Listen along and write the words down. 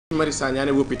Mari Sagna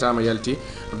ne woppitama yalti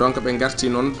donc ɓe garti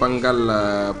noon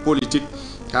banggal politique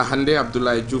ha hande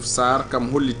Abdoulaye Diouf Sarr kam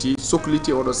holliti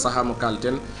sohliti oɗo saaha mo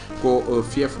kalten ko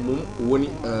fief mum woni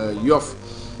Yoff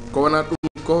ko wona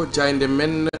ɗum ko jayde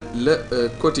men le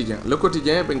quotidien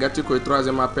ɓe gatti koye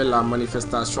 3e appel à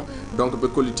manifestation donc ɓe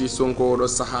kolliti Sonko oɗo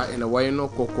saaha ene wayno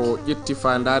koko ƴetti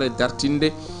fandare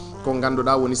dartinde ko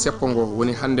ganduɗa woni seppo ngo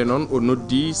woni hande noon o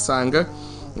noddi sanga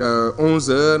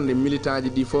 11h nde militant ji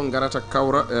ɗi fof garata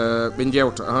kawra ɓe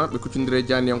jewta ɓe kuccodire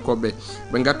janiyankoɓe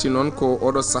ɓe gatti noon ko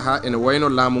oɗo saaha ene wayno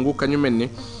laamu ngu kañumen ni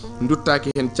duttaki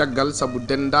hen caggal saabu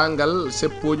dendagal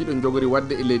seppoji ɗo jogori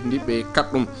wadde e leydi ndi ɓe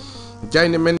katɗum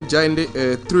jayde men jayde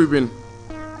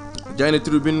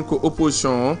tribune ko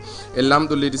opposition o e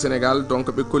lamɗo leydi Sénégal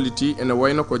donc ɓe kolliti ene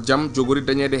wayno ko jaam jogori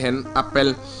dañede hen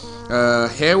appel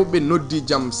hewɓe noddi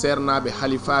jaam sernaɓe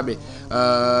halifaɓe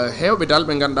hewɓe dal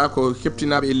ɓe ganduɗa ko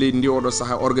heptinaɓe e leydi ndi oɗo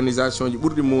saaha organisation ji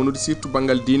ɓurɗi mawnude surtout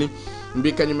banggal diine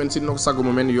mbi kañumen sinno ko sago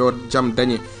mumen yo jaam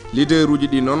dañe leader uji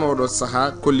ɗi noon oɗo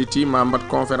saaha kolliti ma mbat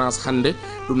conférence hande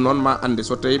ɗum noon ma ande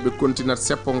so tawi ɓe continat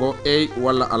seppo ngo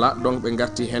walla ala donc ɓe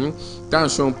garti hen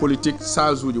tension politique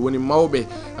sage uji woni mawɓe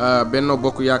Benno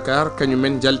Bokk Yakar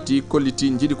kañumen jalti kolliti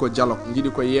jiiɗi ko dialogue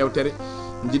jiiɗi ko yewtere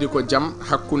jiiɗi ko jaam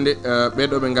hakkude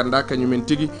ɓeɗo ɓe ganduɗa kañumen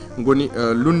tigui goni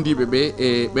lundiɓe ɓe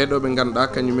e ɓeɗo ɓe ganduɗa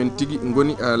kañumen tigui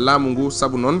goni laamu ngu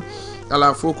saabu noon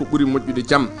ala fof ko ɓuuri moƴƴude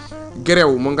jaam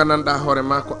guerew mo gandanɗa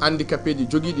hoorema ko handicapé ji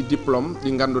joguiɗi diplôme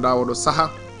ɗi ganduɗa oɗo saaha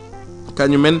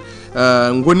kañumen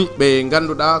goni ɓe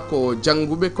ganduɗa ko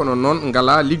jangguɓe kono noon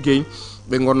ngala liggey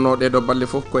ɓe gonno ɗeɗo balle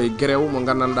foof koye guerew mo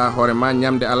gandanɗa hoorema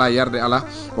ñamde ala yarde ala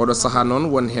oɗo saaha noon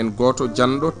won hen goto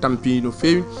janɗo tampi no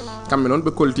fewi kamɓe noon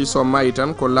ɓe kolti so mayi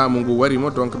tan ko laamu ngu warimo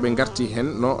donc ɓe garti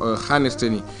hen no hannirta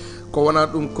ni ko wona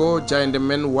ɗum ko jayde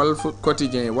men Walf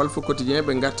Quotidien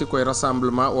ɓe garti koye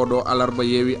rassemblement oɗo alarba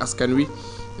Yewwi Askan Wi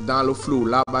dans le flou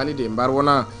laaɓani de mbar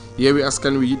wona Yewwi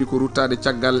Askan Wi yiiɗi ko ruttade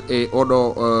caggal e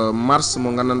oɗo mars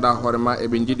mo gandanɗa hoorema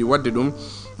eɓe jiiɗi wadde ɗum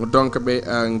donc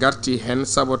ɓe garti hen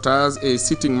sabotage et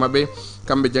sitting mabɓe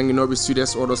kamɓe jangguinoɓe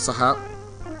sud-est oɗo saaha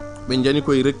ɓe jani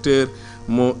koye recteur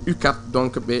mo UCAT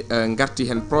donc ɓe garti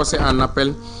hen procès en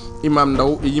appel Imam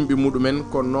Ndaw e yimɓe muɗumen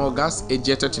ko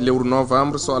 27 lewru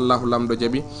novembre so Allahu lamɗo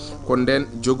jaaɓi ko nden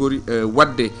jogori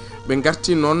wadde ɓe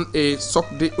garti noon e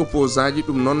sokde opposant ji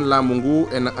ɗum noon laamu ngu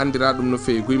ene andira ɗum no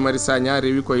fewi Guy Marius Sagna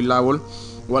rewi koye lawol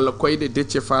walla koyɗe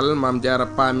Déthié Fall Mame Diarra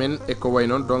Pamen e ko way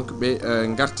noon donc ɓe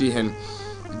garti hen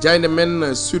jayde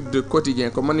men Sud Quotidien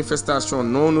ko manifestation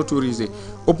non autorisée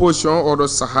opposition oɗo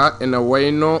saaha ene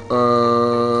wayno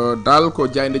dal ko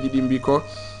jaydeji ɗi mbi ko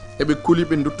eɓe kuuli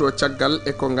ɓe dutto caggal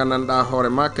e ko gandanɗa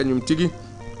hoorema kañum tigui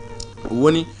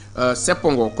woni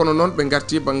seppo ngo kono noon ɓe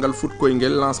garti banggal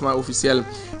futkoyngel lancement officiel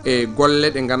e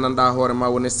golle ɗe gandanɗa hoorema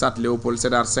woni Stade Léopold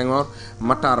Sédar Senghor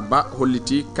Matar Ba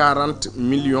holliti 40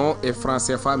 millions e francs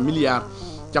CFA milliards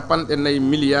capanɗe 4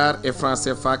 milliards e francs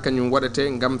CFA kañum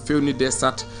waɗete gam fewnide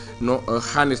stade no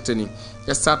hannirta ni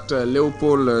stade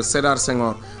Léopold Sédar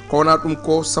Senghor ko wona ɗum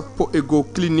ko sappo e goo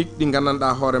clinique ɗi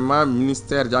gandanɗa hoorema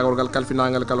ministère jagorgal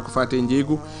kalfinagal kala ko fate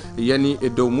jeygu yani e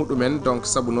dow muɗumen donc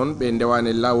saabu noon ɓe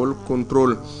ndewani lawol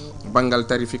contrôle banggal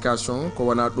tarification ko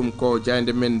wona ɗum ko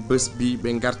jayde men besbi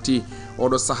ɓe garti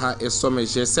oɗo saaha e sommet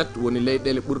G7 woni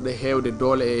leyɗele ɓurɗe hewde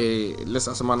doole e less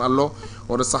asaman allo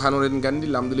oɗo saaha noon en gandi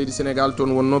lamɗo leydi Sénégal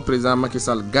toon wonno président Macky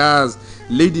Sall gaz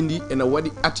leydi ndi ene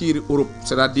waɗi attiré Europe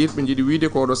c'est à dire ɓe jiiɗi wiide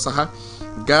ko oɗo saaha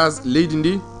gaz leydi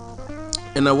ndi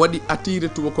ene waɗi attiré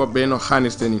tubakoɓe no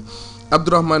hannirta ni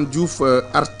Abdourahmane Diouf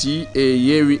arti e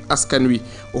Yewwi Askan Wi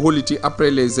o holliti après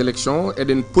les élections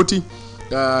eɗen poti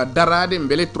darade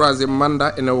beele 3e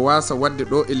mandat ene wasa wadde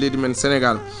ɗo e leydi men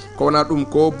Sénégal ko wona ɗum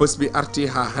ko besbi arti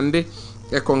ha hande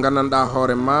e ko gandanɗa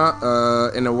hoorema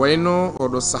ene wayno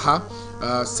oɗo saaha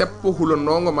seppo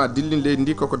hulonogo ma dillin leydi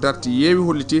ndi koko darti yeewi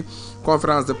holliti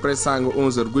conférence de presse sango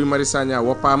 11h Guy Marius Sagna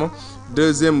woppama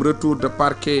deuxiéme retour de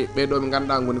parquet ɓeɗo ɓe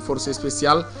ganduɗa goni force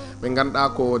spéciale ɓe ganduɗa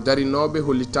ko darinoɓe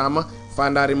hollitama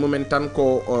fandare mumen tan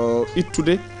ko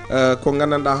ittude ko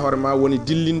gandanɗa hoorema woni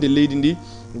dillinde leydi ndi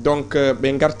donc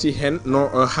ɓe garti hen no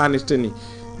hannirta ni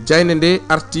jayde nde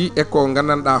arti e ko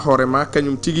gandanɗa hoorema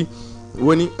kañum tigui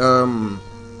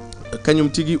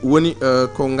woni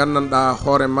ko gandanɗa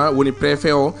hoorema woni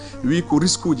préfet o wi ko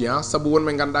risque uji saabu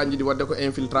wonɓe ganduɗa jiiɗi wadde ko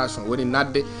infiltration woni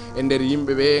nadde e nder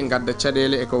yimɓeɓe gadda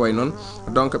caɗele e ko way noon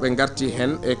donc ɓe garti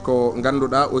hen e ko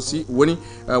ganduɗa aussi woni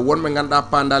wonɓe ganduɗa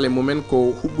pandale mumen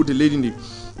ko huɓɓude leydi ndi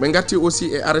ɓe garti aussi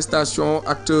e arrestation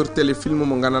acteur téléfilm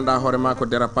mo gandanɗa hoorema ko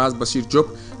dérapage Bachir Diop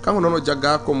kanko noon o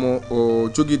jagga komo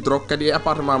jogui drogue kadi e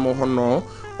appartement mo honno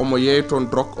omo yeeya toon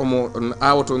drogue omo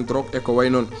awa toon drogue e ko way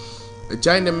noon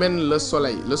jayde men le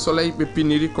soleil be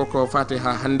piniri koko fate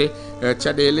ha hande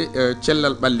caɗele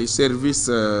cellal ɓalli service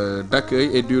d'accueil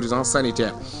et d'urgence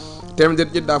sanitaire temeder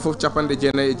ƴedda fof capande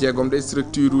jeenayi e jeegom ɗe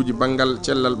structure uji banggal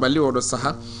cellal ɓalli oɗo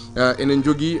saaha enen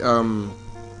jogui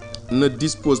ne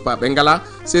dispose pas ɓe ngala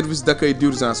service d'accueil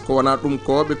d'urgence ko wona ɗum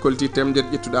ko ɓe kolti temeder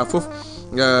ƴettuɗa fof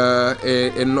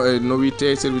no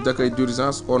wiyete service d'accueil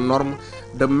d'urgence aux normes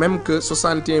de même que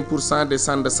 61% des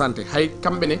centres de santé hay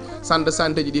kamɓe ne centre de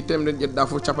santé ji ɗi temeder ƴettuɗa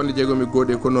fof capande jeegomi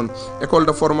goɗe ko noon école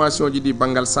de formation ji ɗi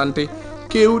banggal santé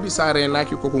kewɗi sa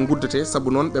renaki koko guddate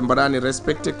saabu noon ɓe mbaɗani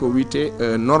respecté ko wiyete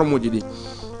norme uji ɗi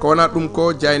ko wona ɗum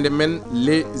ko jayde men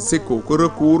les échos ko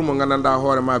recours mo gandanɗa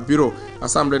hoorema bureau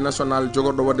assemblée nationale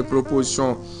jogorɗo wadde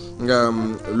proposition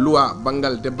loi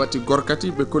banggal debbati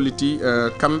gorkati ɓe kolliti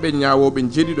kamɓe ñawoɓe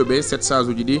jeeɗiɗo ɓe 7 sages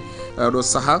uji ɗi ɗo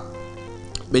saaha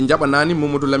ɓe jaɓanani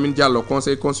Mamadou Lamine Diallo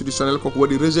conseil constitutionnel koko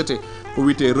waɗi rejeté ko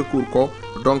wiyete recours ko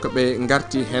donc ɓe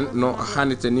garti hen no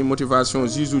hannirta ni motivation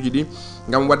juge uji ɗi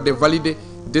gam wadde validé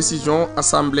décision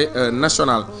assemblée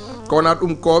nationale ko wona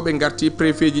ɗum ko ɓe garti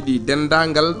préfet ji ɗi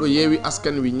dendagal ɗo yeewi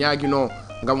askan wi ñaguino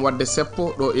gam wadde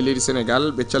seppo ɗo e leydi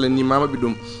Sénégal ɓe calanimamaɓe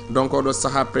ɗum donc oɗo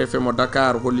saaha préfet mo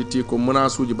Dakar holliti ko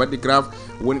menace uji baɗɗi grave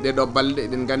woni ɗeɗo balɗe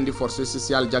eɗen gandi force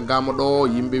sociale jaggama ɗo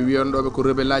yimɓe wiyanɗoɓe ko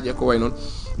rebelle aji e ko way noon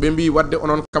ɓe mbi wadde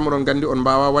onon kam oɗon gandi on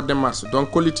mbawa wadde marche donc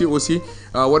kolliti aussi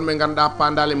wonɓe ganduɗa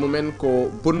pandale mumen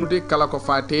ko bonnude kala ko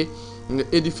fate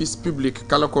édifice public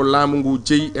kala ko laamu ngu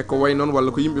jeeyi e ko way noon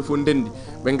walla ko yimɓe fof ndendi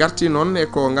ɓe garti noon e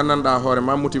ko gandanɗa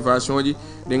hoorema motivation ji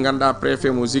ɗi ganduɗa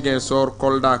préfet mo Ziguinchor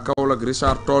Kolda Kaolack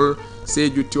Richard Toll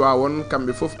Sédhiou Tivaouane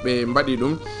kamɓe fof ɓe mbaɗi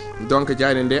ɗum donc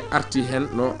jayde nde arti hen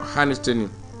no hannirta ni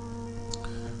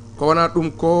ko wona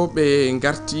ɗum ko ɓe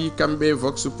garti kamɓe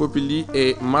Vox Populi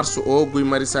e marche o Guy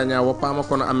Marius Sagna woppama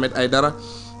kono Ahmed Aïdara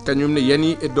kañumne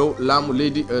yani e dow laamu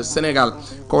leydi Sénégal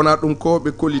ko wona ɗum ko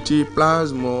ɓe kolliti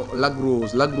plage mo Lac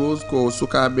Rose ko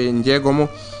sukaɓe jeegomo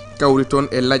kawri toon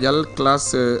e Ladial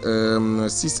classe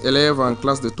 6 élèves en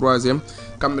classe de 3e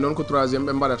kamɓe noon ko 3e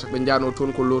ɓe mbaɗata ɓe jano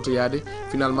toon ko lotoyade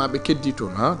finalement ɓe keddi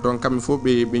toon ha donc kamɓe fof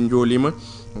ɓe joolima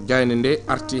jayde nde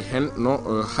arti hen no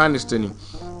hannirta ni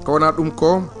ko wona ɗum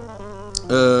ko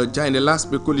jayde las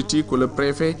ɓe kolliti ko le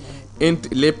préfet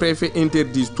les préfets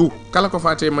interdisent tout kala ko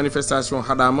fate manifestation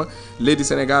haɗama leydi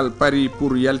Sénégal pari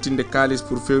pour yaltinde kalis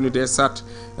pour fewnude sat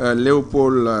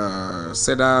Léopold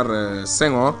Sédar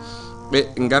Senghor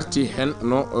ɓe garti hen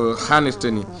no hannirta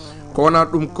ni ko wona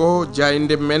ɗum ko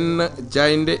jayde men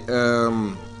jayde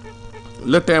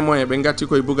le témoin ɓe gatti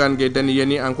koye Bougane Gueye Dany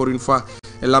yani encore une fois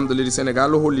e lamɗo leydi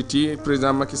Sénégal o holliti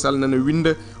président Macky Sall nana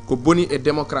winda ko boni e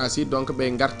démocratie donc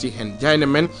ɓe garti hen jayne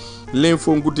men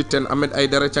l'info gudditten Ahmed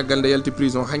Aïdara caggal nde yalti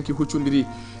prison hanki huccodiri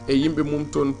e yimɓe mum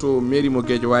toon to mairie mo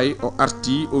Guédiawaye o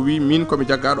arti o wi min komi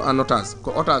jaggaɗo en otage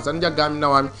ko otage tan jaggami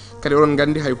nawami kadi oɗon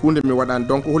gandi hay hunde mi waɗani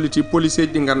donc holliti policier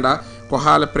ji ɗi ganduɗa ko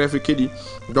haala préfet keeɗi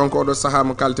donc oɗo saaha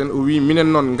mo kalten o wi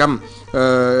minen noon gam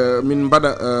min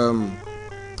mbaɗa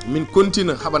min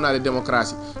continue haɓanade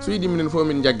démocratie so yiɗi minen fof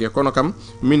min jagge kono kam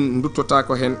min duttota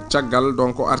ko hen caggal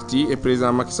donc o arti e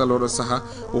président Macky Sall oɗo saaha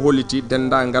o holliti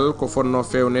dendagal ko fonno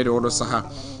fewnede oɗo saaha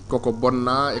koko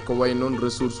bonna e ko way noon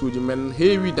ressource uji men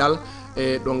heewi dal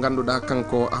e ɗo ganduɗa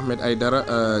kanko Ahmed Aïdara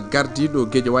gardiɗo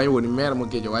Guédiawaye woni maire mo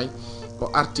Guédiawaye o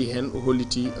arti hen o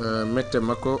holliti mette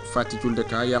makko fati julde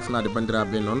ka yafnade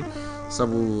bandiraɓe noon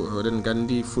saabu oɗen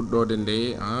gandi fuɗɗode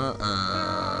nde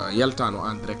yaltano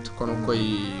en direct kono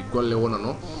koye golle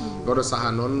wonano oɗo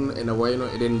saaha noon ene wayno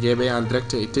eɗen jeeɓe en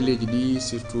direct e téléji ɗi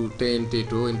surtout TNT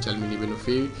to en calminiɓe no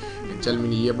fewi en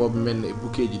calmini yeɓoɓe men e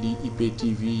bouqueji ɗi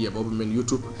IPTV yeɓoɓe men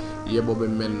YouTube yeɓoɓe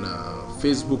men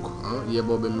Facebook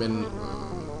yeɓoɓe men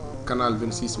canal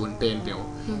 26 won TNT o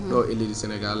ɗo e leydi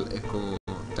Sénégal e ko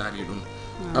taari ɗum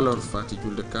alors Fati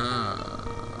Julde Ka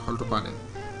holto paɗen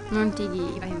non tigi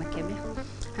Ibrahima Kebe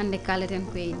hande kaleten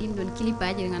koye ɗin ɗon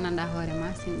clipaji ɗi gandanɗa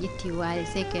hoorema sen ƴetti Wally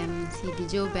Seck en Sidi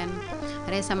Diop en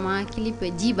récemment clip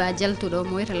Djiba jaltuɗo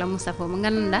mo wiyata Lamou Safo mo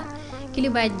gandanɗa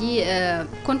clipaji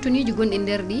contenu ji gonɗi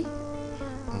nder ɗi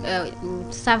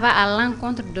ça va à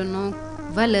l'encontre de nos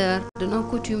valeurs de nos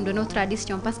coutumes de nos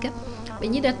traditions parce que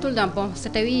ɓe jiiɗat tout le temps bon so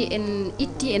tawi en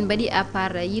itti en mbaɗi à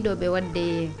part yiiɗoɓe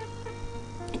wadde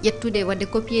ƴettude wadde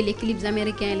copier les clips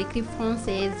américains les clips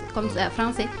français comme ça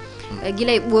français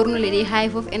guilay ɓornule ɗi hay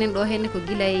foof enen ɗo henne ko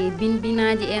guilay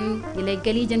binbinaji en guilay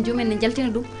galiji en jomumen ne jaltina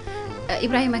ɗum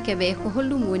Ibrahima Kebe ko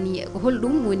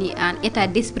holɗum woni an état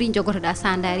d' esprit jogotoɗa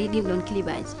sa daari ɗin ɗon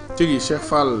clipaji tigui Cheikh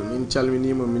Fall min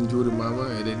calminima min juurimama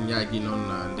eɗen ñaagui noon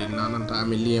nde nananta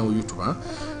amen lien o YouTube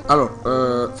alors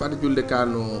Fati Julde Ka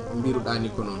no mbiruɗani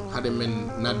ko noon haade men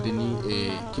nadde ni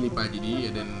e clipaji ɗi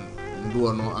eɗen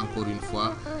duwano encore une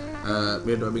fois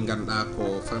ɓeɗo ɓe ganduɗa ko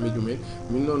famille ɗumen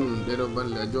min noon ɗeɗo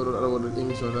balle a jooɗo aɗa waɗa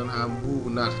émission tan ha buubu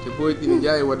naata te boy ɗine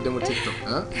jaawi waddemo TikTok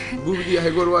buubu ɗi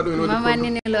hay goto waɗo en waɗi mama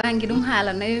nene lo hanki ɗum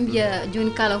haalano ɓe mbiya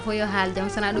joni kala fo yo haal jaam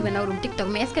sona ɗum ɓe nawa ɗum TikTok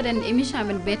mais est ce que ɗen émission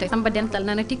men biyete Samba Dental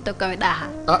nana TikTok kam e ɗaha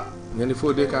ñande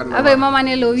fo de kar aɓe mama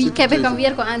ne lo wi Kebe kam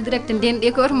wiyata ko en direct nden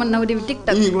ɗe ko oto mon nawdemi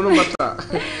TikTok gono mbatta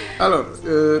alors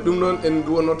ɗum noon en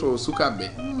duwonoto sukaɓeɓe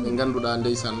ɓe ganduɗa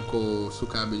ndeysan ko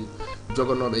sukaɓe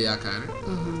jogonoɓe yakare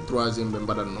 3e ɓe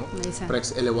mbaɗatno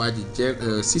presque élève aji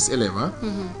 6 élèves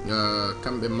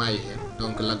kamɓe maayi hen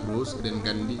donc lagrose eɗen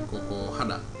gandi koko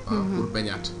haɗa pour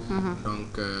beñat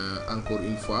donc encore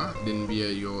une fois ɗen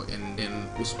mbiya yo en nden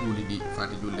ɓesɗuli ɗi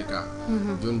fati julde ka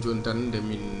joni joni tan nde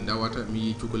min dawata mi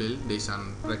yi cukalel ndeysan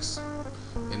presque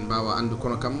en mbawa andu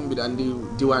kono kam mbiɗa andi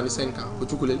diwani 5 ans ko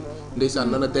cukalel ndeysan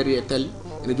nana dari e tali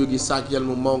ene jogui sakyal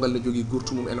mum mawgal ne jogui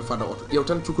gurtu mum ene fada oto ƴew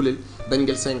tan cukalel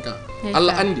dañguel 5 ans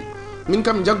Allah andi min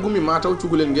kam jaggumi mataw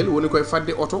cugulel ngel woni koye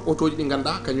fadde otoji ɗi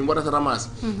ganduɗa kañum waɗata ramasse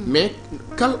mais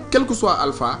quel que soit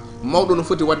alpha mawɗo no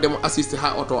foti waddemo assisté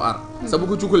ha auto ar saabu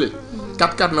ko cukalel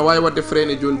 4x4 no wawi wadde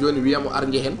freiné joni joni wiyamo ar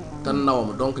jehen tan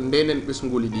nawama donc ndenen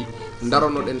ɓesgoli ɗi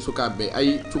daronoɗen sukaɓeɓe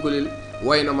ayi cukalel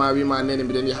wayno ma wima nene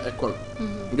mbiɗen yaha école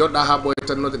joɗɗa ha ɓoye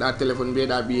tan noddeɗa téléphone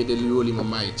mbiyeɗa biyedel yoolima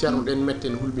maayi ceerno ɗen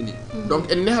metten hulɓini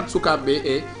donc en nehat sukaɓeɓe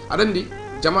e aɗa andi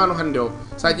jamanu hande o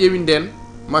sa ƴeewi nden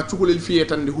ma cukalel fiye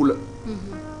tan nde huula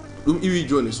ɗum iwi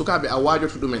joni sukaɓe a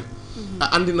wajoto ɗumen a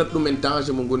andinat ɗumen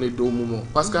danger mo goni dow mum o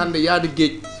par ce que hande yaade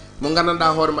gueej mo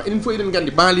gandanɗa hoorema enen fof eɗen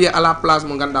gandi banlieue ala place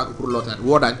mo ganduɗa ko pour lotade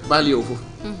wodani banlieue o foof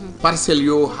parcelle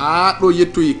yo ha ɗo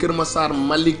yettoyi Kermassar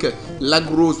Malika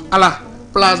Lagrose ala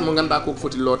place mo ganduɗa koko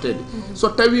foti lotede so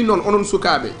tawi noon onon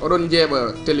sukaɓe oɗon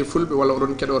jeeɓa télé Fulbe walla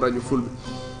oɗon keɗo radio Fulbe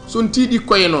son tiiɗi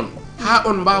koye noon ha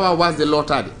on mbawa wasde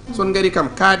lotade son gari kam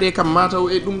kaade kam mataw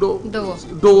e ɗum ɗo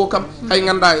dowo kam hay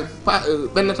ganduɗa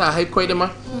ɓennata hay koyɗe ma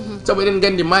saabu eɗen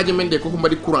gandi maaje men ɗe koko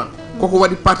mbaɗi courant koko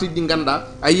waɗi partie ɗi ganduɗa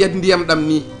a yiyat ndiyam ɗam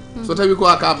ni so tawi ko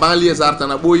aka banlieue sar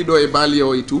tan a ɓooyi ɗo e banlieue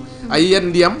o e tout a yiyat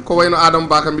ndiyam ko wayno Adama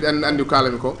Ba kam mbiɗa andi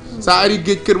kalami ko sa ari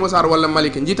gueej Kermassar walla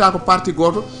Malika jiita ko partie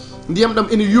goto ndiyam ɗam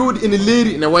ene yooɗi ene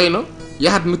leeri ene wayno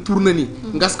yahat no tourna ni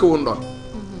gaska won ɗon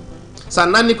sa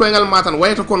nanni koyngal ma tan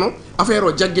wayata kono affaire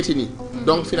o jaggeti ni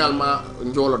donc finalement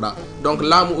joloɗa donc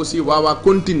laamu aussi wawa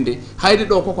continde hayde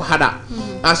ɗo koko haɗa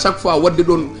à chaque fois wadde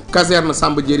ɗon caserne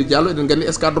Samba Diéry Diallo eɗen gandi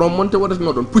escadron monté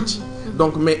waɗatino ɗon pucci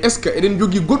donc mais est ce que eɗen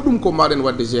jogui goɗɗum ko mbawɗen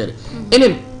wadde géré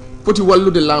enen foti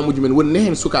wallude laamuji men woni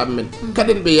nehen sukaɓe men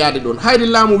kaɗen ɓe yaade ɗon hayde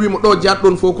laamu wima ɗo jaat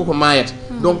ɗon fof koko mayata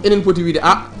donc enen foti wiide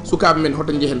sukaɓe men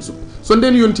hoto jehen so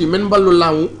nden yonti men ballu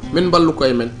laamu men ballu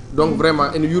koye men donc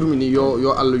vraiment en yurmini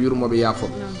yo Allah yurmoɓe yaafo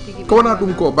ko wona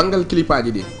ɗum ko banggal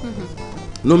clipaji ɗi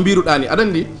no mbiruɗa ni aɗa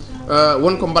andi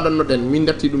wonko mbaɗannoɗen min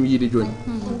datti ɗum yiide joni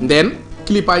nden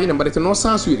clipaji ne mbaɗeteno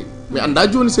censuré mi anda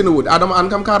joni sene woodi Adama an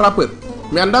kam ka rappeur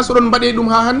mi anda soɗon mbaɗe ɗum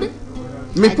ha hande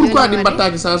mais pourquoi ɗi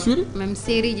mbattaki censuré même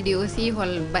série ji ɗi aussi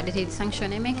hol mbaɗeteɗi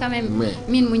sanctionné mais quand même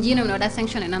min mo jiinomi no waɗa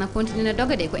sanctionné nana continue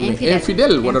dogade ko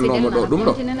infidèle waɗanoma ɗo ɗum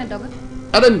ɗo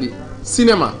aɗa andi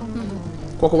cinéma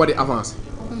koko waɗi avancé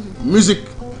musique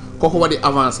koko waɗi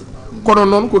avancé kono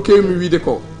noon ko kewmi wiide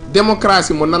ko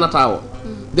démocratie mo nanata o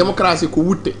démocratie ko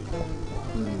wutte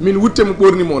min wutte mo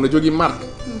ɓornimo no jogui marque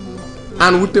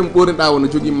an wutte mo ɓorniɗa o no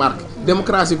jogui marque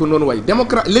démocratie ko noon wayi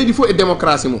leydi fof e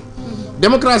démocratie mum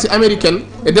démocratie américaine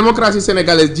et démocratie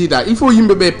sénégalaise jiida il faut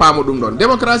yimɓeɓe paama ɗum ɗon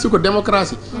démocratie ko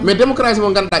démocratie mais démocratie mo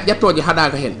ganduɗa ƴettoje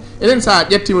haɗaka hen enen sa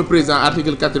ƴettima président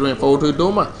article 80 fawotoye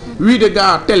dow ma wiide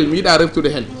ga tel mi yiiɗa reftude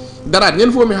hen darat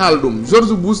ñen fof mi haala ɗum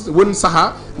George Bush woni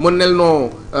saaha mo nelno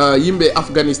yimɓe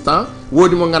Afghanistan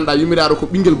woodi mo ganduɗa yummiraɗo ko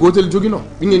ɓinguel gotel joguino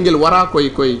ɓinguel nguel wara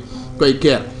koye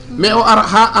guerre mais o ara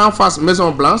ha en face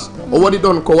Maison Blanche o waɗi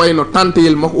ɗon ko wayno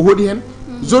tanteyel makko o hoɗi hen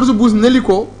George Bush neli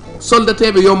ko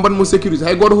soldateɓe yo mbanmo sécurité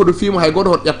hay goto hoɗo fiimo hay goto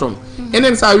hoɗo ƴettomo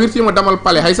enen sa wirtima damal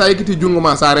palais hay sa ekkiti junggo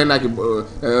ma sa renaki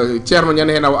ceerno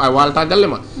ñande hen a walta galle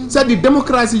ma c'est à dire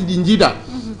démocratie ɗi jiida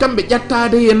kamɓe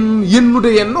ƴettade hen yennude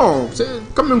hen non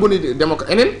kamɓe goni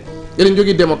enen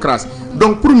jogui démocratie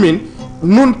donc pour min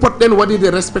non potɗen waɗide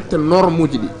respecté norme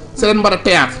uji ɗi seɗen mbaɗa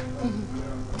théâtre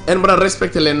en mbaɗa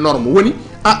respecté les normes woni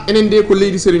enen de ko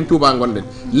leydi Serigne Touba gonɗen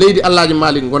leydi Alhaji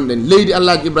Malick gonɗen leydi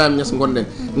Alhaji Ibrahima Niass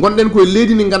gonɗen koye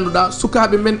leydi ndi ganduɗa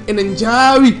sukaɓe men enen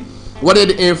jaawi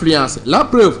waɗede influence la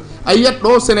preuve a yiyat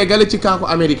ɗo sénégalais cikka ko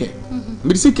américain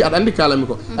mbiɗa sikki aɗa andi kalami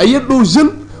ko a yiyat ɗo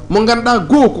jeune mo ganduɗa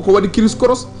goho koko waɗi Chris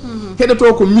Cross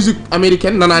heɗoto ko musique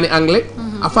américaine nanani anglais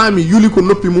a faami yuli ko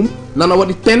noppi mum nana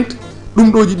waɗi tente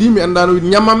ɗum ɗoji ɗi mi andano wiide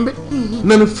ñamamɓe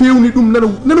nana fewni ɗum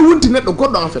nana wonti neɗɗo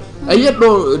goɗɗo en fait a yiyat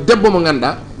ɗo debbo mo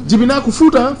ganduɗa jibina ko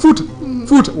Fouta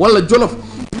walla Jolof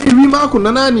wi ma ko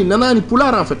nanani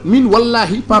pular en fait min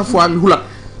wallahi parfois mi hulat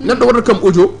neddo wada kam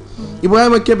audio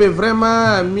Ibrahima Kebe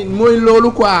vraiment min moy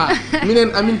lolu quoi minen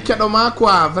amin kedoma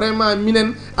quoi vraiment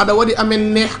minen ada wadi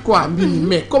amen neex quoi mbimi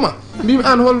mais comment mbimi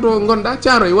an holdo gonda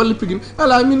Thiaroye walla Pikine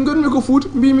ala min gonmi ko Fouta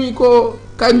mbimi ko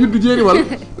ka juddu jeeri walla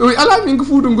oui ala min ko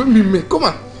Fouta gon mbimi mais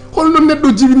comment holno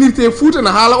neddo jibinirte Fouta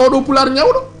na hala odo pular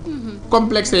nyawdo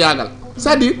complexe yagal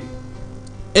c'est-à-dire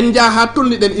en jaa ha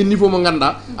tolni den e niveau mo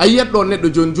ganda a yeddo neddo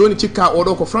joni cikka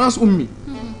odo ko France ummi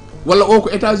walla o ko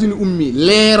États-Unis ummi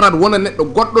leerat wona neddo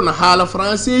goddo na haala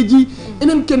français ji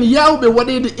enen ken yawbe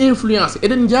wadede influence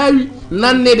eden jaawi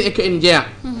nannede e ko en jeya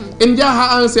en jaa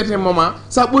ha à un certain moment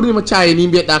sa ɓorni ma caaye ni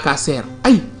mbiyeɗa ka seer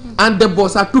ay an debbo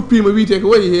sa toppima wiite ko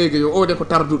wayi heege yo ode ko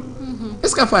tarduɗo est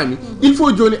ce que a faami il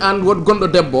faut joni an won gonɗo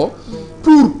debbo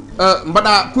pour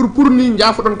mbaɗa pour ni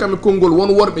jaafoɗon kam e konngol won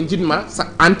worɓe jidma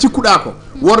an cikkuɗa ko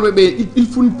worɓe ɓe il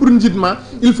faut pour jidma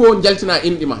il faut jaltina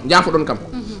inɗi ma jaafoɗon kam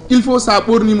il faut sa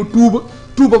ɓornimo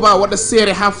tuuba ba waɗa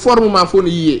seere ha forme ma fof no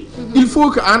yiye il faut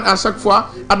que an à chaque fois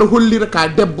aɗa hollira ka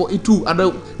debbo et tout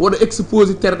aɗa waɗa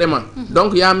exposé terɗe ma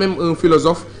donc y a même un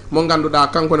philosophe mo ganduɗa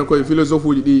kankone koye philosophe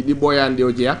uji ɗi ɓoyande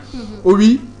o jeeya o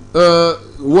wi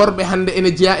worɓe hande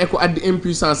ene jeeya eko addi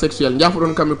impuissance sexuelle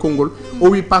jaafoɗon kam e konngol o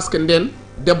wi par ce que nden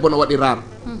debbo no waɗi rar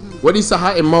waɗi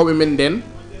saaha e mawɓe men nden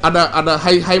aɗa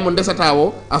haymo ndesata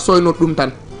o a soynot ɗum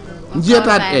tan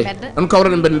jiyatade on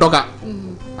kawraɗe ben doga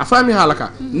a faami haala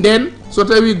ka nden so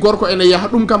tawi gorko ene yaha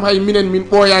ɗum kam hay minen min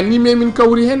ɓooya ni mais min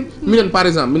kawri hen minen par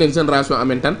exemple minen génération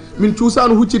amen tan min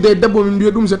cuusano huccide debbo min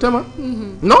mbiya ɗum so tema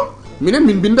non minen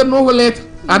min bindatno ko lettre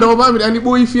adama ba mbiɗa andi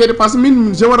ɓooyi fiyede par ce que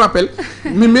min je me rappelle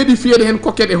min meeɗi fiyede hen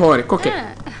coquette e hoore coquette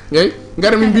eyyi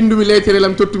gara min bindumi lettere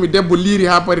lam tottumi debbo liiri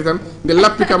ha pari tan nde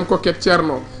lappi kam coquette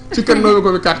ceerno cikkannomi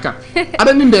komi 4-4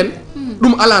 aɗani nden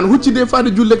ɗum alano huccide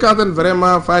faade julde ka tan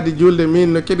vraiment faade julde min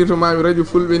no keɗitomami radio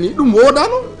fulɓe ni ɗum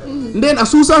wodano nden a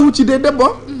suusa huccide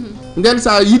debbo nden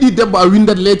sa yiiɗi debbo a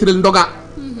windat lettrel doga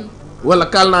walla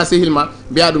kalna sehil ma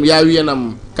mbiya ɗum ya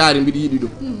wiyanam kaari mbiɗa yiiɗi ɗum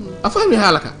a faami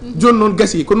haala ka joni noon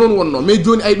gasi ko noon wonno mais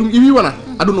joni ay ɗum iwi wona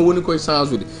aduna woni koye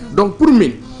change ude donc pour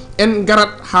min en garat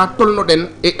ha tolnoɗen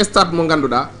e stade mo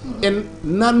ganduɗa en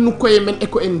nannu koye men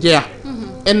eko en jeeya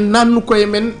en nannu koye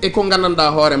men e ko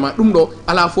gandanɗa hoorema ɗum ɗo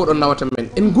ala fo ɗo nawata men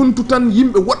en gontu tan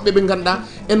yimɓe woɗɓe ɓe ganduɗa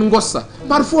en gossa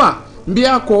parfois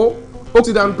mbiya ko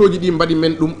occidentaux ji ɗi mbaɗi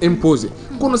men ɗum imposé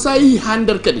kono sa yeehi ha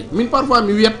nder kadi min parfois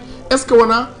mi wiyat est ce que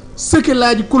wona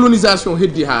sekelaji colonisation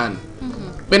heddi ha an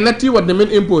ɓe natti wadde men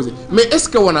imposé mais est ce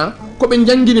que wona koɓe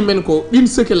jangguini men ko ɗin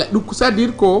sekela ɗum c'est à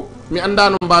dire ko mi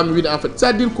andano mbami wiide en fait c'est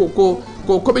à dire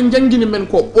koɓe jangguini men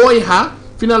ko ɓooy ha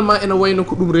finalement ene wayno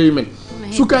ko ɗum rewi men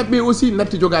sukaɓe aussi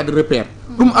natti jogade repère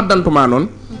ɗum addantuma noon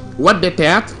wadde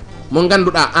théâtre mo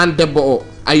ganduɗa an debbo o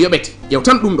a yoɓete yew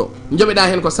tan ɗum ɗo joɓeɗa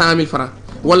hen ko 100 000 francs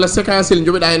walla séquentiel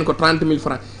joɓeɗa hen ko 30 000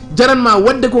 francs jaranma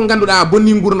wadde ko ganduɗa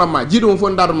bonni gurdam ma jiiɗo mo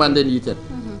fof daruma nden yitere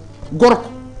gorko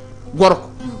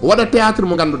waɗa théâtre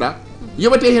mo ganduɗa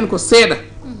yoɓete hen ko seeɗa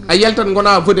a yaltat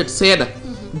gona vedette seeɗa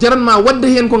jaranma wadde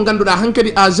hen ko ganduɗa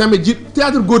hankkadi à jamais jiiɗ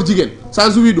théâtre goor jiguen sa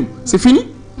joui ɗum c'est fini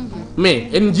mais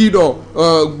en jiiɗo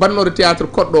bannoɗo théâtre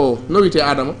koɗɗo no wiyete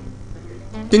adama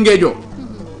tinguejo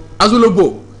Azulo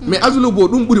Bo mais Azulo Bo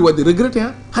ɗum ɓuuri wadde regretté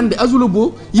ha hande Azulo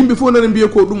Bo yimɓe fof nana mbiya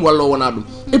ko ɗum walla o wona ɗum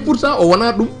et pourtant o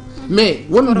wona ɗum mais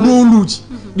won rôle uji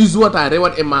ɗi jouata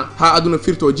rewat e ma ha aduna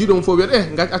firto jiiɗomo fof wiyata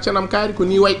gaj accanam kaari ko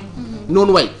ni way non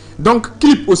way donc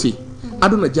clip aussi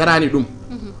aduna jarani ɗum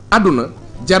aduna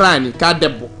jarani ka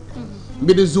debbo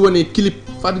mbiɗa jouane clip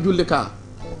fade julde ka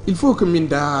il faut que min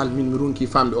dal min mi ronki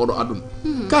famde oɗo aduna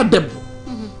ka debbo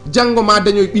janggo ma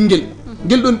dañoy ɓinguel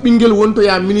guel ɗon ɓinguel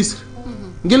wontoya ministre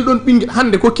guel ɗon ɓinguel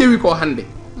hande ko kewi ko hande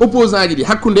opposant ji ɗi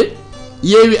hakkude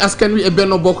yeewi askan wi e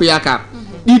benno bokko yakar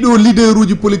ɗiɗo leader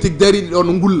uji politique dariɗi ɗo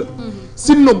no gulla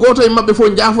sinno goto e mabɓe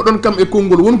fof jaafoɗon kam e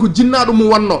konngol wonko jinnaɗo mum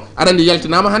wanno aɗa andi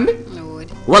yaltinama hande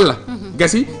walla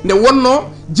gasi nde wonno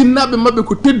jinnaɓe mabɓe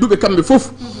ko tedduɓe kamɓe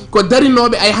fof ko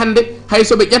darinoɓe ay hande hay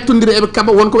soɓe ƴettodira eɓe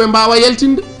kaɓa wonko ɓe mbawa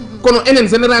yaltinde kono enen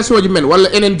génération ji men walla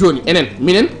enen joni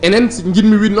enen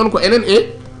jinmi wiide noon ko enen e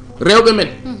rewɓe men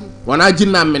wona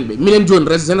jinnaɓe men ɓe minen joni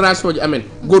génération ji amen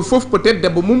goto foof peut être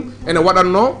debbo mum ene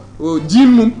waɗanno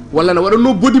jin mum walla ne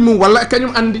waɗanno bodi mum walla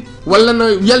kañum andi walla no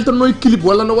yaltanno e clip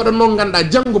walla no waɗanno ganduɗa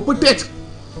janggo peut être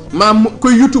ma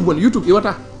koye youtube woni youtube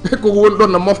iwata koko woni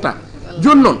ɗon no mofta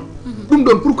joni noon ɗum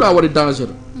ɗon pourquoi waɗi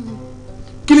dangereux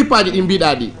clip aji ɗi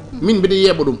mbiɗa ɗi min mbiɗa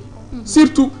yeeɓa ɗum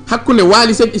surtout hakkude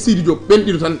Wally Seck e Sidi Diop ɓen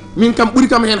ɗiɗo tan min kam ɓuuri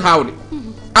kam hen hawde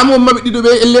amo maɓe ɗiɗo ɓe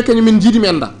elle kañum min jiidi mi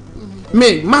anda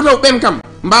mais mataw ɓen kam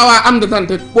mbawa amde tan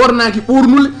te ɓornaki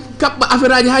ɓornule kaɓɓa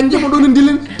affaire aji ha jeeɓa ɗo no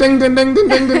dillen tengde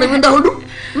min dahol ɗum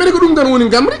mene ko ɗum tan woni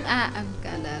gamre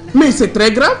mais c'est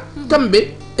très grave kamɓe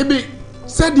eɓe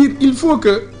c'est-à-dire il faut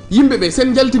que yimɓeɓe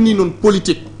sen jaltini noon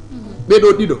politique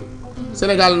ɓeɗo ɗiɗo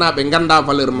sénégal naɓe ganda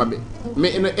valeur mabɓe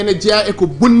mais ene jeeya eko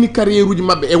bonni carrière uji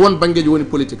mabɓe e won banggueji woni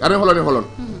politique aɗa holon e holon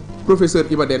professeur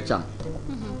Iba Der Thiam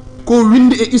ko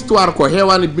windi e histoire ko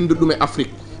hewani binde ɗum e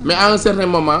Afrique mais à un certain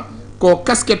moment ko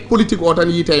casquette politique o tan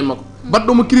yiite e makko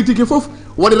baɗɗomo critiqué foof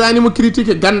waɗiranimo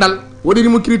critiqué gandal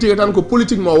waɗirimo critiqué tan ko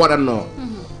politique mo waɗanno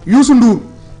Youssou Ndour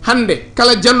hande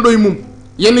kala janɗo e mum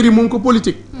yaniri mum ko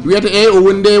politique wiyata o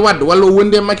wonde Wade walla o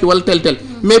wonde Macky walla tel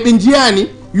mais ɓe jiyani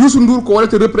Youssou Ndour ko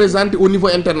waɗata représenté au niveau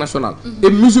international e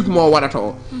musique mo waɗata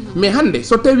o mais hande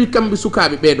so tawi kamɓe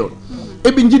sukaɓe ɓeɗon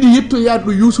eɓe jiiɗi yettoyade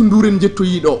ɗo Youssou Ndour en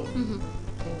jettoyi ɗo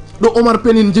ɗo Omar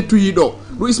Pène en jettoyi ɗo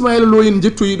ɗo Ismaïla Lo en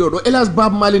jettoyi ɗo ɗo Elas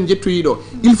Baba Mal en jettoyi ɗo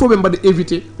il faut ɓe mbaɗa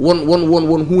éviter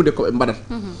won hunde koɓe mbaɗata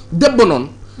debbo noon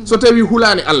so tawi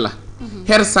hulani Allah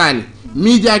hersani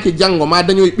miijaki janggo ma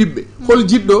dañoy ɓiɓɓe hol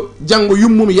jiɗɗo janggo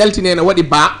yummum yaltinene waɗi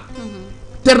baa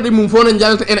terɗe mum fof ne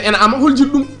jalta ene ama hol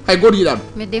jiɗɗo ɗum hay goto yiɗa ɗum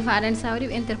mais des fois aɗani sa waɗi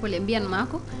ɓe interpellé mbiyanma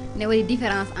ko ne waɗi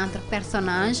différence entre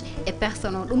personnage et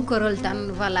personne o ɗum ko rôle tan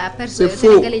voilà personne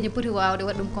sénégalais ne poti wawde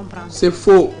waɗa ɗum comprendre c'est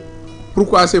faux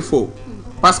pourquoi c'est faux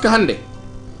parce que hande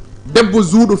debbo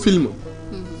zuuɗo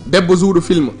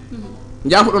film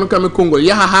jaafoɗon kam e konngol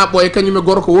yaha ha ɓooya kañum e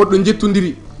gorko woɗɗo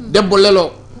jettodiri debbo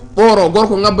lelo ɓooro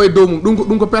gorko ngabba e dow mum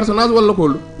ɗum ko personnage walla ko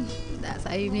holɗum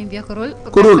sa yimi mbiya ko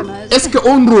rôle est ce que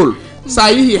on rôle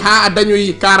sa yeehi ha a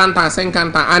dañoyi 40 ans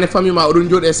 50 ans an e famille ma oɗon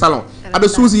jooɗi e salon aɗa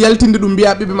suusi yaltinde ɗum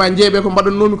mbiya ɓiɓɓe ma jeeɓe ko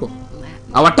mbaɗannomi ko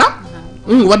a watta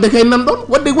wadde kay nan ɗon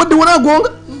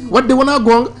wadde wona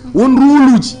gonga won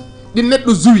rôle uji ɗi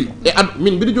neɗɗo juwi e adu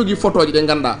min mbiɗa jogui photo ji ɗe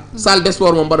ganduɗa salle d'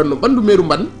 sport mo mbaɗanno ɓandu meru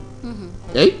mbaɗmi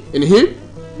eyyi ene heewi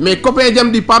mais copain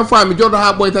jam ɗi parfois mi jooɗo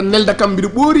ha ɓooy tan nelda kam mbiɗa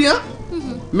ɓoori ha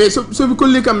mais somi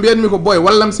kolli kam mbiyanmi ko boy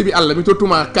wallam sibi Allah mi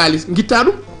tottuma kalis guitta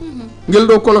ɗum ngel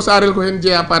ɗo kolosarel ko hen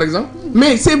jeeya par exemple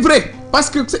mais c'est vrai parce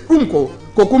que c'est ɗum ko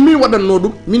min waɗanno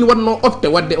ɗum min waɗno opte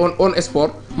wadde on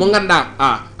sport mo ganduɗa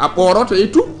a ɓooroto e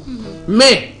tout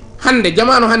mais hande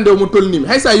jamanu hande omo tolnimi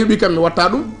hay sa yoɓi kam mi watta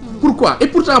ɗum pourquoi et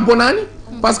pourtant bonani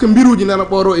parce que mbiruji nana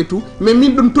ɓooro et tout mais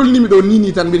min ɗum tolnimi ɗo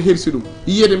nini tan mbiɗa hersi ɗum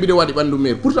yiyede mbiɗa waɗi ɓandu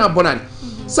meru pourtant bonani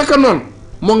saka noon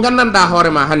mo gandanɗa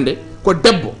hoorema hande ko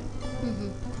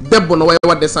debbo no way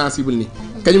wadde sensible ni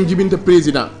kañum jibinta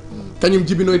président kañum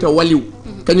jibinoyta waliw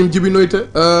kañum jibinoyta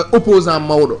opposant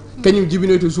mawɗo kañum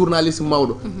jibinoyta journaliste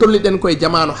mawɗo tolniɗen koye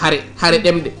jamanu haare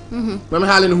ɗemɗe mami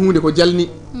haalane hunde ko jalni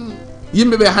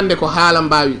yimɓeɓe hande ko haala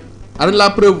mbawi aɗa la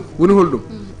preuve woni holɗum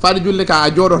faade julde ka a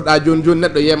jooɗotoɗa joni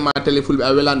neɗɗo yemma télé fulɓe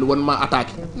a welande wonma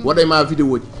attaque waɗayma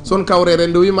vidéo ji son kawrere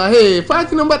nde wima he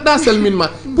faati no mbaɗɗa salminma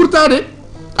pourtant de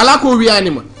ala ko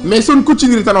wiyanima mais son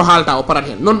kuccidiri tan o haalta o parat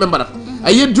hen noon ɓe mbaɗata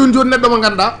a yiyat joni neɗɗo mo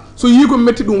ganduɗa so yi ko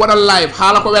metti ɗum waɗal live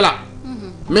haala ko wela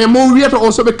mais mo wiyata o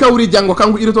soɓe kawri janggo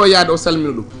kanko irito yaade o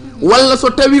salmina ɗum walla so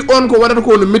tawi on ko waɗata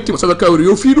ko no metti soɓe kawri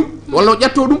yo fii ɗum walla o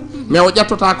ƴatto ɗum mais o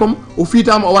ƴattota comme o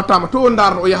fiitama o wattama to o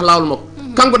darto o yaaha lawol makko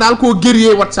kanko dal ko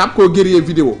guerrier WhatsApp ko guerrier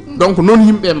vidéo donc noon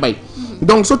yimɓe mbay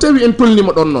donc so tawi en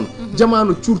tolnima ɗon noon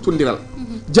jamanu curtodiral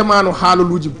jamanu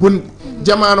haalaluji bonɗi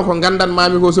jamanu ko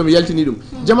gandanmami ko somi yaltini ɗum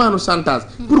jamanu chantage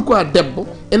pourquoi debbo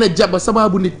ene jaɓa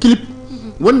sababude clip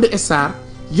wonde e sar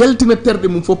yaltina terɗe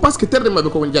mum fof par ce que terɗe mabɓe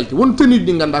koko jalti won tenue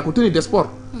ɗi ganduɗa ko tenue de sport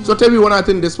so tawi wona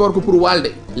tenue de sport ko pour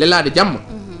walde lelade jamma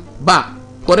ba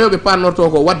ko rewɓe pannorto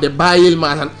ko wadde bayel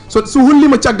ma tan so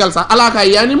hollima caggal sa ala ka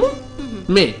yani mum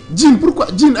mais jin pourquoi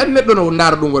jin adi neɗɗo no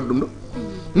daara ɗum waɗi ɗum ɗo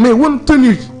mais won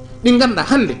tenue ji ɗi ganduɗa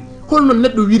hande holno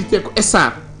neɗɗo wirte ko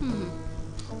sar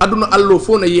aduna allo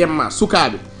fof no yemma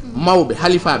sukaɓe mawɓe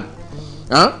halifaɓe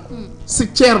si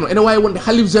ceerno ene wawi wonde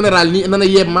halif général ni nana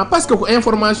yebma par ce que ko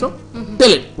information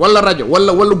télé walla radio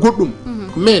walla goɗɗum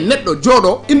mais neɗɗo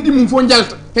jooɗo indi mum fof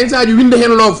jalta hen saji winde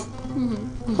hen loof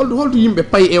holto yimɓe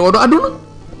payi e oɗo aduna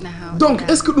donc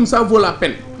est ce que ɗum ça vaut la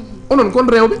peine onon kon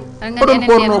rewɓe oɗon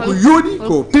ɓorno ko yooɗi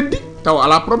ko teddi taw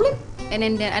ala probléme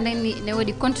enen nden aɗani ne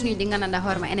waɗi continue ɗi gandanɗa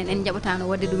hoorema enen en jaɓatano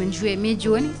wadde ɗumen joué mais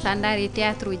joni sa daari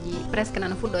théâtre uji presque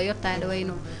nana fuɗɗo yettade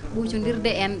wayno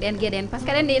ɓuucodirde en ɗen gueɗe en par ce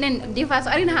que aɗa andi enen des fois so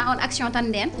arino ha on action tan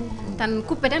nden tan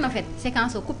kuppete en fait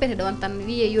séquence o kuppete ɗon tan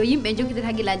wiye yo yimɓe jogguidir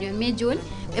hagguillaji men mais joni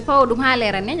ɓe pawa ɗum ha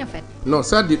leera neño fait non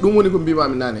ça dit ɗum woni ko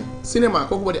mbimami nane cinéma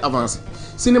koko waɗi avancé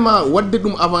cinéma wadde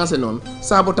ɗum avancé noon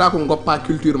sabota ko goppa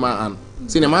culture ma an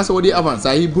cinéma so waɗi avancé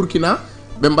sa yi Burkina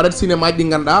ɓe mbaɗat cinéma ji ɗi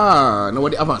ganduɗa no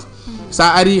waɗi avancé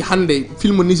sa ari hande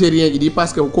film nigérien ji ɗi par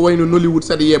ce que ko wayno Nollywood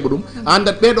saɗa yeeɓa ɗum a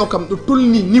andat ɓeɗo kam ɗo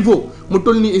tolni niveau mo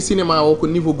tolni e cinéma o ko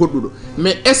niveau goɗɗuɗo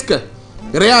mais est ce que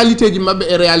réalité ji mabɓe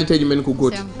e réalité ji men ko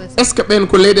gooti est ce que ɓen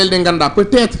ko leyɗele ɗe ganduɗa peut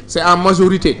être c'est en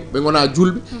majorité ɓe gona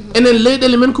julɓe enen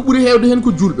leyɗele men ko ɓuuri hewde hen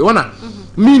ko julɓe wona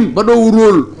min baɗowo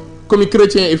rôle komi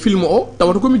chrétien e film o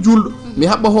tawata komi julɗo mi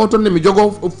haɓɓa hotonde mi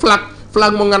jogo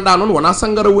flag mo ganduɗa noon wona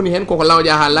sangara woni hen koko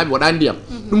lawƴa ha laaɓi waɗa ndiyam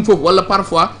ɗum foof walla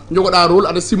parfois jogoɗa rôle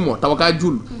aɗa simmo tawa ka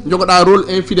julɗo jogoɗa rôle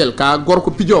infidèle ka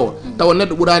gorko pijowo tawa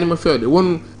neɗɗo ɓuranima fewde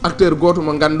won acteur goto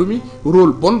mo gandumi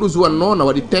rôle bonɗo jouwanno na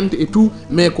waɗi tente et tout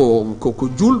mais ko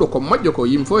julɗo ko moƴƴo ko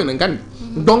yimɓe fof ene gandi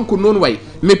donc noon wayi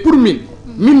mais pour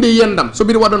min de yiyandam so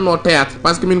mbiɗa waɗanno théâtre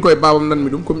par ce que min koye babam nanmi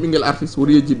ɗum komi ɓinguel artiste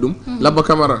woto yejjid ɗum Labba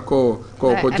Camara ko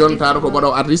jontaɗo ko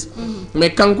ɓaɗaw artiste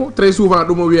mais kanko très souvent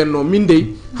ɗum o wiyanno min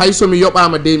dey hay somi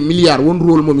yoɓama des milliards won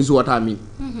rôle momi jouwata min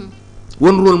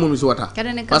won rôle momi jouwata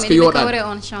par ce que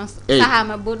yoɗani eyyi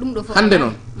hande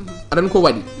noon aɗan ko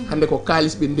waɗi hande ko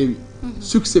kalis ɓe ndewi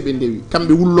succès ɓe ndewi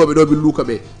kamɓe wulloɓe ɗo ɓe luuka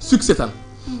ɓe succès tan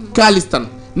kalis tan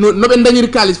no ɓe dañiri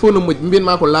kalis fof no moƴƴi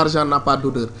mbiyatma ko l'argent n'a pas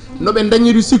d'odeur no ɓe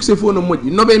dañiri succès fof no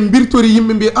moƴƴi no ɓe birtori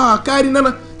yimɓe mbiya kaari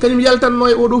nana kañum yaltanno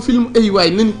e oɗo film eyi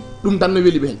wawi nani ɗum tan no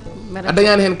weeli ɓe hen a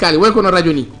dañani hen kaali way kono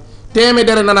radio ni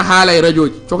temedere nana haala e radio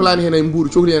ji cohlani hen e mbuuru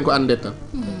cohli hen ko andede tan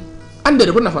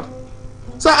andede ko nafata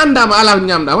sa andama ala ko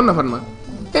ñamɗa won nafatma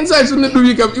hen sahi so neɗɗo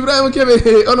wi kam Ibrahima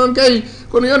Kebe onon kay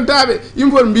kono yontaɓe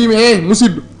yimɓe foof mbimi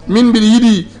musidɗo min mbiɗa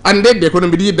yiiɗi andede kono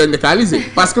mbiɗa yiiɗi dañde kaalise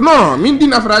par ce que non min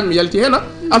ɗin affaire aji mi yalti hen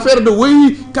affaire de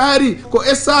woyi kaari ko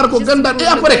star ko gandat et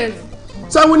après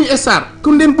sa woni star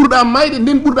ko nden ɓurɗa mayde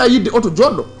nden ɓurɗa yidde oto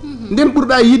joɗɗo nden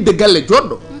ɓurɗa yidde galle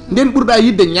joɗɗo nden ɓurɗa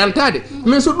yidde ñantade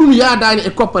mais so ɗum yaadani e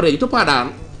koppareji to paɗa an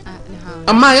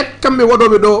amma yet kamɓe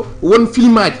waɗoɓe ɗo won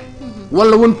film aji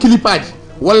walla won clip aji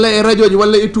walla e radio ji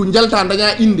walla e tout jalta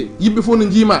daña inde yimɓe fof no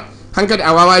jiima hankkadi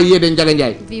a wawa yiyede Ndiaga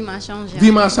Ndiaye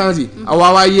vima changé a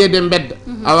wawa yiyede bedda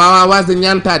a wawa wasde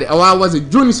ñantade a wawa wasde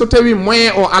joni so tawi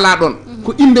moyen o ala ɗon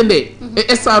ko inde nde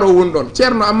e star o woni ɗon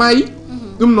ceerno a maayi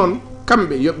ɗum noon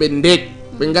kamɓe yoɓe ndeej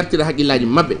ɓe gartira haqqillaji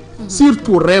mabɓe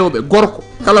surtout rewɓe gorko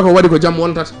kala ko waɗi ko jaam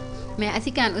wontata mais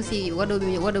asikan aussi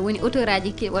waɗo woni auteur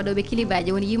aji waɗoɓe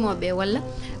kilibaji woni yimoɓe walla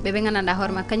ɓeɓe gandanɗa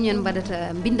hoorema kañumen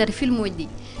mbaɗata bindata film uji ɗi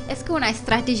est ce que wona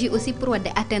stratégie aussi pour wadde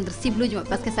atteindre cible uji mabɓe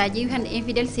par ce que sa ƴeewi hande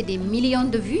infidèle c'est des millions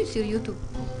de vues sur YouTube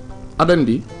aɗa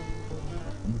andi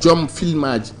joom film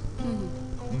aji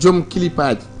joom clip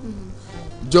aji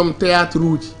joom théâtre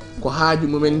uji ko haaju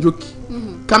mumen jokki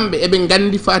kamɓe eɓe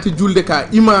gandi fati julde ka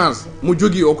image mo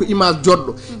jogui o ko image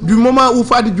joɗɗo du moment où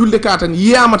fati julde ka tan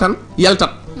yiyama tan yaltat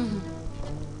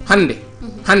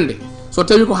hande so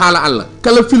tawi ko haala Allah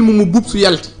kala film mo bubsu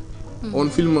yalti on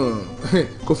film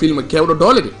ko film kewɗo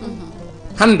doole de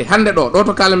hande ɗo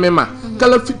to kala men ma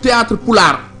kala théâtre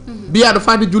pulaar biyaɗo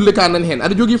fati julde ka nani hen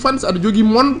aɗa jogui fans aɗa jogui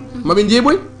monde maɓe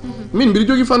jeeboy min mbiɗa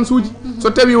jogui fans uji so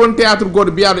tawi won théâtre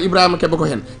goto biyaɗo Ibrahima Kebe ko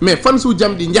hen mais fans uji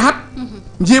jam ɗi jahat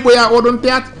jeeɓoya oɗon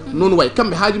théâtre non way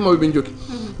kamɓe haaju mabɓe ɓe jokki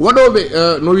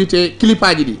waɗoɓe no wiyete clip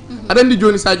aji ɗi aɗa andi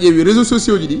joni sa ƴeewi réseaux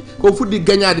sociaux ji ɗi ko fuɗɗi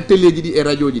gagnade télé ji ɗi e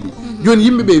radio ji ɗi joni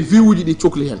yimɓeɓe view uji ɗi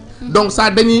cohli hen donc sa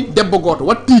dañi debbo goto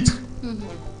wat titre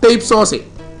Taib Socé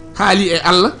haali e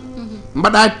Allah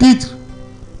mbaɗa titre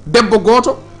debbo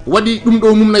goto waɗi ɗum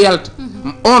ɗo mum no yalta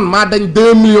on ma dañ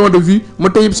 2 millions de vues mo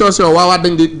Taib Socé o wawa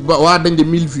dañde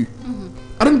 1000 vues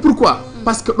aɗa andi pourquoi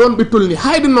par ce que ɗon ɓe tolni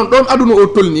hayde noon ɗon aduna o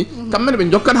tolni kamɓene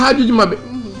ɓe jokkat haajuji mabɓe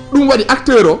ɗum waɗi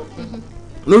acteur o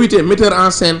no wiyete metteur en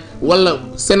scène walla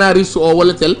scénariste o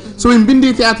walla tel soɓe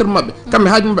bindi théâtre mabɓe kamɓe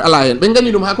haaju mabɓe ala hen ɓe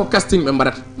gani ɗum ha ko casting ɓe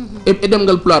mbaɗata e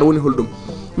ɗemgal pulaar woni holɗum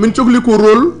min cohli ko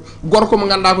rôle gorko mo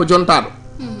ganduɗa ko jontaɗo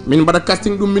min mbaɗa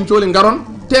casting ɗum min cohli garon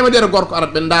temedere gorko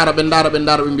arat ɓe daara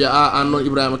ɓe mbiya an noon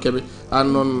Ibrahima Kebe an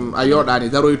noon a yooɗani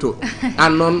daroy to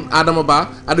an noon Adama Ba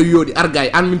aɗa yooɗi argay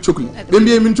an min cohli ɓe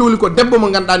mbiye min cohli ko debbo mo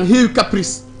ganduɗa ne heewi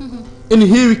caprice ene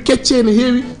heewi kecce ne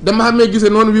heewi Demba Hamme Guissé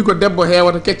noon wi ko debbo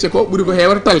heewata kecce ko ɓuuri ko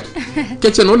heewata talki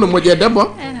kecce noon no moƴƴe debbo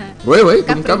way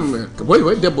ɗum kam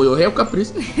way debbo yo heew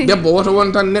caprice debbo woto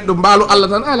won tan neɗɗo mbaalu Allah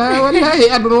tan ala wallahi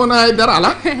aduna wona e dara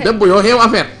ala debbo yo heew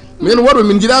affaire min worɓe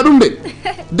min jiiɗa ɗum de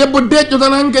debbo deƴƴo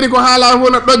tan hankkadi ko haala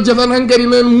wona ɗojja tan hankkadi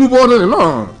nen muɓotone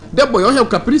non debbo yo heew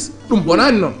caprice ɗum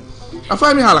bonani noon a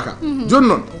faami haala ka joni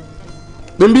noon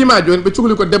ɓe mbima joni ɓe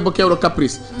cuhli ko debbo kewɗo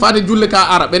caprice fade julle ka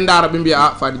ara ɓe daara ɓe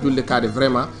mbiya fade julle kade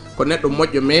vraiment ko neɗɗo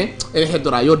moƴƴo mais ene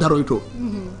heddora yo daroy to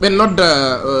ɓe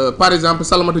nodda par exemple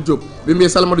Salamata Diop ɓe mbiya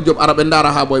Salamata Diop ara ɓe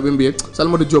daara ha ɓooya ɓe mbiya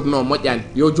Salamata Diop non moƴƴani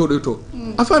yo jooɗoy to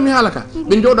a faami haala ka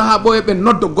ɓe jooɗo ha ɓooya ɓe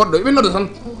nodda goɗɗo ɓe nodda tan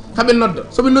haɓe nodda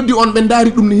soɓe noddi on ɓe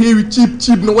daari ɗum no heewi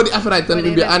ciib no waɗi affaire aji tan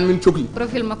ɓe mbiya an min cohli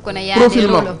profil makko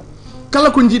kala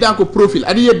ko jiiɗa ko profil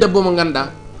aɗa yiya debbo mo ganduɗa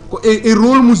ko e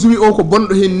rôle mo jouyi o ko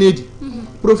bonɗo hen needi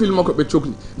profil makko ɓe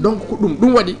cohli donc ko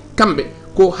ɗum waɗi kamɓe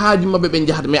ko haaju mabɓe ɓe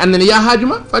jahata mais annene ya haaju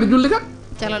ma fade julde ka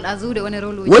caloɗa juude woni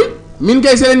rôle uji way min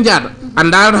kay seɗen jaada an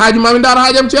darat haaju ma min daara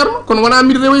haajam ceerno kono wona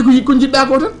mbiɗa rewoy ko jiɗɗa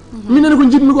ko tan minene ko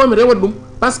jiɗmi ko mi rewat ɗum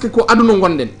parce que ko aduna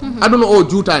gonden aduna o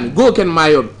juutani go ken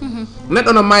mayoɓe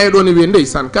neɗɗo no maayo ɗo ne wiye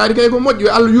ndeysan kaari kay ko moƴƴi yo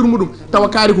Allah yurmu ɗum tawa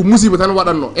kaari ko musiba tan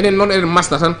waɗatno enen noon eɗen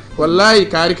masla tan wallahi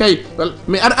kaari kay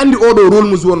mais aɗa andi oɗo rôle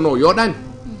mo jouwanno yoɗani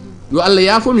yo Allah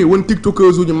yaafomi won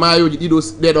tiktokeuse uji maayoji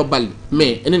ɗeɗo balɗe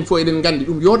mais enen fof eɗen gandi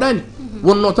ɗum yoɗani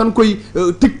wonno tan koye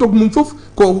tiktok mum fof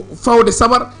ko fawde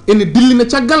sabar ene dillina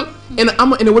caggal ene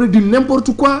ama ene waɗa du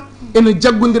n'importe quoi ene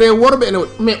jaggodira e worɓe ene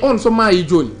mais on so maayi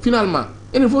joni finalement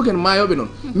enen fof ken maayoɓe noon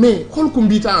mais holko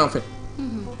mbita en fait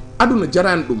aduna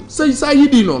jarani ɗum sa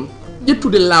yiɗi noon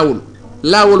ƴettude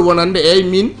lawol wonande eyyi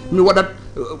min mi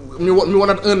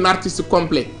waɗat un artiste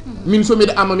complet min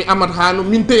somiɗa ama mi amat hano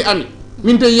min tawi ami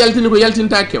min tawi yaltini ko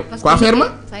yaltinta kew ko affaire ma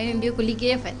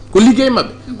ko liggey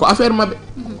mabɓe ko affaire mabɓe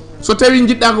so tawi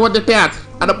jiɗɗa ko wadde théâtre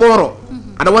aɗa ɓooro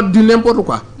aɗa wadda du n'importe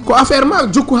quoi ko affaire ma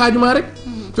jokku haaju ma rek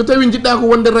so tawi jiɗɗa ko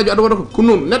wonde radio aɗa waɗa ko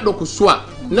noon neɗɗo ko choix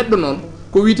neɗɗo noon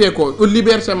ko wiyete ko ɗo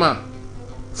liberté ma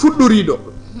fuɗɗori ɗo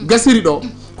gasiri ɗo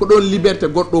ko ɗon liberté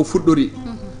goɗɗo fuɗɗori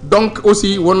donc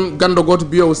aussi won gando goto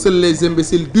biyo seuls les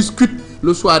imbéciles discutent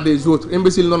le choix des autres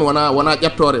imbécile noon wona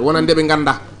ƴettore wona ndeɓe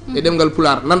ganda e ɗemgal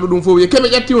pular nanɗo ɗum fof wiye keɓe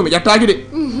ƴettimo mi ƴettaki de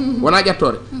wona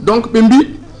ƴettore donc ɓe mbi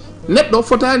neɗɗo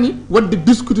fotani wadde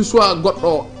discuter choix goɗɗo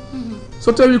o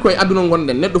so tawi koye aduna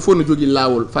gonɗen neɗɗo fof no jogui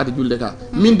lawol fati julde ka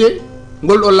min de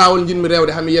ngol ɗo lawol jinmi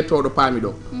rewde hami yettoɗo paami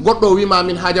ɗo goɗɗo o wima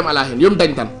min haajam ala hen yomi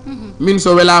dañ tan min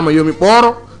so welama yomi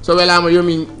ɓooro so welama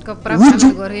yomi wujju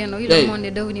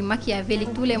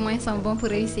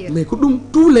mais ko ɗum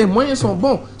tous les moyens sont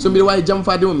bons so mbiɗa wawi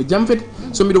jamfademo mi jamfete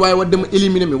so mbiɗa wawi waddemo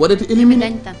éliminer mi waɗete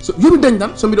éliminer yomi dañ tan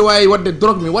so mbiɗa wawi wadde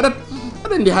drogue mi waɗat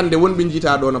aɗa andi hande wonɓe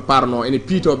jiita ɗo no parno ene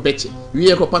piito becce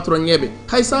wiye ko patron ñeɓe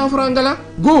hay 100 francs ngala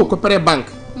go ko pré banque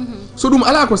so ɗum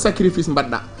ala ko sacrifice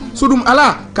mbaɗɗa so ɗum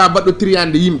ala ka baɗɗo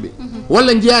triyande yimɓe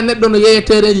walla jiya neɗɗo no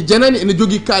yeeyetereji janani ene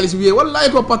jogui kalis wiye wallahi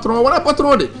ko patron wona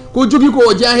patron de ko jogui ko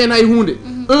o jeeya hen hay hunde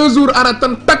un jour ara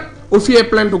tan tak o fiye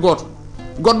plainte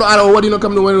goɗɗo ara o waɗino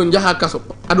kam ne woni o jaaha kaso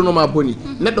aduna ma boni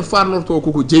neɗɗo farnorto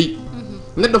koko jeeyi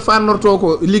neɗɗo farnorto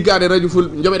ko liggade radio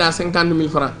Fulbe joɓeɗa 50 000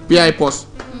 francs piya e poche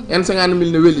en 50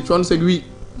 000 ne welli consek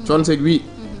wi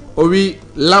o wi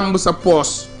lamb sa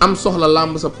poche am sohla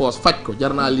lamb sa poche faj ko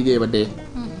jarna liggéey ba dee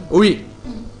o wi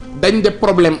dañde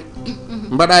probléme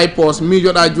mbaɗa e poche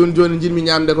miijoɗa joni joni jinmi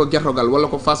ñamde ko guertogal walla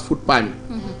ko fast food paami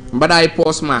mbaɗa e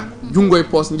poche ma jungo e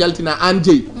poche jaltina an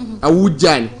jeeyi a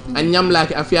wujjani a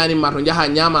ñamlaki a fiyanima to jaaha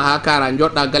ñama ha kara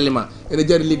joɗɗa galle ma ene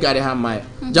jari liggade ha maaya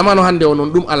jamanu hande o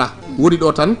noon ɗum ala woni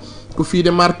ɗo tan ko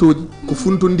fiide martoji ko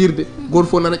funtodirde goto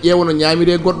fof nana ƴeewa no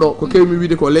ñamire goɗɗo ko kewmi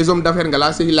wiide ko les hommes d'affaires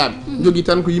ngala sehilaɓe jogui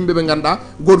tan ko yimɓeɓe ganduɗa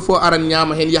goto fof aran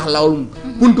ñama hen yaaha lawol mum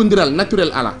puntodiral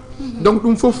naturel ala donc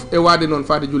ɗum foof e wade noon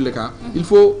fade julle ka il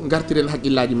faut gartiren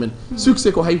haqqillaji men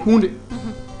succès ko hay hunde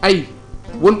ayi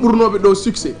won ɓurnoɓe ɗo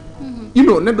succès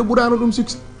ino neɗɗo ɓurano ɗum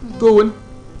succès to woni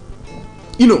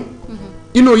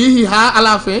ino yeehi ha à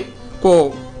la fin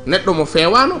ko neɗɗo mo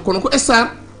fewano kono ko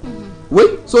star oui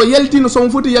so yaltino somo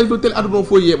foti yalto tel aduna o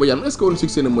fof yeeɓo yam est ce que on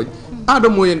succès ne moƴƴi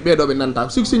adamo en ɓeɗoɓe nanta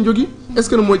succès jogui est ce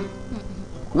que ne moƴƴi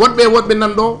woɗɓe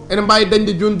nanɗo ene mbawi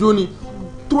dañde joni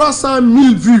 300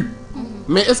 000 vues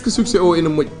mais est ce que succès o ene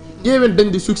moƴƴi ƴeewen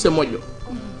dañde succès moƴƴo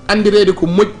andirede ko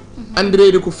moƴƴi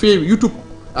andirede ko feewi youtube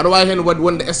aɗa wawi hen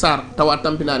wonde star tawa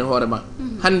tampinani hoorema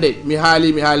hande mi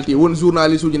haalti won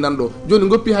journaliste uji nanɗo joni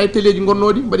goppi hay téléji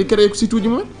gonnoɗi mbaɗi créé ko site uji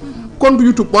mumen compte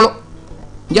youtube ɓolo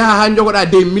jaaha ha jogoɗa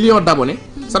des millions d'abonnés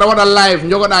saɗa waɗa live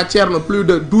jogoɗa ceerno plus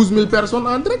de 12 000 personnes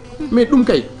en direct mais ɗum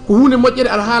kay ko hunde moƴƴere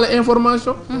aɗa haala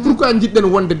information pourquoi jiɗɗen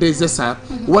wonde des stars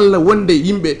walla wonde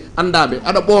yimɓe andaɓe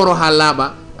aɗa ɓooro ha laaɓa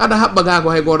aɗa haɓɓa ga ko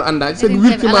hay goto anda saɗa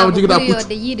wirtimama joguiɗa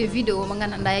puccu yiide vidéo mo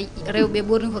gandanɗa rewɓe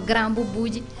ɓorni ko grand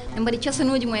bobbuji ne mbaɗi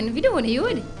cosanuji mumen vidéo ne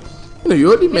yooɗi ene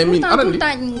yooɗi mais min arandi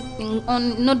on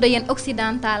noddo yen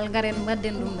occidental garen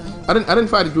mbadden ɗum ɗon aɗen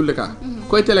faade julle ka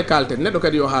koye télé kalten neɗɗo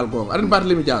kadi yo haal gonga aɗen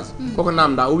Barthélémy Dias koko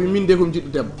namda o wi min de komi jiɗɗo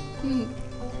debbo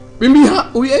ɓe mbi ha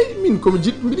o wi eyyi min komi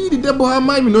jiɗɗo mbiɗa yiiɗi debbo ha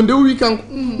maymi noon nde o wi kanko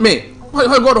mais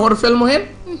hay goto hoto felmo hen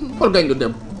hol gañɗo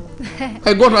debbo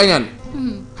hay goto añani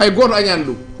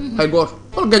ɗum hay goto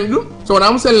hol gañɗo ɗum so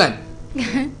wonamo sellani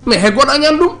mais hay goto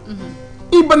añani ɗum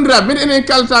i bandiraɓe mbeɗa enen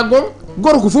kalata gonga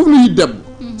goto ko foof no yiɗi debbo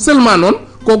seulement noon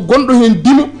ko gonɗo hen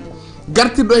dimo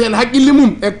gartirɗo hen haqqille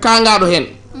mum e kangaɗo hen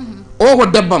o ko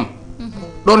debbam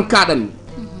ɗon kaɗanmi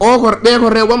o ko ɓe ko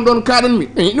rewɓam ɗon kaɗanmi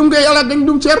ɗum kay ala gañi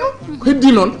ɗum ceerno ko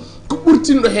heddi noon ko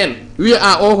ɓurtinɗo hen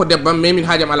wiya o ko debbam mais min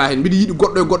haajam ala hen mbiɗa yiiɗi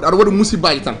goɗɗo e goɗɗo aɗa waɗa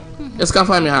musibaji tan est ce que a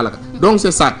faami haala ka donc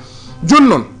c'est ça joni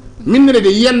noon minnede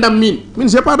yiyandam min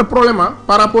j'ai pas de problème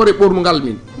par rapport e ɓornugal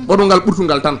min ɓornugal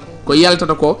ɓurtugal tan ko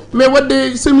yaltata ko mais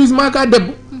wadde chemise ma ka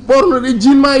debbo borno de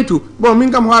jean maitu bon min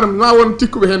kam haram ma won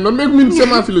tikkuɓe hen non mais min c'est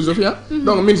ma philosophie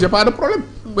donc min j'ai pas de problème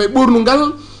ɓay ɓornu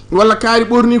ngal walla kaari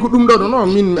ɓorni ko ɗum ɗo non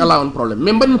min ala on problème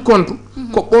mais mbaɗmi compte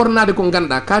ko ɓornade ko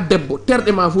ganduɗa ka debbo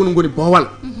terɗe ma fof no goni bowal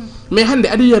mais hande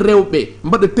aɗa yiya rewɓe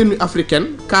mbaɗa tenue africaine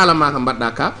kalama ka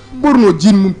mbaɗɗa ka ɓorno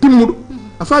jean mum timmuɗo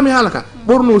a faami haala ka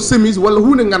ɓorno chemise walla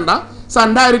hunde ganduɗa sa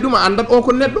daari ɗum a andat o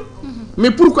ko neɗɗo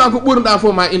mais pourquoi ko ɓornuɗa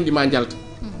fof ma indi ma jalta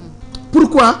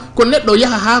pourquoi ko neɗɗo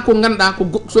yaha ha ko ganduɗa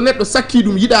ko so neɗɗo sakki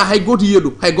ɗum yiɗa hay goto yiya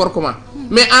ɗum hay gorko ma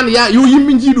mais an ya yo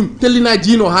yimɓe jii ɗum tellina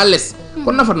jiino ha less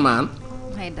ko nafatma an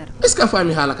est ce que a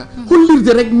faami haala ka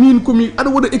hollirde rek min komi aɗa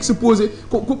waɗa exposé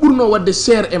ko ɓurno wadde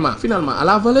cher e ma finalement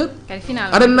ala valeur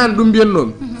aɗan nani ɗum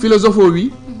mbiyannomi philosophe o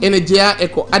wi ene jeeya e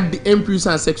ko addi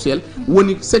impuissance sexuelle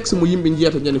woni sexe mo yimɓe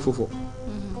jiyata ñande fofo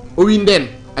o wi nden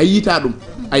a yiita ɗum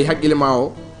ay haqqille ma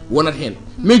o wonat hen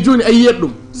mais joni a yiyat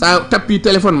ɗum sa tappi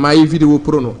téléphone ma yi vidéo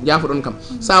prono jaafoɗon kam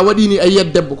sa waɗini a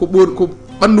yiyat debbo ko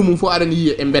ɓandu mum fof aɗani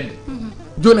yiya e bedde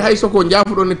joni hay soko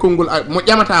jaafoɗon e konngol mo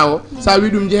ƴamata o sa wi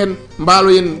ɗum jehen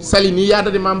mbaaloyen sali ni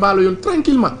yadade ma mbaaloyon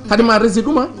tranquillement hade ma resi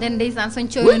ɗuma nden ndeysan son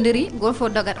coynodiri goto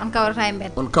fof dogat on kawrata e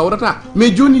bedde on kawrata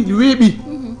mais joni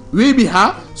weeɓi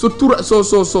ha so tura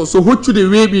so hoccude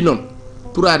weeɓi noon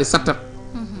turade sattat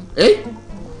eyyi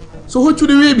so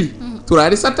hoccude weeɓi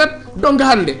turade sattat donc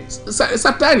hande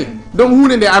sattani donc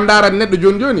hunde nde a darat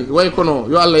neɗɗo joni way kono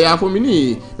yo Allah yaafomi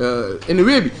ni ene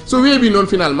weeɓi so weeɓi noon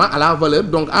finalement ala valeur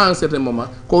donc à un certain moment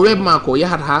ko weɓma ko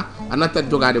yahat ha a nattat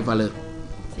jogade valeur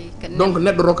donc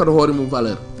neɗɗo rokkata hoore mum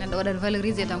valeur neɗɗo waɗat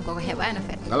valorisé tan koko heɓani no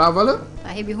feet ala valeur sa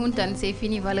heeɓi hun tan c'est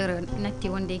fini valeur natti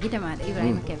wonde guite maɗa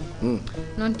Ibrahima Kebe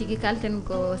noon tigui kalten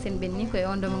ko sen ɓenni koye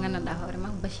on ɗo mo gandanɗa hoorema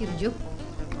Bachir Diop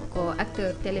ko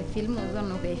acteur téléfilm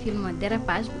zonno koye film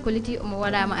dérapage koliti omo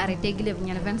waɗama arrêté guila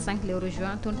ñande 25 lewru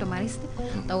juin toon to mariste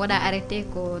taw waɗa arrêté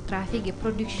ko trafic et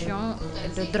production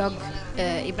de drogue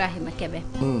Ibrahima Kebe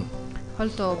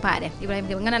holto paaɗen Ibrahima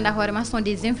Kebe gandanɗa hoorema sont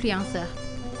des influenceurs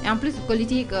et en plus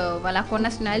politique voilà ko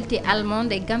nationalité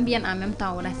allemande et gambienne en même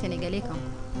temps wona sénégalais kam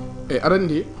e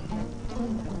arandi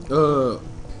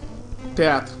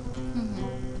théâtre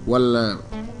walla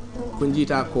ko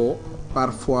jiita ko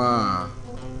parfois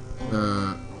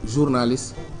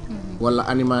journaliste walla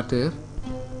animateur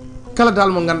kala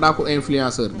dal mo ganduɗa ko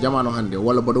influenceur jamano hande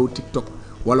walla mbaɗowo TikTok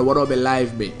walla waɗoɓe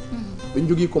live ɓe ɓe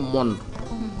jogui ko monde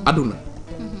aduna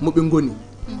moɓe goni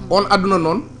on aduna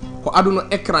noon ko aduna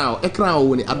écran o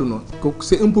woni aduna ko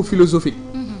c'est un peu philosophique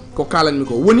ko kalanmi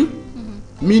ko woni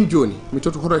min joni mi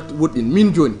toto hoto woɗɗin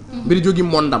min joni mbiɗa jogui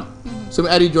mondam somi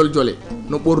ari jole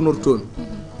no ɓornortomi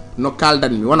no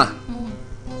kaldanmi wona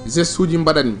geste uji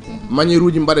mbaɗanmi maniére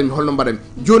uji mbaɗanmi holno mbaɗanmi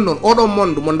joni noon oɗo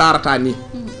monde mo darata ni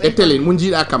e télé mo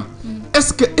jiiɗa kam est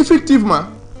ce que effectivement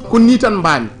ko ni tan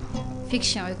mbami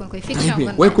fiction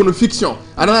fiction way kono fiction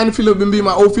aɗanani film ɓe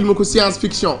mbima o film ko science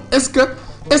fiction est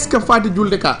ce que fati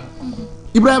julde ka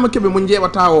Ibrahima Kebe mo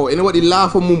jeeɓata o ene waɗi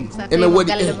laafa mum ene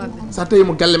waɗi sa tawi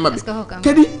mo galle mabɓe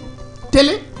kadi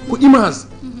télé ko image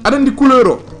aɗa andi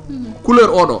couleur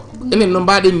oɗo enen no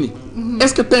mbaɗen ni est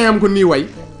ce que teyam ko ni way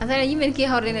asara yimɓe ki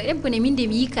hawre ɗem kone min de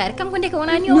mi yikare kanko ndeke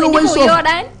wona ni o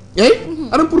yoɗani eyyi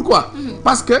aɗa pourquoi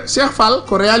parce que Cheikh Fall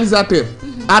ko réalisateur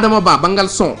Adama Ba banggal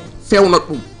son fewnat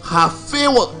ɗum ha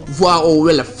feewa voix o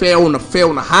wela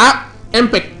fewna ha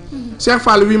impact Cheikh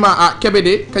Fall wima a Kebe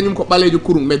de kañum ko ɓalejo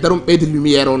kurum mais darum ɓeyde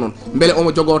lumiére o noon beele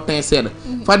omo jogo tin seeɗa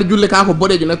fade julde ka ko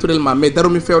boɗejo naturellement mais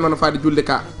darumi fewnano fade julde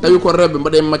ka tawi ko rewɓe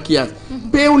mbaɗe maquillage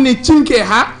pewne cinque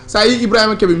ha sa yi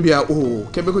Ibrahima Kebe mbiya o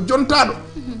Kebe ko jontaɗo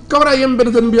kawra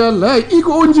yemɓe tan mbiya lay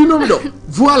iko o jinomi ɗo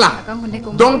voilà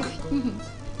donc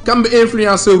kamɓe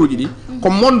influenceur uji ɗi ko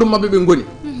monde mabɓe ɓe goni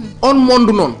on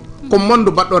monde noon ko monde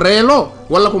baɗɗo reelo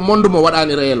walla ko monde mo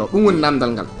waɗani reelo ɗum woni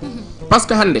nandal ngal par ce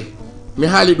que hande mi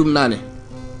haali ɗum nane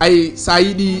ay sa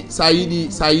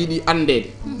yiɗi andede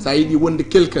sa yiɗi wonde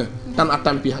quelqu'un tan a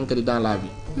tampi hankkadi dans la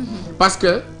vie par ce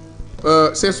que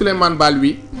c'est Souleymane Bal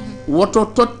wi woto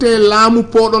totte laamu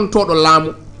poɗon toɗo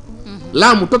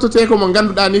laamu tottote ko mo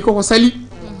ganduɗa ni koko sali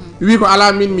wi ko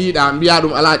ala min mi yiiɗa mbiya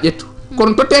ɗum ala ƴettu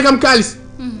kono totte kam kalis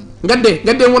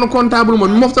gadde wono comptable mon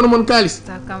mi moftano mon kalis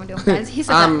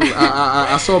an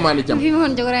a somani jaam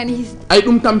ay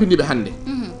ɗum tampiniɓe hande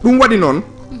ɗum waɗi noon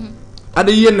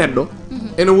aɗa yiya neɗɗo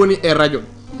ene woni e radio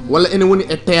walla ene woni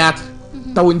e théâtre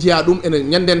taw jiya ɗum ene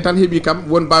ñanden tan heeɓi kam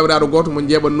won bawiraɗo goto mo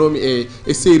jeeɓannomi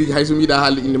e série ji hayso miyiɗa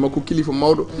haalde inde makko kilifa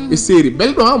mawɗo e série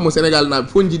belɗo ha mo Sénégal naaɓe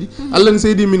fof jiiɗi Allah ne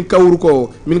seydi min kawru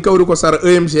ko sara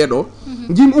EMG ɗo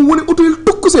jimi on woni autoyel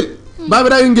tukkusel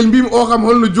babiraɗo ngel mbimi o kam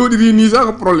holno joɗiri ni sa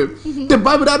ko probléme te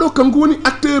babiraɗo kanko woni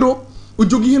acteur o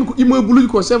jogui hen ko immeuble uji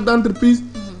ko chef d'entreprise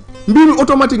mbimi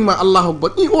automatiquement Allahu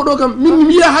akbar i oɗo kam min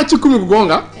mi yiya ha cikkumi ko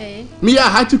gonga mi ya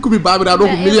ha cikkumi babiraɗo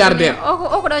ko milliardaire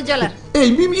o ko ɗo jolat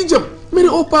eyyi mbimi ijam mari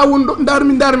o pa won ɗo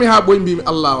darmi ha ɓoy mbimi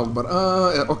allahu akbar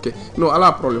ok non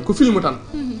ala probléme ko film tan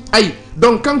ayi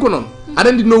donc kanko noon aɗa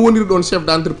andi no woniri ɗon chef d'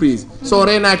 entreprise so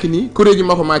renaki ni koreji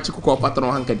makko ma cikku ko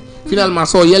patron hankkadi finalement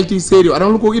so yalti série o aɗa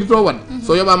hol ko iɗito wadde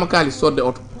so yoɓama kalis sodde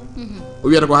auto o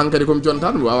wiyata ko hankkadi komi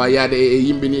jonta mi wawa yaade e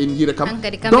yimɓe ni en jiira kam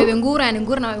hankkadi kamɓe ɓe guurani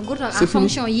gurnaɓe gurta en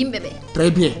fonction yimɓe ɓe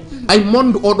très bien ay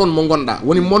monde oɗon mo gonɗa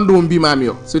woni monde mo mbimami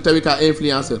o so tawi ka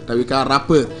influenceur tawi ka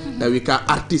rappeur tawi ka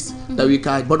artiste tawi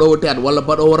ka baɗowo théâtre walla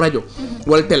baɗowo radio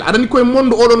walla tel aɗa andi koye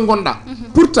monde oɗon gonɗa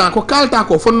pourtant ko kalta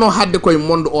ko fonno hadde koye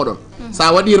monde oɗon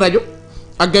sa waɗi radio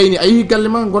a gayni a yeehi galle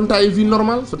ma gonta e vie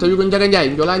normal so tawi ko jaga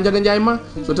ndiaye jola jaga ndiaye ma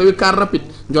so tawi car rapide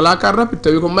jola car rapide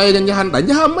tawi ko mayga jahanɗa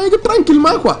jaha mayga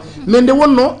tranquillement quoi mais nde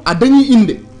wonno a dañi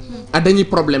inde a dañi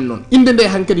probléme noon inde nde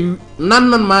hankkadi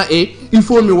nannanma e il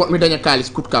faut mi daña kalis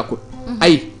coûte ka coûte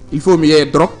ayi il faut mi yeeya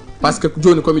drogue par ce que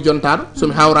joni komi jontaɗo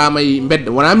somi hawrama e bedde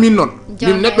wona min noon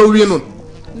min neɗɗo wiya noon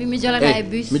mi jolata e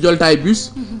bus mi jolta e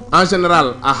bus en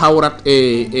général a hawrat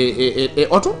e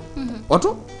auto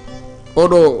auto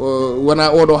oɗo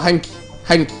wona oɗo hanki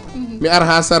mi ara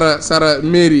ha sara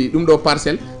mairie ɗum ɗo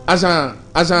parcelle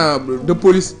agent de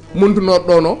police montunoɗo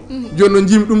ɗo no joni no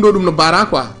jimi ɗum ɗo ɗum no bara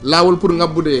quoi lawol pour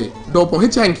ngabbude dow pont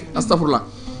hecci hanki astafurlah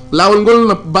lawol ngol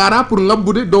no bara pour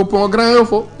ngabbude dow pont grand yo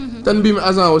fo tan mbimi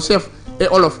agent o chef e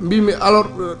olof mbimi alors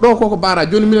ɗo koko bara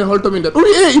joni minen holtomin nder ɗum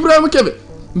wi Ibrahima Kebe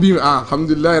mbimi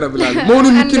alhamdulillahi rabbil alamin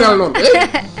mawni mi kinal noon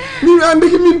mbimi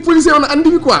andeki min policier on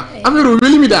andimi quoi affaire o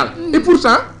welimi dal et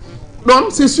pourtant ɗon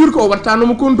c'est sûr que o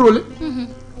wattanomo contrôlé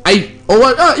ayi o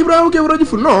wawi Ibrahima Kebe radio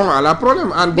fou non ala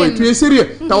probléme an boy tu es sérieux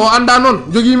taw o anda noon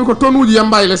joguimi ko tonne uji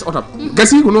yamba e less otam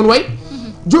gasi ko noon way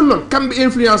joni noon kamɓe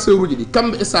influenceur uji ɗi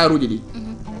kamɓe star uji ɗi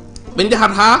ɓe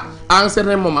jahat ha à un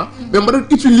certain moment ɓe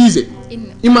mbaɗat utiliser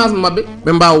image mabɓe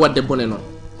ɓe mbawa wadde bone noon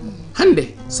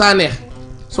hande sa neex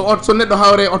so neɗɗo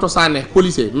hawre auto sa neex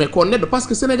policier mais ko neɗɗo par ce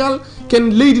que Sénégal ken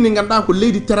leydi ndi ganduɗa ko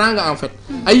leydi teranga en fait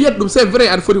a yiyat ɗum c'est vrai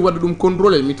aɗa foti wadde ɗum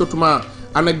contrôlé mi tottuma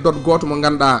anecdote goto mo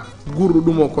ganduɗa gurɗo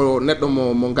ɗum o ko neɗɗo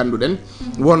mo ganduɗen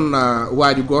won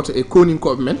waji goto e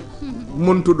koninkoɓe men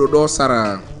montuɗo ɗo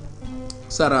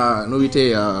sara no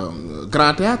wiyete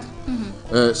grand théâtre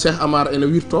Cheikh Amar ene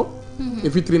wirto e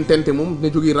vitrine tente mum ne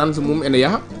jogui range mum ene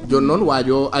yaaha joni noon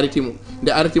waajo arrêtimo nde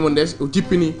arrêtimo nde o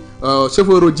jippini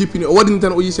chauffeur o jippini o waɗini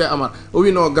tan o yi Cheikh Amar o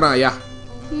wi no grand yah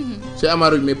Cheikh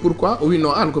Amar wi mais pourquoi o wi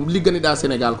no an ko ligganiɗa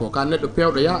Sénégal ko ka neɗɗo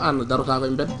pewɗo yah an darota ko e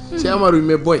mbedda Cheikh Amar wi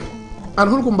mais boy an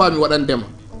holko mbawmi waɗandema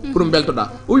pour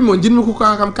beltoɗa o wi mo jinmi ko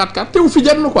ka kam 4x4 tew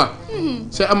fijatno quoi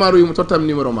Cheikh Amar wi mo tottam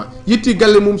numéro ma yetti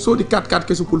galle mum soodi 4x4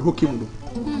 keso pul hokkimo ɗum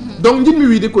donc jinmi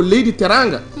wiide ko leydi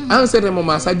teranga à un certain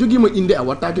moment sa joguima inde a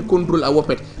wattake contrôle a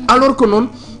woppete alors que noon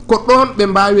ko ɗon ɓe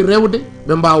mbawi rewde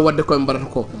ɓe mbawa wadde koye mbaɗata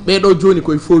ko ɓeɗo joni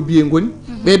koye phobie goni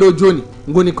ɓeɗo joni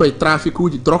goni koye trafic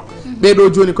uji drogue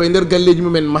ɓeɗo joni koye nder galleji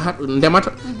mumen mahat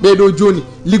ndemata ɓeɗo joni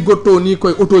liggotto ni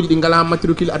koye auto ji ɗi ngala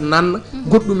matricule aɗa nanna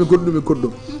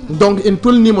goɗɗum donc en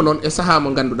tolnima noon e saaha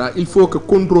mo ganduɗa il faut que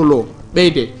contrôle o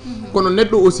ɓeyde kono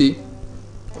neɗɗo aussi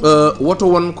woto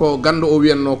won ko gando o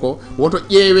wiyanno ko woto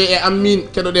ƴeewe e ammin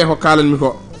keɗoɗe ko kalanmi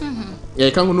ko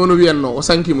eyyi kanko noon o wiyanno o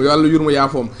sankimo yo Allah yurmo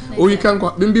yaafoma o wi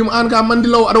kanko ɓe mbimo an ka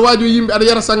mandilaw aɗa waajo yimɓe aɗa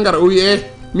yara sangara o wi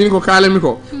min ko kalanmi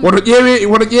ko woto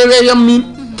ƴeewe yam min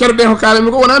keɗoɗe ko kalanmi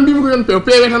ko wona mbimi ko yon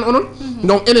peewe tan onon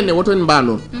donc enen ne woto en mba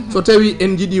noon so tawi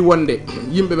en jiiɗi wonde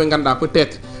yimɓe ɓe ganduɗa peut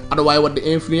être aɗa wawi wadde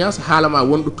influence haalama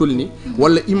wonɗo tolni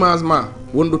walla image ma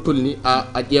wonɗo tolni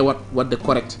a ƴeewat wadde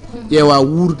correct ƴeewa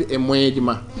wurde e moyen ji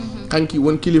ma kanki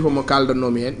won kilifa mo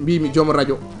kaldannomi hen mbimi joom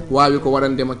radio wawi ko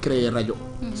waɗandema créer radio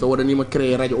so waɗanima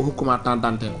créer radio o hokkuma temps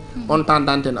d'antenne on temps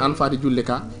d'antenne an fati julle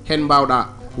ka hen mbawɗa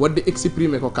wadde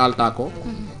exprimer ko kalta ko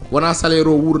wona salaire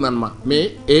o wurnanma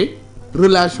mais e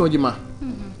relation ji ma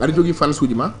aɗa jogui fans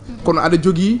uji ma kono aɗa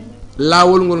jogui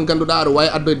lawol ngol ganduɗa aɗa wawi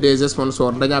addoy des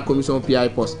sponsors daña commission PI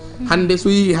poste hande so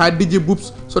yi ha DJ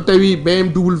Boops so tawi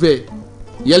BMW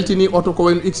yaltini auto ko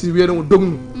wayno x wiyano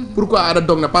dognu pourquoi aɗa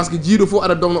dogna par ce que jiiɗo fof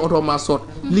aɗa dogna auto ma soot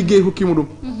liggey hokkimo ɗum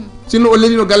sinno o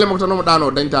lelino galle makko tan omo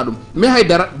ɗano dañta ɗum mais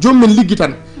haydara jomumen liggi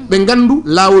tan ɓe gandu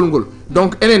lawol ngol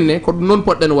donc enen ne ko noon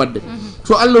poɗɗen wadde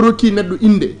so Allah rokki neɗɗo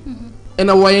inde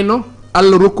ena wayno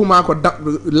Allah rokkuma ko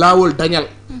lawol dañal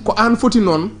ko an foti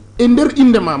noon e nder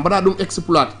inde ma mbaɗa ɗum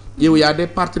exploite ƴeewoya des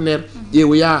partenaires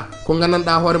ƴeewoya ko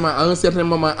gandanɗa hoorema à un certain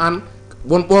moment an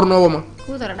won ɓornowoma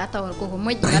kutoroɗa tawon koko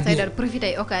moƴƴi ga tawi ɗaɗa profité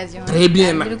e occasion très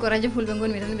bien na ko radio fulɓe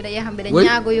gonmi tan mbiɗa yaha mbiɗa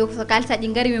ñaagoyo so kalisaji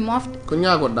gaari mi mofta ko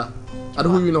ñagoɗɗa aɗa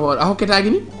huwino hoore a hokketaki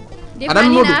ni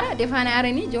defani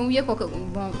arani joom wiye ko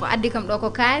bon ko addi kam ɗo ko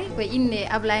kaari ko inde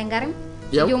Ablaye Ngaram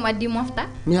joom addi mofta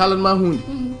mi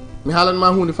haalanma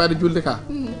hunde fayde julde ka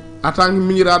atangi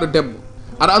miñiraɗo debbo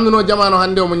aɗa anduno jamano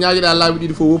hande o mo ñaaguiɗa laabi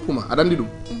ɗiɗi fof woppuma aɗa andi ɗum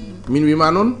min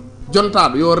wima noon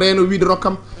jontaɗo yo reeno wiide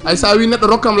rokkam ay sa wi neɗɗo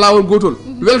rokkam lawol gotol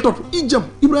weltoto ijjam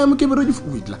Ibrahima Kebe radio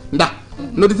fof witla nda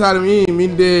nodditaɗo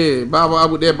min de baba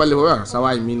abou de balle ko sa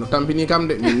wawi min no tampini kam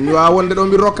de min wawa wonde ɗo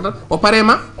mbi rokkata o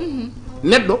parema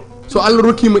neɗɗo so Allah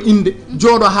rokkima inde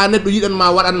jooɗo ha neɗɗo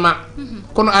yiɗanma waɗanma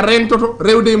kono a rentoto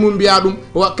rewde mum mbiya ɗum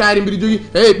kaari mbiɗa jogui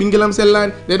ɓinguelam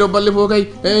sellani ɗeɗo balle fof kay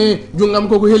junggam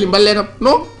koko heeli balle kam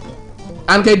non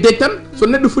an kay dej tan so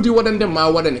neɗɗo foti waɗande ma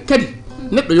waɗane kadi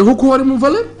neɗɗo yo hokku hoore mum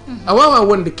valeur a wawa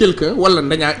wonde quelqu'un walla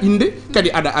daña inde kadi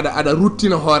aɗa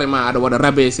ruttina hoore ma aɗa waɗa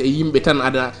rabaisse e yimɓe tan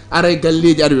aɗa ara e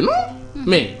galleji aɗa wi non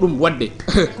mais ɗum wadde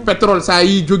pétrole sa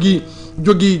yi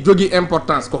jogui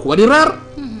importance koko waɗi rare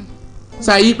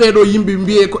sa yi ɓeɗo yimɓe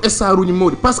mbiye ko star uji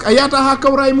mawɗi par ce que a yahata ha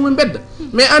kawra e mumen bedda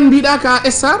mais an mbiɗa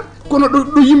ka star kono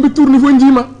ɗo yimɓe tourni fo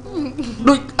jima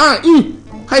ɗo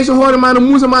hayso hoore ma no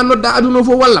muusa ma nodda aduna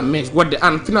fof walla mais wadde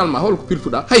an finalement holko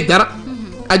pirtuɗa haydara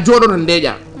a jooɗoto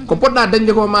ndeeƴa ko poɗɗa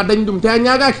dañde ko ma dañ ɗum te a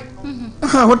ñagaki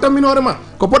hottanmin hoore ma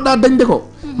ko poɗɗa dañde ko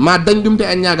ma dañ ɗum te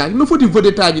a ñagaki no foti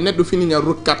vedette aji neɗɗo fini ña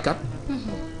rokki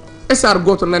 4-4 star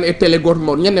goto nani e télé goto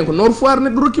mawɗo ñanden ko Nord Foire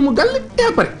neɗɗo rokkimo galle e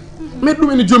après mais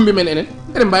ɗum ene jombi men enen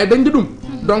mbawi dañde ɗum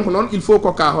donc noon il faut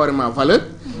kokka hoore ma valeur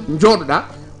jooɗoɗa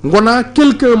gona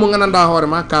quelqu'un mo gandanɗa hoore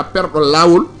ma ka perɗo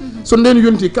lawol so nden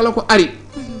yonti kala ko ari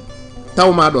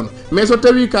tawma ɗon mais so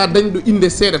tawi ka dañɗo inde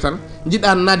seeɗa tan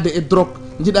jiɗa nadde e drogue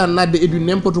jiɗa nadde e du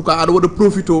n'importe quoi aɗa waɗa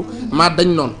profito ma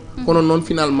dañ noon kono noon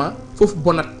finalement fof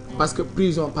bonat par ce que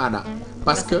prison paaɗa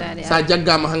par ce que sa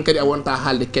jaggama hankkadi a wonta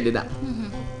haalde keɗeɗa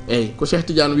eyyi ko Cheikh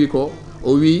Tidiane wi ko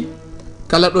o wi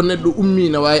kala ɗo neɗɗo ummi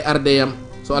ne wawi ardeyam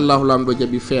so Allahu lamɗo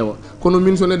jaaɓi feewa kono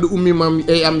min so neɗɗo ummima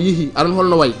e am yiihi aɗon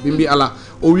holno wayi ɓe mbi ala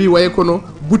o wi waye kono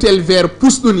boutel vert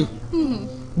pusɗo ni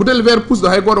boutel vert pusɗo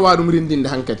hay goto wawa ɗum rendinde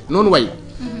hankkadi noon wayi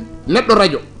neɗɗo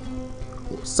radio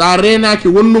sa renaki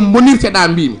wonno bonirteɗa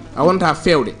mbimi a wonta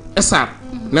fewde star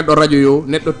neɗɗo radio yo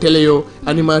neɗɗo télé yo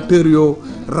animateur yo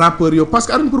rappeur yo par ce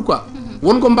que aɗon pourquoi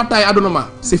wonko mbatta e aduna ma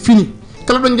c'est fini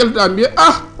kala ɗon jaltuɗa mbiya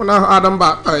wona Adama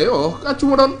Ba ay o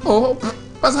accuma ɗon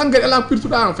par ce que hankkadi ala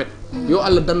pirtuɗa en fait yo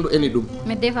Allah dandu ene ɗum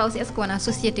mais des fois aussi est ce que wona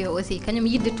société o aussi kañum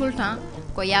yidde tout le temps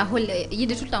ko ya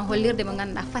yidde tout le temps hollirde mo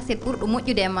ganduɗa facette ɓurɗo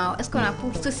moƴƴude e ma o est ce que wona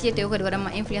pour société o kadi waɗanma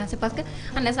influencé par ce que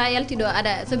hande sa yaltiɗo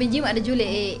aɗa soɓe jima aɗa juule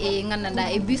e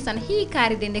gandanɗa e bus tan hi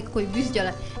kaaride nde koye bus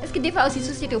jolat est ce que des fois aussi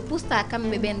société o pousta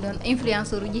kamɓe ɓen ɗon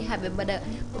influenceur uji haɓe mbaɗa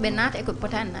koɓe naata e koɓe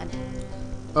potani nadde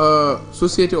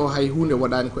société o hay hunde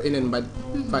waɗani ko enen mbaɗi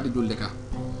faɗi julde ka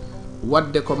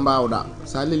wadde ko mbawɗa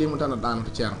sa lelimo tan a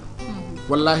ɗanoto ceerno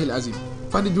wallahi l asim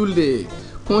faɗi julde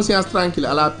conscience tranquille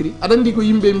ala prix aɗa andi ko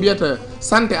yimɓe mbiyata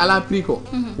santé ala prix ko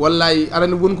wallahi aɗa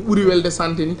andi wonko ɓuuri welde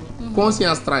santé ni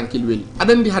conscience tranquille weeli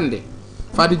aɗa andi hande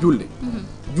faadi julde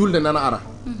julde nana ara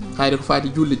hayde ko faati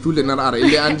julde nana ara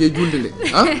ille an je julde nde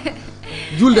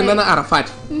julde nana ara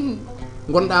faati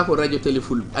gonɗa ko radio télé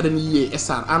Fulbe aɗani yiye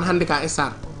star an hande ka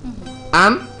star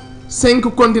an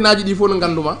 5 continent ji ɗi fof no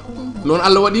ganduma noon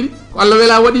Allah waɗiri ko Allah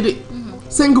wela waɗi de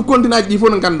 5 continent ji ɗi fof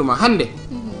no ganduma hande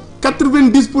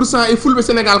 90% e Fulbe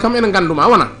Sénégal kam ene ganduma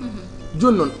wona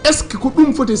joni noon est ce que ko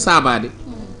ɗum foti sabade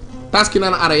taski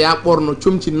nana ara ya ɓorno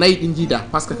comci nayyi ɗi jiida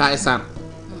par ce que ka star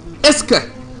est ce que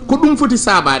ko ɗum foti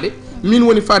sabade min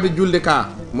woni faade julde ka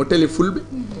mo télé Fulbe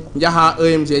jaaha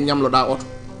EMG ñamloɗa oto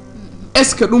est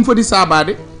ce que ɗum foti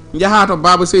sabade jaaha to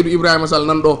baba Seydou Ibrahima Sall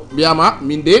nan ɗo mbiyama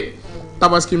min de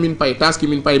tabaski min pay taski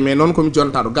min pay mais noon komi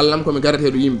jontaɗo gallam komi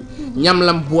garateɗo yimɓe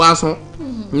ñamlam boisson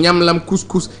ñamlam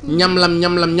couscous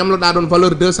ñamloɗa ɗon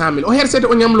valeur 200 000 o hersete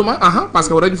o ñamluma par ce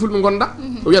que radio Fulbe gonɗa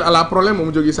o wiyat ala probléme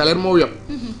omo jogui salaire mo yoɓ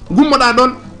gummoɗa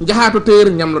ɗon jaaha to tailleur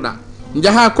ñamloɗa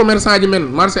jaaha commerçant ji men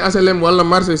marché HLM walla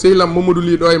marché Seylam Mamadou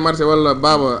Ly ɗo e marché walla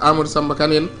baba Amadou Samba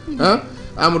Kane en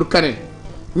Amadou Kane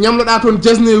ñamloɗa toon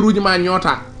jasneer uji ma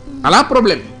ñoota ala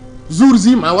probléme jour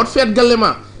ji ma wat feet galle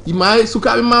ma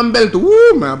sukaɓe ma belto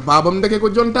ma babam ndeke ko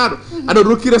jontaɗo aɗa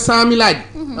rokkira 100 000 aji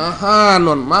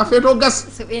noon ma feeto gas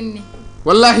so ɓenni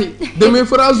wallahi demain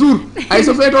fera jour hay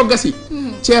so feeto gasi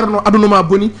ceerno aduna ma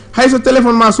boni hay so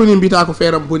téléphone ma soni mbita ko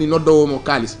feeram boni noddowomo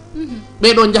kalis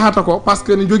ɓeɗo jahata ko par ce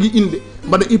que ne jogui inde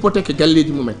mbaɗa hypothèque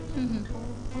galleji mumen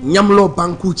ñamlo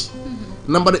banque uji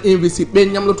na mbaɗa investir ɓe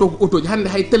ñamloto ko auto ji hande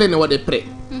hay télé ne waɗe prêt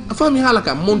a faami haala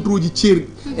ka montre uji ceerɗi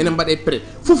ene mbaɗe prêt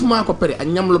fof ma ko prêt a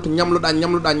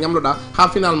ñamloɗa ha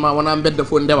finalement wona bedda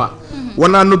fo ndewa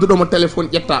wona nodduɗomo téléphone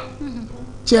ƴetta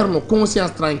ceerno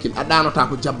conscience tranquille a ɗanota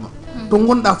ko jamma to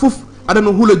gonɗa fof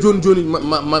aɗano huula joni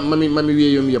mami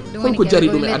wiye yomi yeb holko jari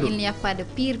ɗum e aduna il n'y a pas de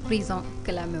pire prison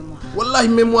que la mémoire wallahi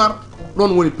mémoire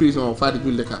ɗon woni prison o faati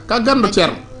julde ka gando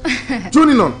ceerno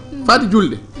joni noon faati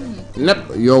julde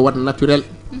neɗɗo yo wat naturel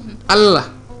Allah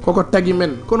koko tagi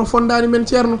men kono fondani men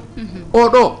ceerno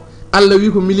oɗo Allah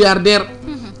wi ko milliardaire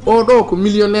oɗo ko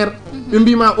millionnaire ɓe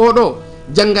mbima oɗo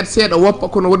janggat seeɗa woppa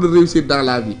kono waɗa réussir dans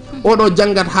la vie oɗo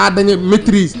janggat ha daña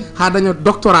maîtrise ha daña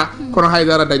doctorat kono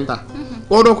haydara dañta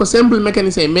oɗo ko simple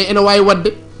mécanicien mais ene wawi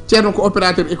wadde ceerno ko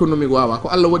opérateur économique wawa ko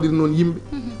Allah waɗiri noon yimɓe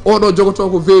oɗo jogoto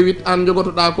ko V8 an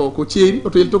jogotoɗa ko ceeri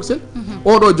auto toxel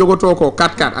oɗo jogoto ko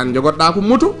 4x4 an jogotoɗa ko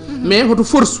moto mais hoto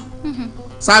force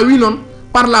sa wi noon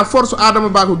par la force Adama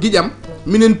Ba ko guiƴam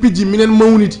minen pijji minen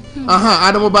mawnidi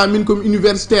Adama Ba min comme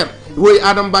universitaire woyi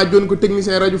Adama Ba joni ko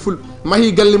technicien radio Fulbe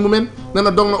mahi galle mumen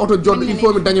nana dogna auto joddo il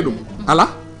faut mi daña ɗum ala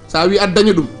sa wi ad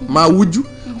daña ɗum ma wujju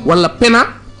walla pena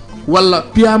walla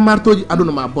piya martoji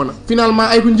aduna ma bona finalement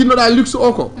ay ko jinnoɗa luxe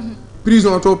o ko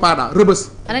prison to paɗa rebeus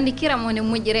aɗa andi kiram one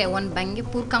moƴƴire won banggue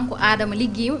pour kanko Adama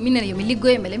liggima minen yomi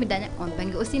liggoya beele mi daña on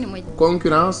banggue aussi ne moƴƴi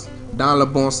concurrence dans le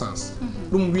bon sens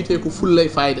ɗum wiyete ko fulla e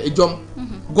fayida e joom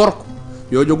gorko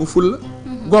yo jogo fulla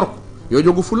gorko yo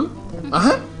jogo fulla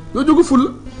yo jogo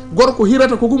fulla gorko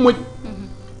hirata koko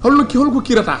moƴƴi holko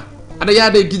kirata aɗa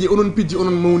yaada e guiƴe onon pijji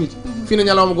onon mawniti fina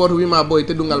ñalawma goto wima boy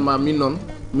teddungal ma min noon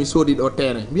mi soodi ɗo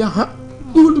terrain mbiya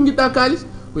ɗum holto guiɗɗa kalis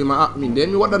wima min nden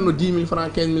mi waɗatno 10 000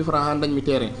 francs 15 000 francs ha dañmi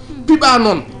terrain piɓa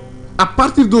noon à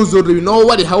partir d'aujourd'hui no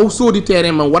waɗi haw soodi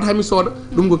terrain man wat hami sooda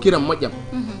ɗum ko kiram moƴƴam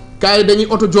kaari dañi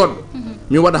auto joɗɗo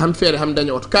mi waɗa ham feere ham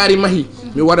daña auto kaari mahi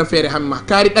mi waɗa feere hami maha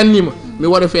kaari ɗannima mi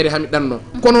waɗa feere hami ɗanno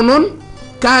kono noon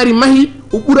kaari mahi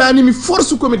o ɓuranimi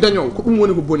force komi dañowo ko ɗum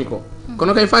woni ko boni ko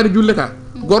kono kay faade julle ka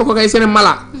gorko kay sene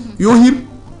mala yo hir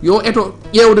yo eto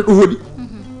ƴewde ɗo hoɗi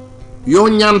yo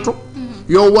ñanto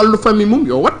yo wallu famille mum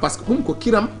yo wat par ce que ɗum ko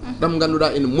kiram ɗam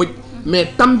ganduɗa ene moƴƴi mais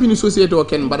tampini société o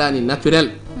ken mbaɗani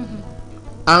naturel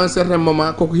à un certain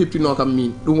moment koko heptino kam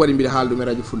min ɗum waɗi mbiɗa haalɗum e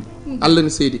radio Fulbe Allah ne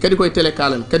seydi kadi koye télé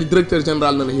kalami kadi directeur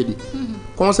général nana heeɗi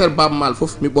concert Baba Mal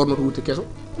foof mi ɓornoto wutte kesso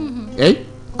eyyi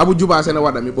Abou Djouba sene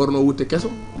waɗa mi ɓorno wutte kesso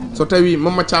so tawi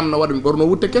Mama Thiam na waɗa mi ɓorno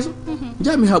wutte kesso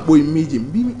jaami ha ɓooyi miiji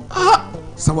mbimi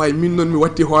sawayi min noon mi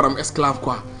watti hooram esclave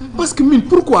quoi parce que min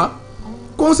pourquoi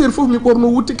concert foof mi ɓorno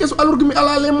wutte kesso alors que mi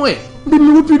ala les moyens mbin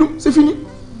mi wuppi ɗum c'est fini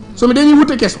somi dañi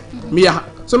wutte kesso mi yaha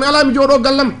somi ala mi jooɗo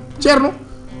gallam ceerno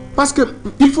parce que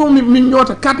il faut min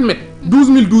ñoota 4 mètres 12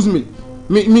 000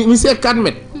 mi seek 4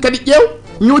 mètres kadi ƴeew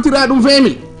ñootira ɗum 20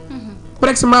 000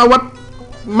 presque ma wat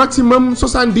maximum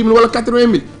 70 000 walla 80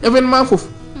 000 événement foof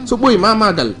so ɓooyi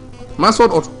ma galle ma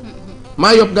sood auto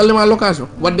ma yob galle ma location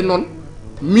wadde noon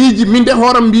miiji min de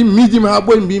hooram miijimi ha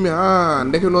ɓooyi mbimi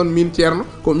ndeke noon min ceerno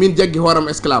ko min jaggi hooram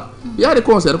esclave yaade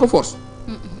concert ko force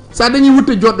sa dañi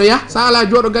wutte joɗɗo ya sa ala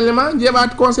jooɗo galle ma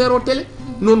jeeɓa concert o télé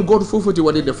non goto fof foti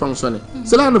waɗirde fonctionner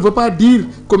cela ne veut pas dire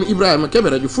comme Ibrahima Kebe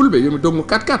radio Fulbe yomi dogmu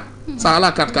 4x4 sa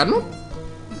ala 4x4 noon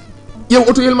ƴew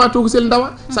autoyel ma tokosel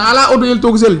dawa sa ala autoyel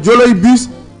tokosel joloy bus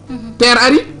terre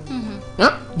ari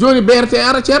joni BRT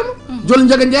ara ceerno jol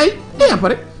jaga ndiayi e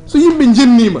après so yimɓe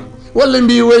jennima walla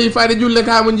mbi woyi faade julle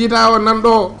ka mo jiita o nan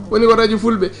ɗo woni ko radio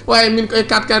Fulbe wawi min koye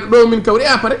 4x4 ɗo min kawri e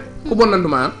après ko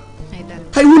bonnantuma an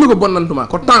hay hunde ko bonnantuma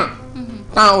ko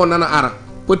temps o nana ara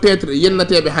peut-être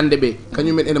yennateɓe hande ɓe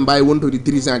kañumen ene mbawi wontode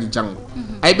dirigeant ji janggo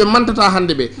ay ɓe mantata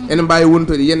hande ɓe ene mbawi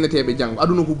wontode yennateɓe janggo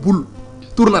aduna ko boule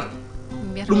tournat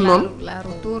ɗum noon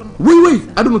woy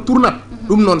aduna tournat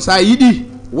ɗum noon sa yiiɗi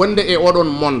wonde e oɗon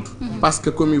monde par ce que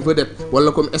komi vedette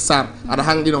walla komi star aɗa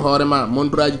hanqina hoorema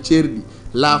montre aji ceerɗi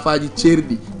laafaji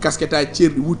ceerɗi casquette aji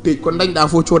ceerɗi wutteji ko dañɗa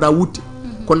fof cooda wutte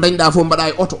ko dañɗa fof mbaɗa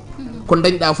e auto ko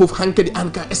dañɗa fof hankkadi an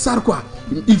ka star quoi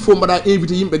il faut mbaɗa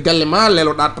invité yimɓe galle ma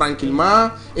leloɗa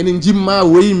tranquillement ene jimma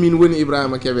woyi min woni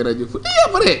Ibrahima Kebe radio Fulbe et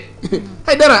après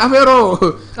haydara affaire o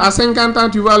à 50 ans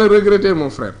tu vas le regretter mon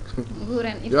frère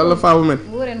yo Allah faamu men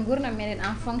guuren gurnam meɗen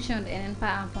en fonction de enen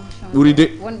pas en fonction ɓuri de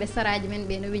wonɓe saraji men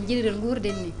ɓe no ɓe jiɗiɗon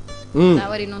guurden ni sa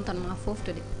wari noon tan ma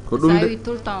foftude ko ɗum sa wi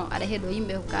tout le temps aɗa heeɗo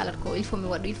yimɓe ko kalata ko il faut mi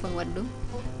waɗa ɗum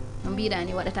no mbiɗa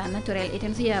ni waɗata naturel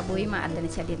eten so yaa boyima addane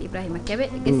caɗele Ibrahima Kebe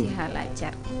gasi ha laaɓi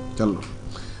car callo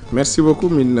merci beaucoup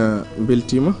min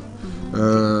beltima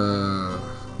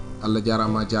Allah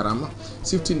jarama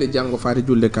siftinde janggo faade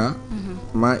julde ka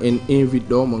ma en invite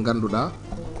ɗo mo ganduɗa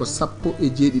ko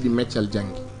 17 meccal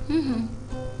janggi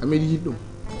ameɗi yiɗ ɗum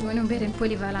woni mbiyeten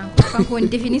polyvalent kanko woni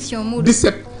définition muɗum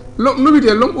 17 no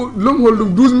wiyete lom hol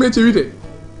ɗum 12 métier wiyete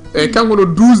eyyi kanko ɗo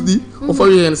 12 ɗi o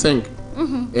fawi hen 5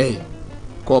 eyyi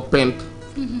ko peintre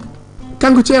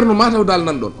kanko ceerno mataw dal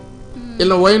nan ɗon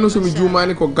ina wayno somi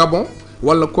juumani ko Gabon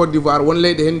walla Côte d'Ivoire won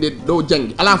leyɗe hen nde dow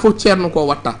janggi ala fof ceerno ko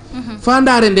watta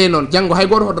fandare nde noon janggo hay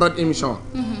goto hoto rad émission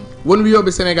won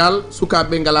wiyoɓe Sénégal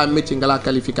sukaɓe ngala métier ngala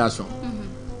qualification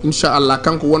inchallah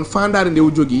kanko won fandare nde o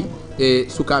jogui e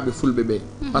sukaɓe fulɓe ɓe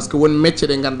par ce que won métier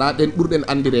ɗe ganduɗa ɗen ɓurɗen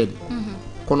andirede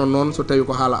kono noon so tawi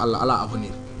ko haala Allah ala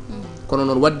avenir kono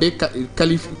noon wadde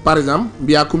qualifi par exemple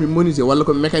mbiya komi menuisier walla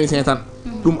komi mécanicien tan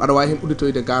ɗum aɗa wawi hen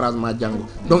udditoyde garage ma janggo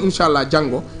donc inchallah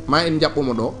janggo ma en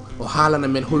jaɓɓomo ɗo o haalana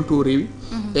men holto rewi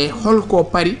e holko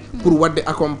pari pour wadde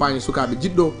accompagne sukaɓe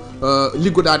jiɗɗo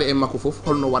liggoɗade e makko foof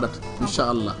holno waɗata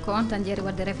inchallah ko on tan jeeri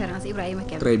wadde référence Ibrahima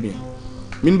Kebe très bien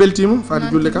min beltima Fati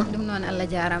Julle ka ɗum noon Allah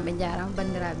jarama ɓe jarama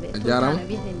bandiraɓe jarama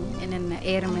wiɗen ni enen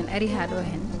heure men ari ha ɗo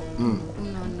hen ɗum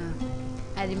noon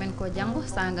adi men ko janggo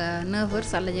sanga 9h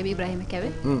so Allah jaaɓi Ibrahima Kebe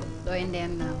ɗo e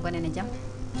nden bonen e jaam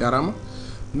jarama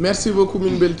merci beaucoup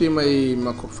min beltima e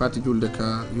makko Fati Julde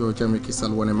ka yo jaam e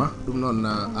kissal wonema ɗum noon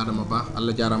Adama Ba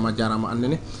Allah jarama jarama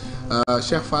annene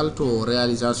Cheikh Fall to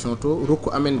réalisation to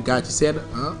rokku amen gaaci seeɗa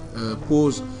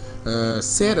pause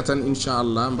seeɗa tan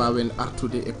inchallah mbawen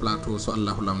artude e plateau so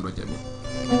Allahu lamɗo jaaɓi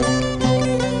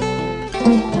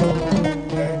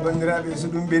bandiraɓe so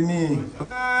ɗum ɓenni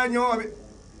ñooɓe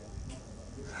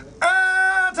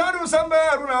ta ɗum Samba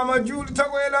arunama juuɗe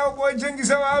tago e law ɓoye jengi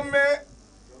sawa amme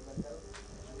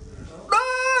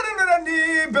ɗoɗe ndeɗandi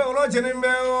bewloje ne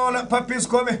mbewona pappis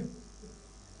kome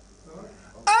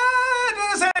ɗoɗe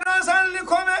seyɗo salli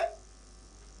kome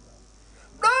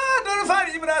ɗoɗe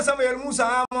faari Ibrahima Samuel Moussa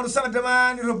Amadou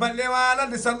saddemani to balle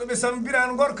walande salɗuɓe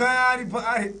sambiran gorka yaari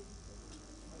paari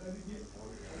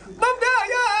ɓamde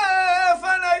ya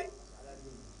fanay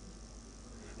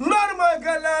norma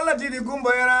galla latidi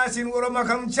gumba yarasin wuro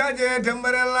makam caje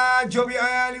tembarella jobi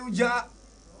ayaliw dia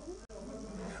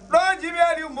ɗo jibi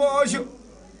aliw mbooco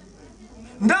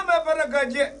ndambe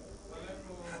baragaje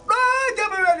ɗo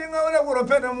jaɓe weli ngawle wuro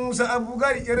pene Moussa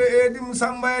Abougari ere edim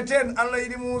Samba e ten Allah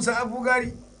yiɗi Moussa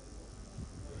Abougari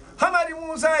Hamadi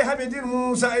Moussa e Hamidine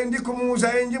Moussa e Ndikku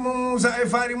Moussa e Jimo Moussa e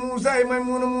Fari Moussa e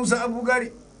Maymouna Moussa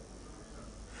Abougari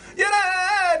ere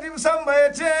edim Samba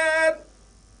e ten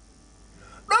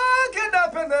ɗo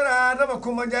keɗa pendera dama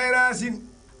Kumba Ndiaye Racine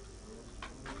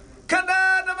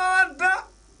keɗa dama wadda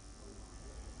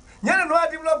ñande no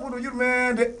wadim labbuɗo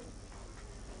yurmede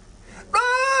ɗo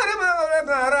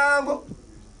reɓeɓeɗarango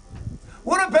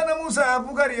wuro pene Moussa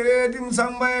Abougari redim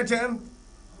Samba e ten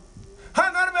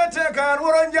hangarɓe te kan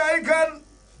wuro Ndiaye kan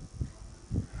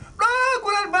ɗo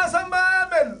gulal ba Samba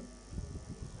ɓel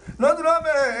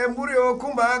noddunoɓe e mburi o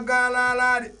Kumba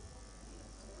galalaɗe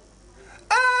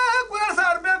gulal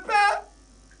Sar BP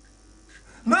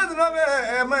noddunoɓe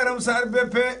e Mayram Sar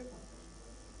BP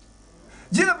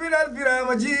jiga Bilal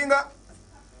Birama jinga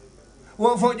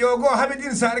wo fo jogo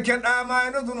Hamidine Sar keɗɗama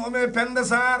e noddunoɓe Penda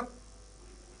Sar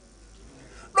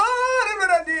ɗo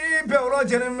reɓeɗandi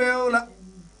bewloje ne mbewla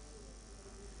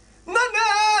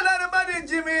ngandelare mbaɗi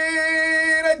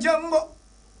jimire jango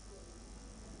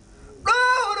ɗo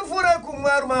oɗo fure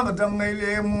kummaru mama damgay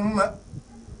lemumma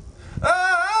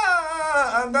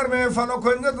ngarme fano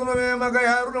koye noddunoɓe magay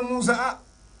Haruna Moussa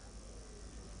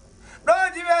ɗo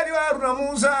jiɓeɗi Haruna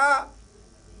Moussa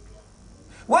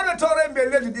wonɓe toro en ɓe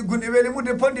leldi ɗiggunɗi weeli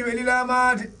mudde ponɗi weeli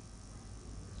lamade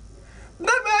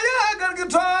ngarɓe yaa gargi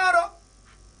toro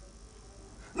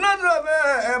noddunoɓe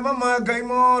e Mama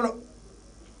Gaymolo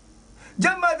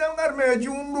jamma jam ngarme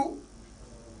jundu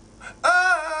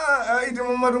ide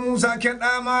Mamadou Moussa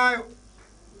keɗɗamayo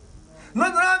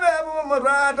noddunoɓe Abou Mamadou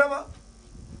Adama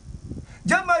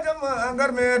jamma jam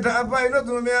ngarme ta abay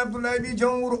noddunoɓe Abdoulaye Bi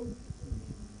Jawuro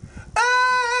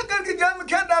gargi jam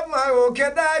keɗɗamayo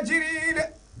keɗɗa jiride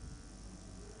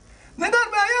ne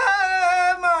ngarɓe ye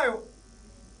mayo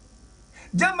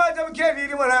jamma jam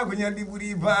keɗiɗi mara ko ñalɗi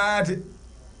ɓuuri baate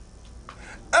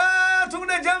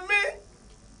tugde jammi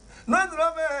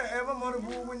noddunoɓe e Mamadou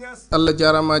Boubou Niass Allah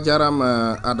jarama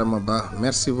jarama Adama Ba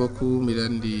merci beaucoup mbiɗa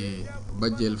andi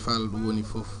bajjel Fall ɗum woni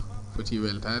foof foti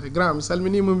weltade grand mi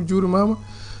salminima mi juurimama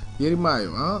yeri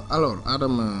maayo alors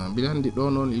Adama mbiɗa andi ɗo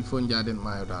noon il faut jaaden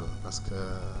maayo dal par ce que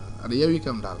aɗa yawi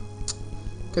kam dal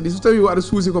kadi so tawi aɗa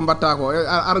suusi ko mbatta ko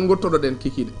ara gottoɗo ɗen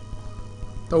kikiɗe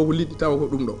taw ko liɗɗi taw ko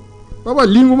ɗum ɗo baba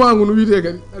lingu ma ngu no wiyete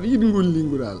kadi aɗa yiɗi ngol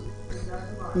lingu dal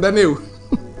danew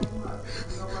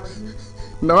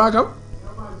nawa kam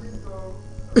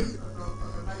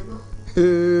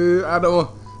Adama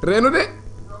reno de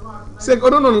c'est que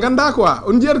oɗon noon ganda quoi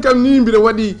on jiyata kam ni mbiɗa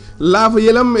waɗi laafa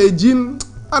yelam e jean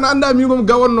ana anda min komi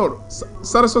gawonnoɗo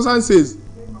sara 76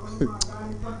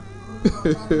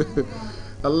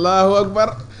 Allahu akbar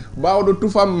bawɗo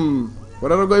tufam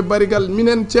waɗata koye barigal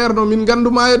minen ceerno min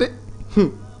gandumayo de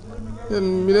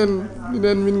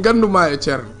minen min gandumayo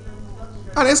ceerno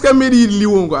an est ce que meeɗi yiɗi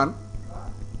liwongo an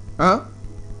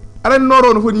aɗa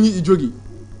norono foti ñiƴi jogui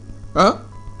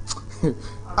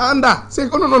anda c'est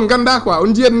que non ganda quoi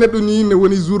on jiyat neddo ni ne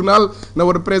woni journal na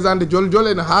wada présenter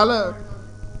Jole na hala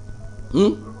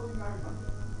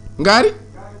ngari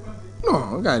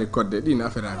non ngari kodde dina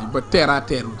affaire aji ba terre à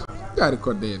terre ngari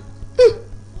kodde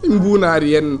en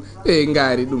mbunari en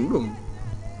ngari dum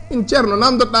en cerno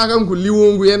namdodda kam ko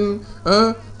liwongu en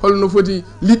holno foti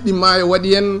liddi maayo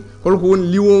wadi en holko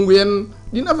woni liwongu en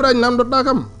din affaire aji namdodda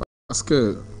kam parce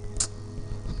que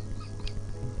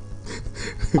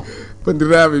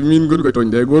bandiraɓe min goni koye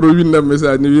toñde goro windam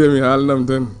message ni wiyami haalnam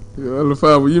tan Allah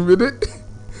faamu yimɓe de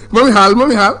mami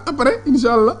haal après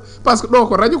inchallah parce que ɗo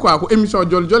ko radio quoi ko émission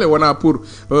Jole wona pour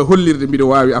hollirde mbiɗo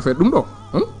wawi affaire ɗum ɗo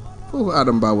fof ko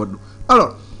adam mbawa waɗɗum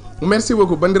alors merci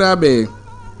beaucoup bandiraɓe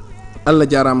Allah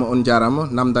jarama on jarama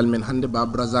namdal men hande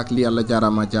Baba Razak li Allah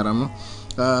jarama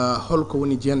holko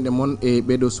woni jeende mon e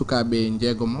ɓeɗo sukaɓe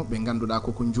jeegomo ɓe ganduɗa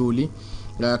koko jooli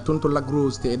tonto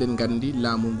lagrose te eɗen gandi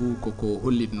laamu ngu koko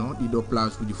hollitno ɗiɗo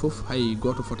place uji foof hay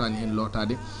goto fotani hen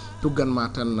lotade tugganma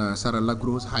tan sara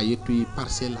lagrose ha yettoyi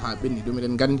parcelle ha ɓenni ɗum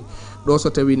eɗen gandi ɗo so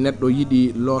tawi neɗɗo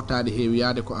yiiɗi lotade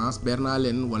heewiyade ko ans bernal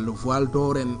en walla voile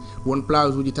d'or en won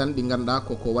place uji tan ɗi ganduɗa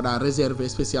koko waɗa réservé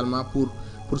spécialement pour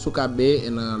sukaɓeɓe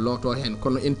ena loto hen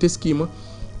kono en teskima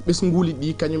ɓesnguli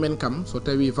ɗi kañumen kam so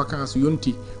tawi vacances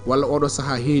yonti walla oɗo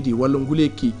saaha heedi walla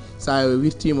nguleki sa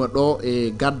wirtima ɗo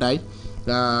e gadday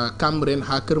Camren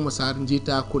ha Kermassar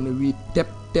jiita kono wi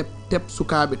tep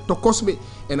sukaɓe tokosɓe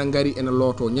ena ngari ena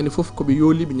looto ñande foof koɓe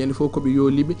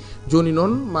yooliɓe joni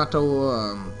noon mataw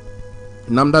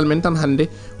namdal men tan hande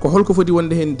ko holko foti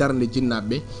wonde hen darde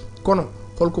jinnaɓeɓe kono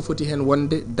holko foti hen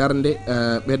wonde darde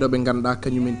ɓeɗo ɓe ganduɗa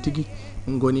kañumen tigui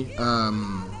goni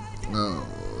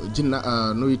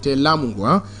jinna no wiyete laamu ngu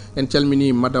en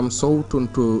calmini madame Sow toon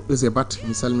to Eusebate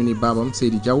mi salmini babam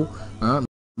Seydi Diaw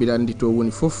mbiɗa andi to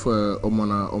woni foof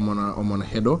omona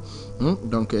heeɗo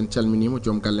donc en calminimo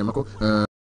joom galle makko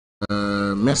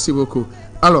merci beaucoup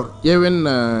alors ƴeewen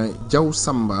Diaw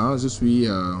Samba je suis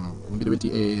mbiɗa wetti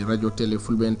e radio télé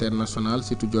Fulbe international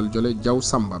surtout Jole Diaw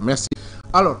Samba merci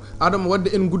alors adama wadde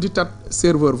en gudditat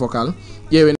serveur vocal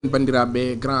ƴeewen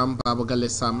bandiraɓe grand baba galle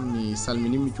Sam mi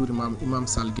salmini mi juurimama imam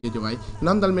Sall Guédiawaye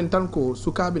namdal men tan ko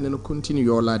sukaɓe nana continue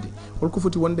yoolade holko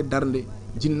foti wonde darde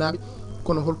jinnaɓe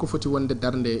kono holko foti wonde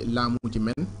darde laamuji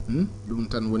men ɗum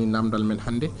tan woni namdal men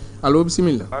hande allo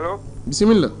bisimilla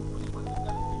bisimilla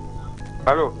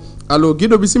allo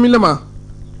guiɗo bisimilla ma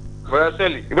mbaɗa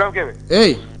selli Ibrahima Kebe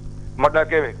eyyi mbaɗɗa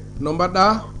Kebe no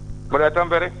mbaɗɗa mbaɗa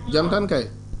tampere jam tan kay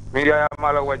min yaya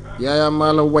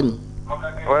maalaw wañ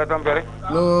waɗa tampere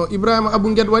no Ibrahima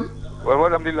Abou Gued waɗi waɗi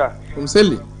alhamdulillah ɗum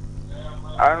selli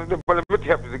an bala metti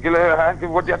heɓde gila hanki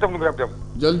woddi hatam ɗum heɓdem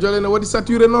Jole ne waɗi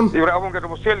saturé noon Ibrahima Abou Gued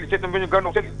mo selli ceɗɗo mbeñu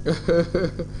ganno selli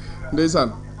ndeysan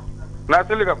na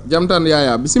selli kam jam tan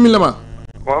yaya bisimilla ma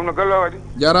mo no gallo waɗi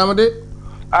jarama de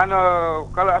an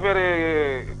kala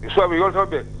affaire suwaɓe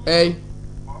yoltoɓe eyyi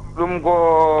ɗum ko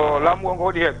laamu o ko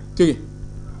waɗi hen tigi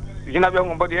jinaɓe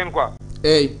ko mbaɗi hen quoi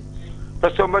eyyi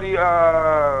par ce que mbaɗi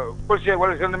policier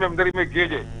walla gendarme dari me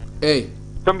gueeje eyyi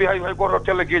so mbi hay goto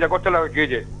tella gueeje goto tella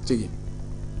gueeje tigi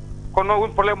kono noon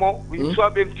woni probléme o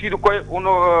suwaɓe tiiɗo koye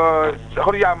wono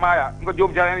hoto yaa maaya ngo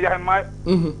joom jara en yahen maaya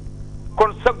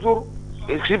kono chaque jour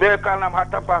siɓe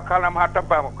kalnama ha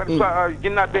tampama kadi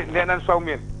jinnaɓe ndenan saw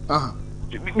men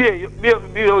ɓiye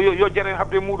yo jaren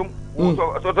habde muɗum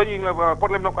so dañi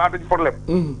probléme noon ko an dañi probléme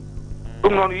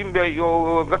ɗum noon yimɓe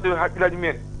yo gartu haqqillaji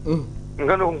men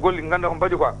ganda ko golli ganda ko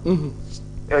mbaɗi quoi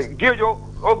eyyi gueejo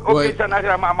o gueeji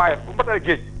natirama maaya ko mbaɗɗa e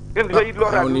gueeji ɗen so yiɗi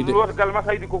loota galle ma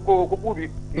so yiɗi ko ɓuuɓi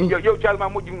ƴew calma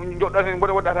moƴƴi joɗɗa hen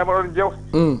mboɗo waɗɗata ma ɗon jewta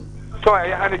so a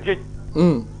yahani gueeji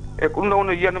eyyi ko ɗum ɗo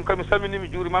wono yiyanɗum kadi mi salminimi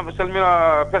juurima mi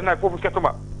salmina personnage foof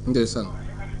kettoma ndeysan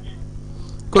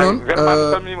ko noon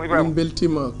min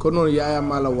beltima ko noon Yaya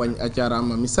Malaw Wagne a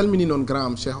jarama mi salmini noon grand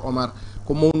am Cheikh Omar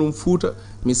ko mawnum Fouta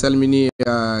mi salmini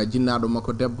jinnaɗo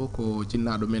makko debbo ko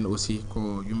jinnaɗo men aussi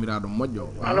ko yumiraɗo moƴƴo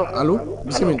allo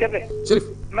bisimilla Chérif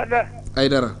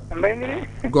Aydara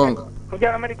gonga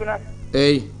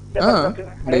eyyi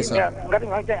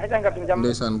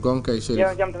ndeysan gonga kay Chérif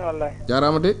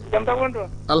jarama de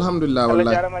alhamdulillah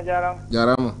wallahi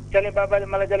jarama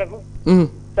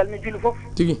salmi julli fof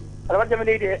tigi ala waddema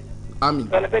leydi he amin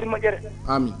ala ɓeydi moƴƴere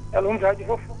amin ala humtaji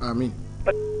fof amin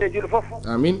ɓe julli fof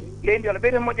amin leydi ala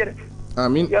ɓeydi hen moƴƴere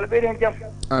amin yo ala ɓeydi hen jaam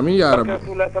amin ya rabbi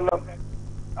rasulullah sallam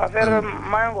affaire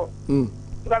maayo ngo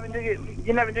sukaɓe jogui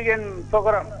jinnaɓe jogui hen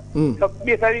programme so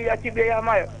ɓiye tawi acci ɓiye yaaha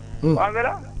maayo ko an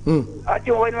weela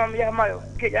acci o waynimama yaaha maayo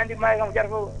keeƴi andi maayo kam jara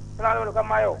fof sonaɗa waɗa kam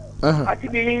maayo o acci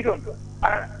ɓiye yeehi toon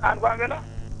an ko an weela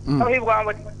tawa heeɓi ko an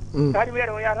waɗi so haɗi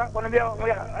wiyata o yahata kono mbiya mo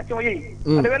yaha acci mo yeehi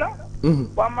aɗa weela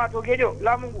ko amma to gueeƴo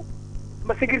laamu ngu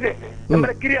ba sécurité dama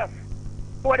grillage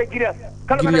wone grillage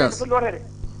kala ma ko lorede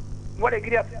wone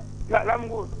grillage la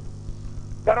ngu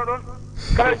daro don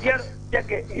kala jeer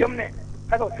jekke yomne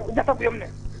kaso jafa ko yomne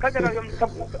kala jaga yomne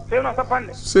seyno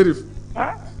sapande Serif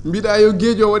ha mbida yo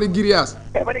geejo wadi grillage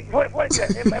wadi fo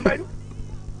maydu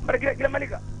mara grillage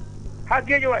malika ha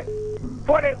geejo way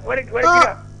fode wadi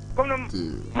grillage comme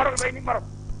Maroc bay ni Maroc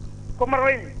ko Maroc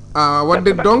way ni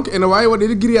wadde donc ene wawi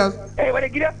waɗede grillage waɗe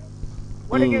grillage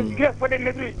waɗe grillage fode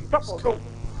métri sappo dow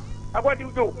agodi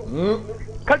dow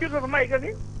kaldirto ko mayi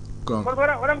gasi kon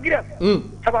waɗam grillage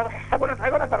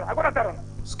agona taron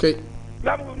skay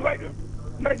laamu ɗum wawi ɗum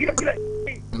mbaɗa grillage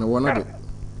ene wonade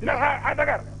na ha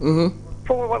Dakar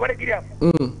fof waɗe grillage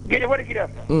gueƴe waɗe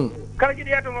grillage kala jiɗo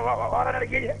yeyata waɗaɗa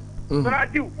gueƴe sona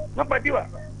diw noppa diwa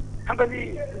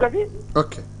hankadi gasi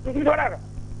ok ɗum waɗaka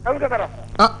awi gasara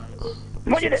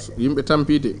moƴƴi de yimɓe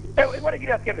tampide waɗe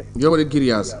grillage keɓe yo waɗe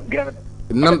grillage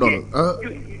nanɗon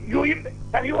yo yimɓe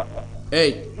tan yuwa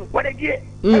eyyi waɗe guiye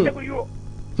ade ko yuwo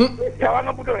tawa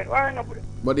ngabbuɗo hen wawa ngabbude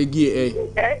waɗe guiye eyyi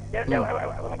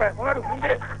onaɗum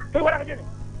ɗumde to waɗaka joni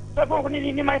so fof ko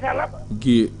ni mayta laɓa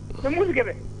guiye no muusi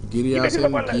keɓe grillage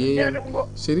en guiye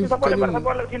Serif kañum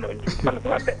walla tinno walla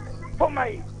suwaɓe fof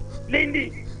mayi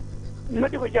leydi ndi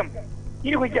noddi ko jaam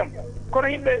yiɗi ko jaam kono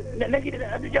yimɓe nagiɗe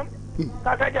addu jaam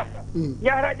kaka jaam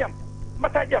yahata jaam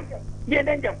mbatta jaam mbiye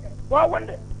nden jaam wawa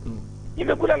wonde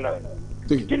yimɓe kulalla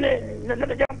tinne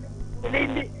nodda jaam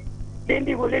leydi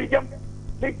ndi ko leydi jaam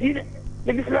leydi diine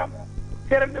leydi islam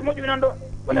seeramɓe moƴƴuɓe nan ɗo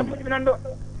walla moƴƴuɓe nan ɗo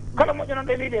kala moƴƴo nan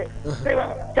ɗo e leydi he tawi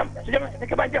jaam so jaam ne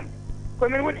keeɓa jaam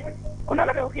koye men woni kono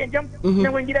ala ɓe hokki en jaam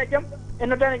en koye jiiɗa jaam en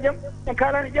noddani jaam en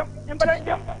kalani jaam en mbaɗani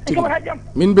jaam en keɓata jaam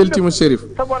min beltima Serif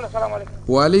sabu Allah salamu aleykum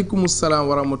waaleykum salam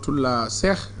wa rahmatullah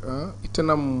cheikh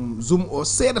ittanam zoom o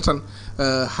seeɗa tan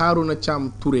Harouna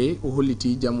Thiam Touré o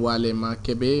holliti jaam walema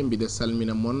Kebe mbiɗa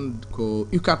salmina moon ko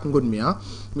ukat gonmi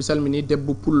mi salmini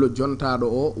debbo pullo jontaɗo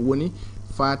o woni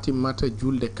Fatimata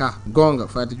Julde Ka gonga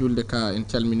Fati Julde Ka en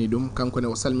calmini ɗum kankone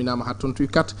o salminama ha toon to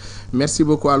ukat merci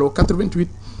beaucoup allo 88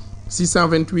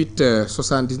 628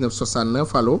 79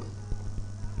 69 allo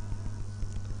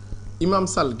Imam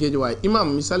Sall Guédiawaye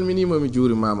imam mi salminima mi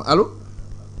juurimama allo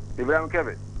Ibrahima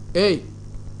Kebe eyyi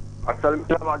a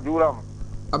salminama juurama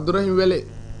Abdourahim Wele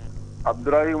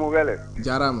Abdourahima Wele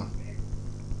jarama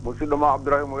musidɗo ma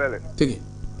Abdourahima Wele tigi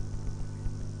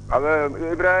aɓe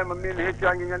Ibrahima min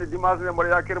heccangi ñande dimanche nde mboɗo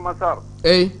yakir Massar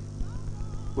eyyi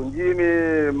ko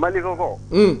jiimi Malika ko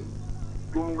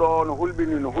ɗum ɗo no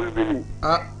hulɓini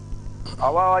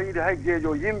a wawa yiide hay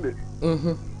geejo yimɓe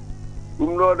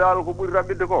ɗum ɗo dal ko ɓuri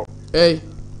raɓɓidde ko eyyi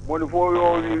woni fof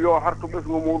yo hartu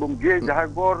ɓesgu muɗum geeji hay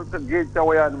goto geeji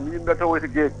tawoyani yimɓe tawoyta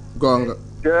geeji gonga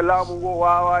te laamu ngu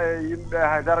wawa e yimɓe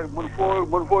haydara mon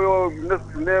fof yo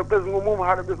ne ɓesgu mum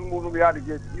haɗa ɓesgu muɗum yaade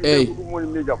geeji yimɓe ko ɗum woni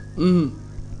miijam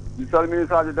mi salmini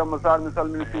Sadio Demba Sar mi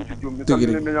salmini Sinthiou Dioum mi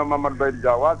salmini miñam Mamadou Baydi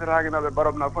Dia wasata hakinaɓe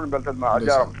barobna fof no beltanima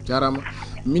a jarama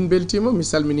min beltima mi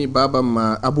salmini babam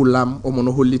Abou Lam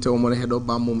omono hollita omono heeɗo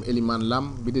bammum Elimane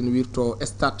Lam mbiɗen wirto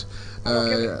stade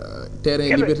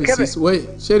terrain liberté 6 oui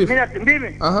Chérif minati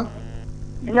mbimi aha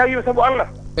mi ñawima saabu Allah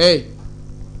eyyi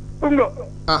ɗum ɗo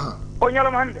aha o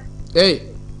ñalawma hannde eyyi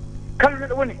kala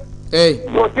neɗɗo woni eyyi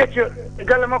yo decco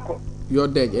galle makko yo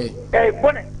deej eyyi eyyi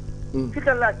bone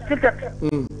filtallaji filtat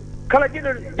kala jiɗo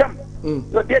jaam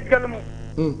yo deej galle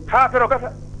mum ha pero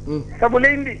gasa sabu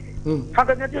leydi ndi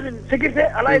hanka neɗɗo sécurité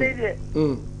ala e leydi he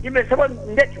yimɓe sabu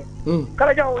decco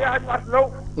kala jaho yaha ɗum arta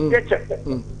law decca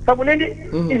sabu leydi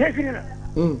ina heefitina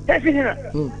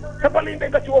sabu Allah yimɓe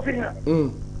gacci o fitina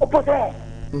opposition o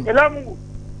e laamu ngu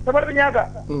sabu aɗa ɓe ñaaga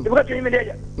yoɓe gacco yimɓe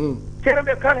ndeeƴa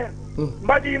seeramɓe kala hen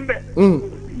mbaadi yimɓe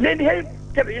leydi hey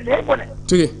keɓe leydi hey bone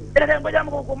tigi ene kay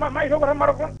mbaƴama ko mayi to ko tan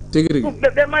Maroc tan tigi rigi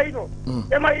ɓe mayi to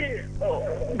ɓe mayi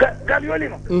gal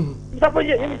yoolima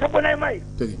sappo nayi mayi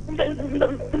ɗum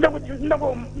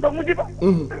ɗo musiba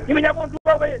yimɓe ñago on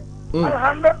tubaw ɓaye ala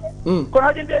han ɗon kono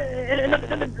hajinde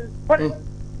fone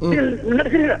neɗɗo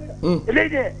fitina e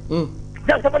leydi he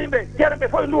jam sabu yimɓe ceeramɓe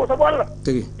fof e nduwo sabu Allah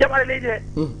jaam ala leydi he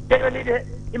jeeƴo leydi he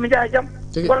yimɓe jaaha jaam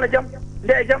golla jaam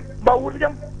nde e jaam mbawa wuurde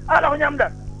jaam ala ko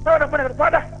ñamda tawata bone kata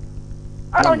faaɗa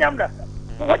ala ko ñamda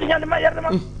moƴƴi ñande ma yerde ma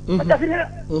moƴƴa fitina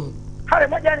haare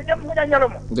moƴƴani jaam moƴƴani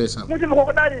ñalawma musidɓe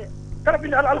koko ɗaani kala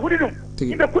finde Allah huuɗi ɗum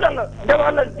yimɓe kuɗa Allah ndewa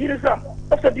Allah diine islam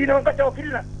ofta diine on gacca o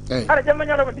fitina haare jamma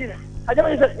ñalawma diine ha jamma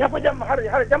ñafo jamma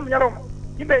haare jamma ñalawma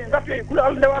yimɓe gartu e kuɗa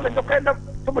Allah ndewa Allah jokka e ndam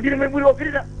sabu diine men ɓuuri o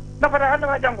fitina nafata hannde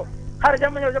ma janggo haare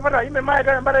jamma ñalawma jafata yimɓe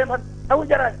mayata mbaɗa hen tan tawu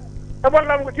jarani sabu Allah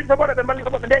laamu ko tin sabu ɓe mballi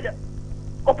sabu ɓe ndeeƴa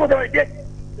opposition e deej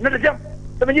nodda jaam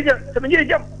soɓe jiiɗi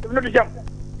jaam soɓe nodda jaam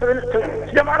so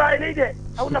jaam ala e leydi he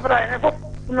haw nafata hen fof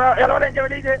ɗum yala waɗa hen jaam e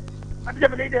leydi he andi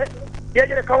jabe leydi he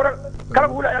yeejere kawral kala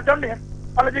ko huula damde hen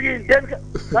Allah jogi denka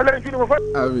Allah en juuɗuma fof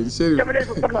amin Chérif jabe leydi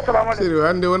fof assalamu aleykum Chérif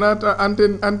hande wonata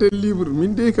antenne libre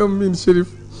min de kam min Chérif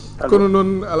kono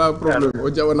noon ala probléme o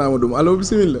jaɓanama ɗum allo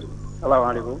bisimilla salamu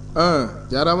aleykum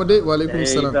jarama de wa aleykum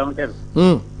salam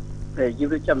eyyi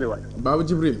Jibril Cambi waɗ baba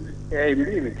Jibril eyyi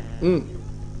mbimi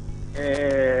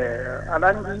aɗa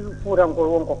andi fuutankol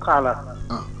wonko kaalata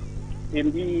ɓe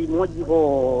mbi moƴƴi ko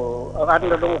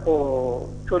anda ɗon ko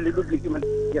colli ɗuggirtima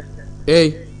gesa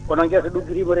eyyi kono gesa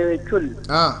ɗuggirima rewe colli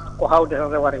ko hawde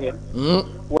tan rewata hen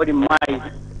woni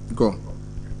maayde go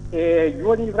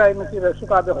joni Ibrahima Kebe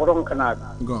sukaɓe ko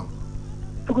ronkanaɓe go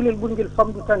cukalel ɓurguel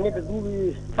famdu tan hedde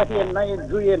duuɓi 4 en 4 en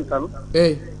 2 en tan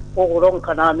eyyi koko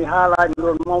ronkana mi haalani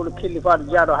ɗon mawɗo kellifaɗo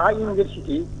jaaɗo ha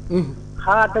université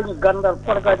ha dañi gandal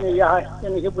programme e yaaha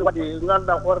ene heɓɓi waɗe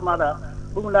ganduɗa hoore maɗa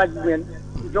ɗumlaji men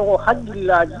jogo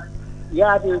haqqillaji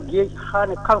yaade gueeji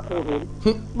hane kalko toon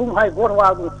ɗum hay goto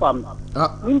wawa ɗum famde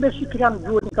min ɓe sikkitan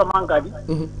joni kam an kadi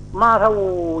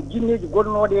mataw jinneji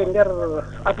gonnoɗe e nder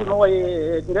aduna o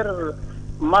e nder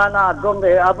mana donga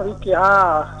e Amérique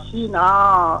ha Chine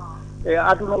ha e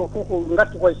aduna o fof ko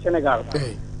gatti koye Sénégal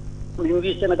min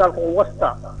wi Sénégal koko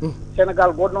wosta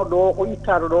Sénégal gonno ɗo ko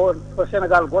ittaɗo ɗo ko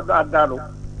Sénégal goɗɗo addaɗo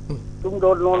ɗum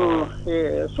ɗo noon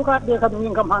e sukaɓe kam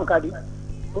min kam han kadi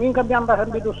min kam mi anda tan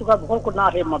ɓeɗo sukaɓe holko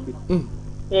naate mabɓe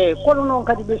e kono noon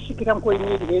kadi ɓe sikki tan koye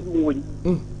needi he ɗum woni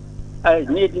ay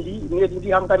needi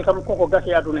ndi han kadi kam koko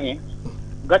gasi aduna he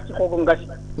gacci koko gasi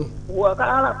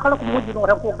kala ko moƴƴino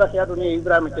tan koko gasi aduna he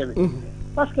Ibrahima Kebe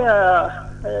par ce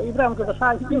que Ibrahima Kebe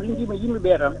sa ƴewtidima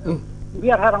yimɓeɓe tan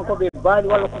mbiyata tan koɓe baali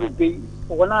walla koɓe beyi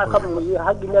wona kam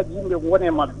haqqillaji yimɓe wone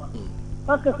mabɓe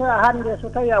par ce que so hande so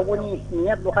tawi a woni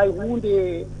neɗɗo hay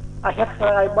hunde a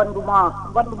hetta e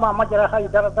ɓanduma majjara hay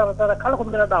dara kala ko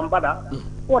mbiɗaɗa mbaɗa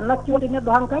o natti wonde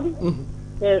neɗɗo han kadi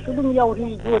e so ɗum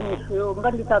yawti joni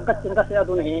gandita gacce gasi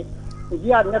aduna he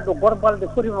jiya neɗɗo gorbalde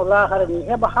fotino laahara ni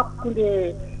heɓa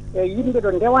hakkude yimɓe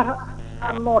ɗo ndewata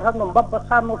sanno tan no mbabba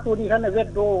sanno toni tan e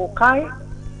weddo kaaye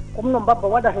comme no mbabba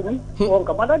waɗata ni on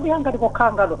kam aɗa andi han kadi ko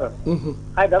kangaɗo tan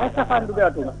haydara safanduɓe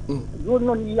aduna joni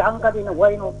noon yi han kadi ne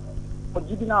wayno ko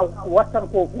jibina wattan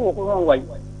ko fof ko noon wayi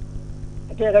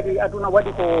te kadi aduna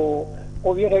waɗi ko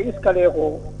wiyete escalier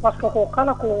ko par ce que ko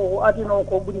kala ko adino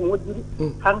ko ɓuuri moƴƴude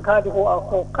hankadi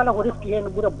ko kala ko refti hen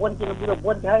ɓuura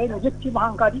bonde ha en jettima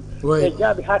hankadi e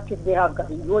jaaɓi hattirde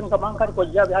hankadi joni kam hankadi ko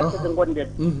jaaɓi hattirde gonɗen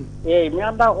eyyi mi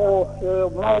anda ko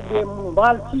mawɓe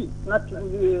mbalti natti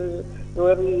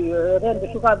rende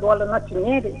sukaɓe walla natti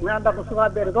neede mi anda ko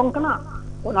sukaɓe donkana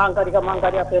kono hankadi kam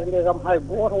hankadi affaire nde kam hay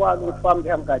goto wawa ɗum famde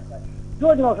hankadi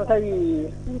joni o so tawi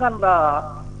ganduɗa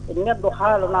neɗɗo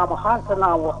haalanama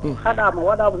haltanama haɗama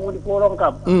waɗama woni foron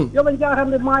kam yoɓe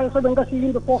jatanɓe maayo soɓe gasi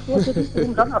yimɓe fof woccete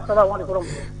ɗum tan assalamu aleykum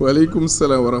waaleykum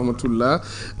salam wa rahmatullah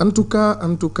en tout cas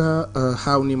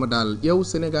hawnima dal ƴeew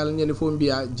Sénégal ñande fof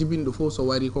mbiya jibinɗo fof so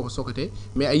wari koko sokate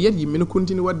mais a yiyat yimɓe ne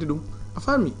continue wadde ɗum a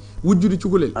faami wujjude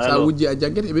cukalel sa wujji a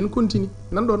jagguete eɓen continue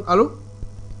nan ɗon allo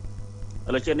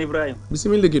ceerno Ibrahima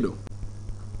bisimilla guiɗo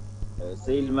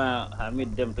Seydima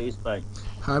Hamidou Deme to Espagne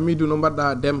Hamidou no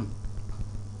mbaɗɗa Deme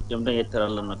jom tan yettere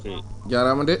Allah no feewi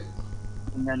jarama de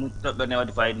nani toɓɓe ne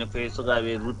wadde fayida no feewi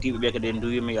sukaɓe ruttiɓe ɓe kadi en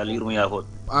duwima yo Allah yurmo yafoɓe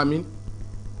amin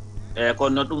eyyi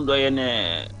kono noon ɗum ɗo ene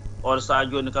on saaha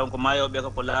joni kam ko mayoɓe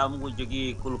kam ko laamu ngu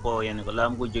jogui kulpo ene ko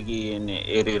laamu ngu jogui ene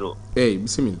erreur o eyyi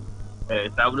bisimilla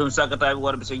eyyi saabu ɗum saggataɓe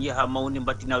worɓe so yiiha mawni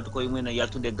battinawde koye mumen e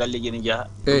yaltude e galleji ene jaaha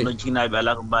ɗum noon ciknaɓe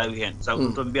ala ko mbawi hen saabu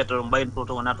ɗum to mbiyata to mbaynoto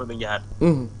to wona toɓe jahata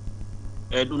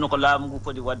eyyi ɗum noon ko laamu ngu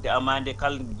foti wadde amande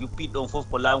kala juppiɗo ɗon foof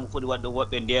ko laamu ngu foti wadde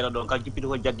woɓɓe ndeera ɗon kala juppiɗo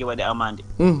fof jaggue waɗe amande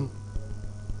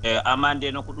eyyi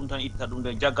amande noon ko ɗum tan itta ɗum ɗo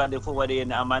jaggaɗe fof waɗe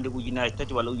ene amande ujunaji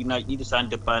 3 walla ujunaji 2 sans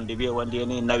dépendre wiye wonde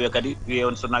ene nawe kadi wiye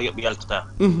on sona yoɓe yaltata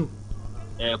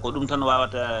eyyi ko ɗum tan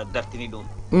wawata dartini ɗum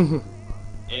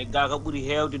eyyi ga ka ɓuuri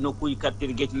hewde nokkuji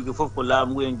kattere gueƴƴiɗi fof ko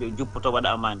laamu ngu en juppoto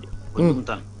waɗa amande ko ɗum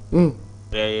tan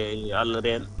eyyi Allah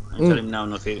reen calminama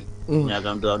no feewi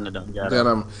ñagam duwaw neɗɗam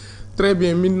jarama très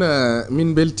bien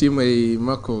min beltima e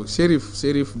makko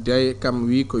Chérif Diaye kam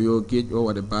wi ko yo gueeƴ o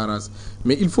waɗa barrage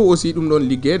mais il faut aussi ɗum ɗon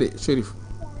ligguede Chérif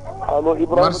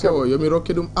marché o yomi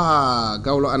rokke ɗum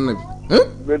gawlo annabi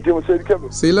beltima Seydi Kebe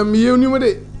sehlam mi yewnima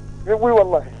de mi ɓuuri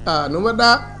wallahi no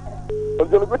mbaɗɗa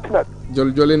jole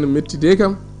ɓettinaɗe jole ne mettide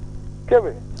kam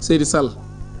Kebe Seydi Sall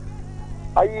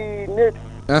ayi needi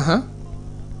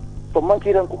to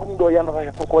manque tan ko ɗum ɗo yanata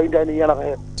hen ko wayndani yanata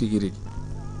hen tigui rigui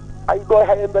ay ɗo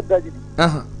hay e beddaji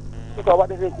ɗi suka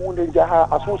waɗete ko hunde jaaha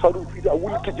a suusa ɗum fiide a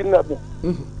wullita jinnaɓe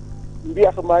ɗum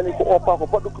mbiyata mani ko oppa ko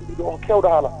baɗɗo ko mbiɗo ko kewɗo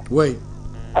haala way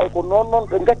ay ko noon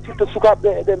ɓe gaccitta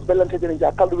sukaɓeɓe eɗen bellantede ne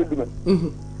jaaha kalɗo wedɗumen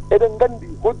eɗen nganndi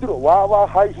hoddiro waawa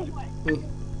haysude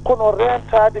kono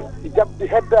rentade jabde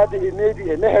heddade e needi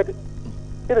e nehede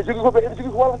ene jogii ko ɓe ene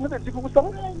jogii ko wallata neɗɗo ene jogii ustama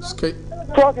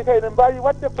tooke kay ne mbaawi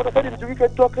waɗde kono kadi ene jogii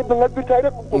kadi tooke no ngabbirtaade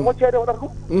ɗum ko mocceede waɗata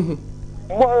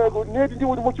ɗum needi ndi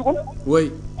woni moccugol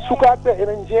oui sukaaɓe ɓe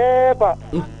ene njeeba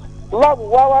laamu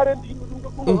waawa rende yimɓe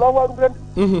ɗum ɗum laamu waawa ɗum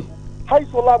rende hay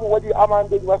so laamu waɗi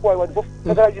amandeji ma ko wawi waɗde fof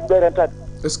tagara yimɓe rentade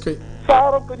est ce que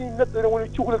saaron kadi neɗɗo ene woni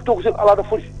cukalel tokosel ala no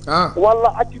foti walla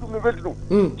acci ɗum no weldi ɗum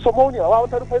so mawni a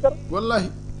wawata ɗum faydara wallahi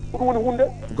ɗum woni hunde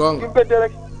gonga yimɓe bedde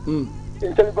rek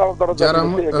en calmi baba daro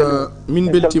jarama min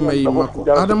beltima e makko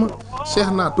adama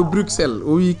cheikhna to bruxelles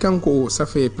o wi kanko ça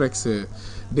fait presque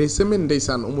des semaines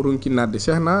ndeysan omo ronki nadde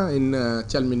cheikhna en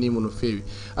calminimo no feewi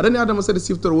aɗani adama saɗa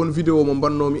siftora won vidéo mo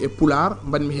bannomi e pular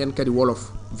mbanmi hen kadi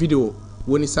wolof vidéo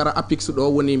woni sara apix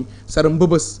ɗo woni sara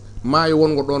mbebes maayo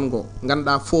wongo ɗon ngo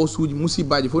ganduɗa fausuji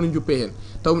musibaji fof ne juppe hen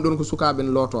tawmi ɗon ko sukaɓe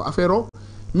en looto affaire o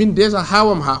min déjà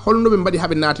hawam ha holnoɓe mbaɗi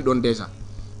haaɓe naati ɗon déjà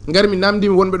garmi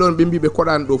namdimi wonɓe ɗon ɓe mbiɓe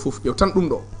koɗani ɗo foof ƴew tan ɗum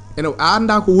ɗo ene a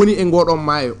anda ko woni e ngoɗon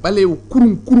maayo ɓalewo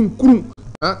kurum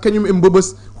kañum e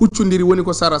mbebes huccodiri woni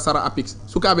ko sara apix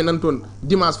sukaɓe nan toon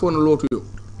dimanche fof no lootoyo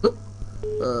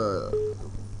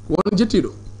won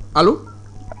jettiɗo allo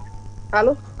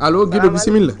allo guiɗo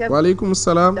bisimilla waleykum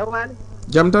salam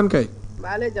jam tan kay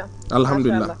baale jam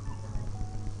alhamdulillah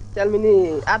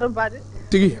calmini adam bade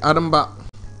tigi adam ba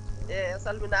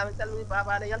salminama calmini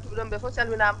babane yaltuɓe ɗon ɓe fof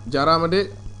calminama jarama de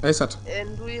aissata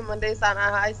en duwima ndeysan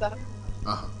aissata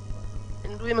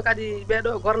en duwima kadi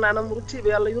ɓeɗo gornanam ruttiɓe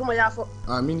yo Allah yurmo yaafo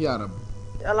amin ya rabbi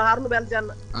yo Allah harnuɓe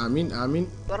aljanna amin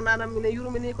gornanam mine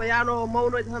yurmini ko yano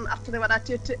mawnoje tan artane waɗa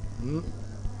tette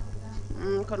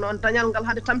ko noon dañal ngal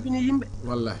hade tampini yimɓe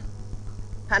wallahi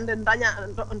hande daña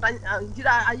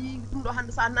jiɗa a yi ɗum ɗo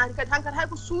hande sa naati kadi hankkadi hay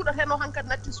ko suuɗateno hankkadi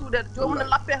natti suuɗede jomum en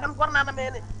lappe tan gornana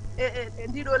men e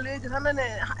ndiɗo leydi tan ene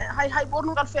hay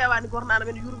ɓornugal fewani gornana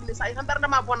men yurmini sa yi tan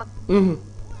berdema bonata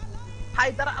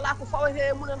haydara ala ko fawete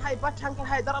e munen hay batte hankkadi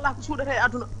haydara ala ko suuɗete e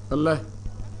aduna wallahi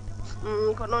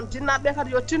ko noon jinnaɓeɓe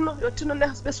kadi yo tinno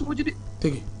ɓesguji ɗi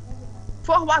tigi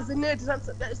fof wasde needi tan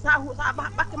sa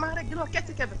ɓakke ma rek guila ko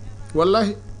kecce keɓe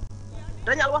wallahi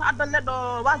dañal wata addan neɗɗo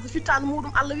wasde fittanu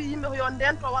muɗum Allah wi yimɓe ko yo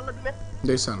ndento walla ɗumen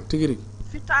ndeysan tigi rigui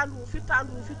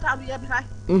fittandu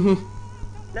yebitaki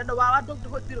neɗɗo wawa dogde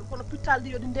hoɗɗiro kono pittalɗi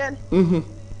yoɗi ndene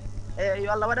eyyi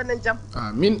yo Allah waɗan en jaam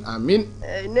amin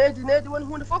needi woni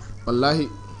hunde foof wallahi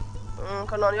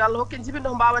ko noon yo Allah hokken jibinde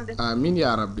ko mbawan de amin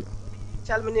ya rabbi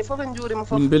calmini fof en juurima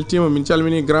fof min beltima min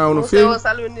calmini grand no feewi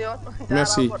salmini on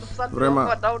merci vraiment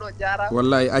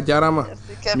wallahi a jarama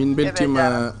min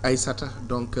beltima aissata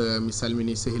donc mi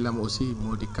salmini sehilam aussi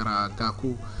modi kara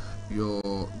gakou yo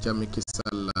jamme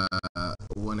kissal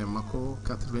wone makko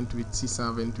 88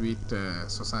 628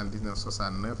 79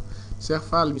 69 Cheikh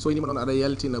Fall mi soynima ɗon aɗa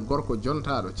yaltina gorko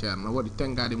jontaɗo ceerno waɗi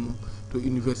tengade mum to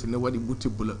université ne waɗi ɓutti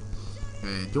bula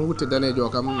eyyi jom wutte danejo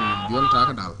kam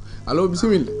yontaka dal allo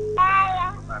bisimilla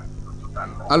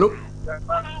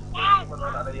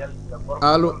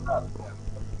allo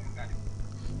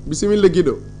bisimilla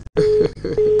guiɗo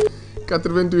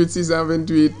 88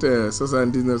 628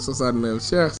 79 69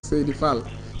 Cheikh Seydi Fall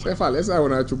Cheikh Fall est ce que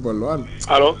wona cubballo an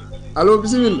allo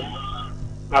bisimilla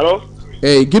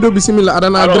eyyi guiɗo bisimilla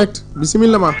aɗana direct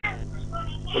bisimilla ma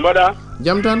mbaɗa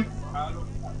jam tan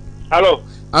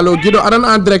allo guiɗo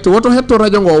aɗana en direct woto hetto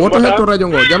radio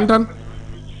ngo jam tan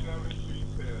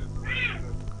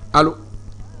allo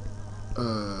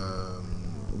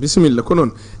bisimilla ko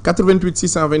noon 88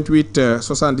 628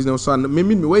 79 69 mais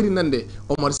min mi wayri nande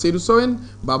Omar Seydou Sow en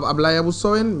Baba Ablaye Abou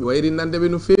Sow en mi wayri nande ɓe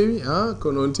no feewi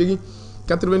ko noon tigui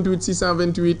 88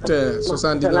 628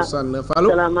 79 69 allo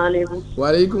salamu aleykum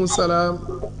waaleykum salam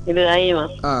Ibrahima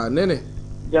nene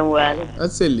jam waali a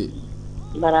selli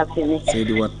mbara fini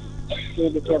Seydi Wat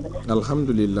Seydi Kebe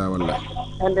alhamdulillah wallahi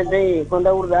hande dey ko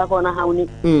dawruɗa ko na hawni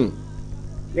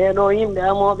ɓeɗo yimɓe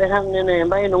amoɓe tan nene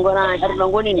mbayno gona arɗo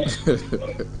goni ni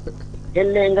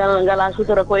elle ngala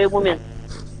sutora koye mumen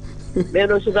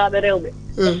ɓeɗo sukaɓe rewɓe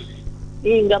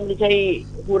ɗi gamdi tawi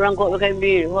hurankoɓe kay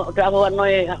mbi ta ko wanno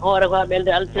e hoore ko ha ɓelde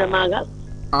altina magal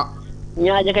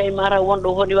ñaaje kay mata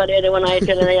wonɗo hoɗi waɗede wona e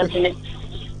télé ne yaltine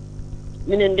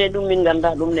minen de ɗum min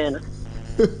ganda ɗum nena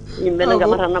yimɓe ne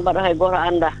gamatana mbaɗa hay goto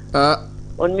anda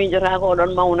on miijota ko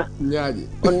oɗon mawna ñaaƴe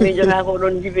on miijota ko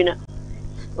oɗon jibina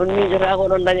on miijota ko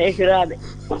oɗon daña éciraɓe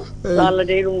so Allah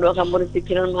dey ɗum ɗo kam mboɗo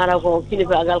sikki tan mata ko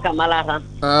kilifagal kam ala tan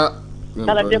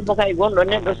kala debbo kay gonɗo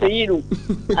neɗɗo so yii ɗum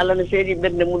Allah no seeɗi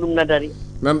ɓerde muɗum nadari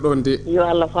nanɗon de yo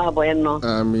Allah faabo en noon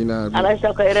amina alay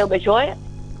sago koye rewɓe cooya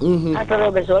hatta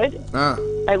rewɓe soyde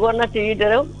hay goto natti yiide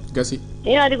rew gasi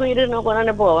yaadi ko yiɗirno ko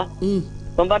nane boowa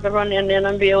ko mbatta toon en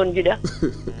nenan mbiye on jiɗa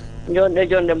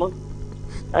jonde mon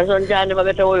ason jande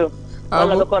maɓe tawoyo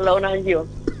walla ɓe kolla wona jiyo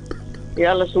yo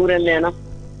Allah suuren nena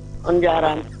on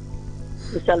jarama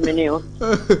mi salmini on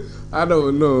aɗa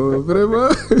no vraiment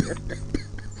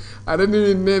aɗa ni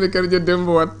min nene Kardia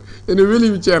Demba Wat ene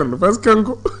welimi ceerno par ce que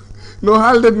kanko no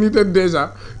haaldet ni tan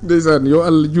déjà ndeysan yo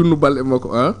Allah junnu balɗe makko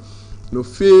no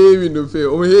feewi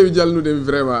omo heewi jalnude mi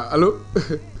vraiment allo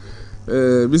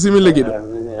bisimilla guiɗo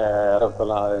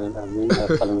amin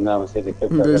salminama seydi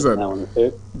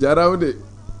Kebe jarama de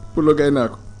pullo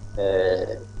gaynako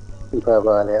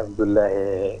baba ale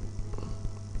Abdoullahi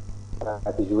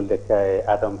ati julde kay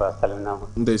Adam Ba salminama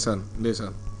ndeysan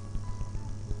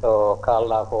so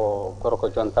kalɗa ko gorko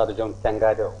jontaɗo joom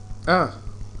tengade o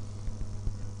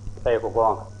tawi ko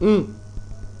gonga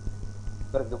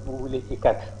ɓerɗe ɓuule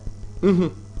ikkata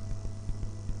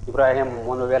Ibrahima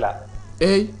mono wela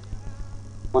eyyi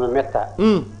mono metta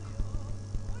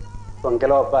ko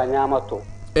ngelaw ba ñamatto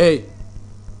eyyi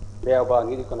mbeewa ba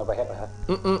ngiɗi kono ba heɓa hat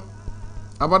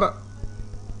abada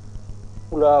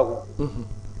pulaagu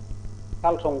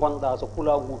kala to gonɗa so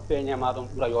pulaagu feeñama ɗon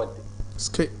ɓuura yodde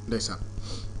skey ndeysan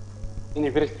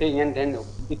université ñande hen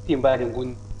itti mbaadi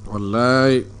goni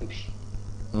wallahi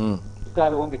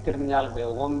sukaɓe wonɓe terminal ɓe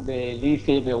wonɓe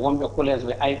lycée ɓe wonɓe collège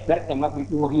ɓe ay ɓerɗe mabɓe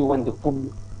ƴoogi wonde fulɓe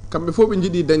kamɓe fof ɓe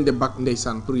jiiɗi dañde bac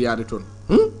ndeysan pour yaade toon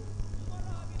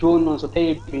joni noon so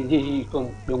tawi ɓe jeehi toon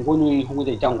ɓe goñoyi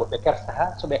hunde janggo ɓe kersa ha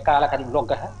soɓe kaala kadi ɓe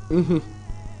logga ha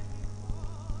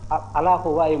ala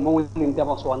ko wawi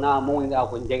mawnindema so wona mawniɗa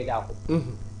ko jeyɗa ko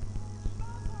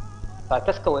sa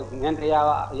teska ñande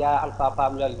ya alpha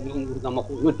pamilal ni gurda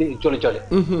makko nodde e jole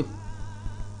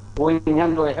woni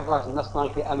ñande o heɓa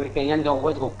nationalité américain ñande o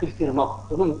waɗi ko culture makko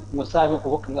ko ɗum mo saabi ko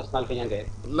hokki nationalité ñande he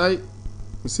wallayi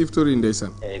mi siftori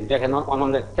ndeysan eyyi ndeke noon onon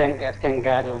nde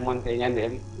tengade monde ñande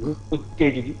hen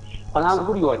ɓutteji ɗi kono ko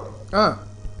ɓuuri yodde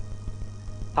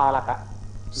haalaka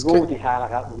gowdi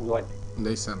haalaka ɓuuri yodde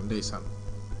ndeysan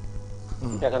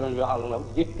ndeke noon yo Allah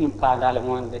jettim paandale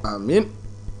moon de amin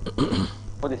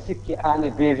oɗo sikki an e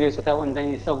DG so tawi on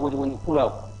dañi sagoji woni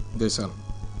pulaagu ndeysan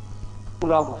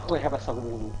pulaagu fof heɓa sago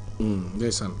muɗum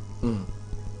ndeysan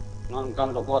noon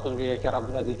ganndo gooto wiye ceerno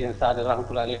Abdoulaye Dieng Sade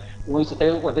rahmatullahi aleyh woni so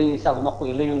tawi o dañi sago makko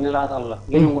e leñol nelaɗo Allah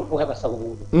leñol ngol fof heɓa sago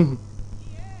muɗum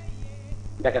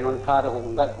ndeke noon faade ko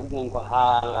gaɗɗuɗen ko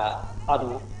haala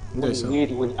aduna woni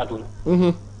needi woni aduna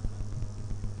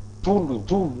juulɗo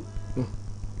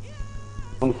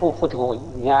ɗum fof foti ko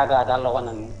ñaagade Allah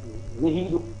wona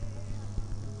nehiiɗo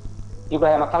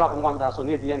Ibrahima kala ko gonɗa so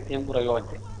needi yente hen ɓuura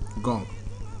yodde gonga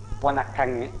wona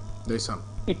kanŋe ndeysan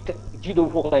itta jiiɗum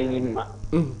fof ko laynima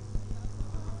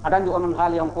aɗa anndi onon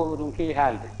haaliyankoɓe ɗum keewi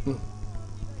haalde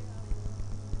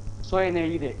soyne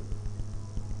yiɗe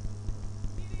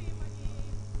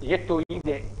yetto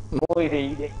yiɗe ɓooyde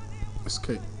yiɗe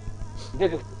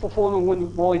ndege fofono woni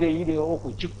ɓooyde yiɗe o ko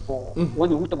jikko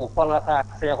woni wutte ko kollata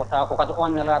seekota ko kadi on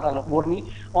nelaɗo Allah ɓorni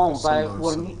on bawi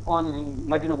ɓorni on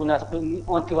Madina Gounass ɓorni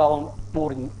on Tivaouane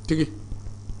ɓorni tigi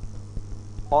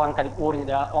on kadi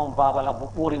ɓorniɗa on babal abbo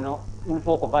ɓornino ɗum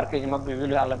fof ko barkeji mabɓe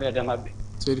welo Allah ɓeyde mabɓe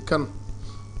seydi Kane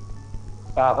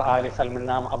baba Ali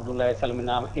salminama Abdoulaye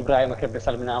salminama Ibrahima Kebe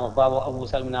salminama baba Abou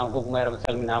salminama Gogo Mayrama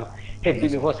salminama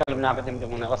heddiɓe fof salminama ɗemɗe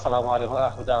mum wassalamu aleykum wa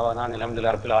akhiru dawana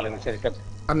alhamdulillahi rabbil alamin seydi Kebe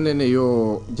annene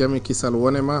yo jami kisal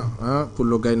wonema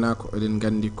pullo gaynako eɗen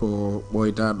gandi ko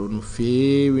ɓoydaɗo no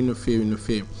feewi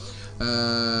 88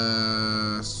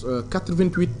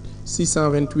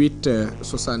 628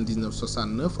 79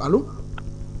 69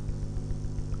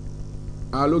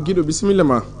 allo guiɗo bisimilla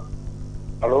ma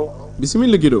allo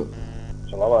bisimilla guiɗo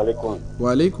salamu aleykum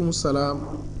waaleykum salam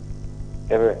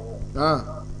Kebe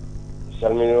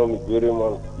salminima mi juurima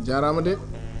on jarama de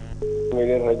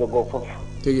miɗen radio goo foof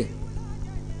tigi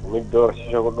min Doro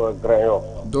Sissoko ɗo Grand Yoff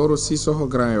Doro Sissoko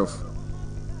Grand Yoff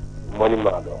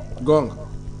monima ɗo gonga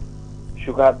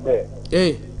sukaɓe ɓe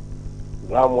eyyi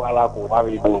laamu ala ko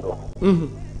wawi ɗum ɗo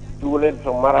juulede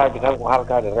to maraji tan ko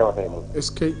halkade rewata e mum est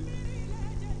ce que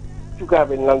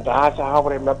sukaɓe nanta ha sa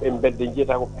hawre mabɓe bedde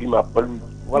jiyata ko pima baluji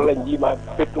walla jiima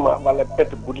pettuma walla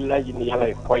petta budillaji ne yala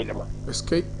e koyɗe ma est ce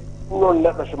que ɗum noon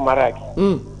neɗɗo so maraki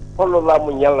holno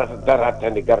laamu ñallata darade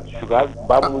tande garde sukaɓe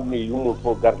bammuɗum e yummum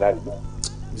fof gardani ɗum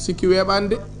sikki weeɓani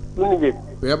de ɗum ni weeɓi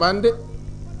weeɓani de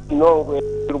non ko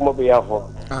irmoɓe yaafoɓe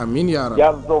amin yara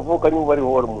yaaɗo to fof kañum wari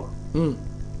hoore mum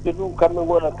te ɗum kamɓe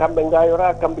gona kamɓe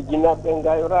gayora kamɓe jinnaɓe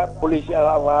gayora police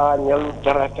ala wawa ñallu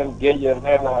darade tan gueƴe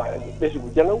rena ɓesigu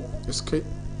janaw est ce que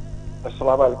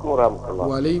assalamu aleykum wa rahmatullah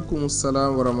waaleykum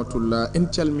salam wa rahmatullah en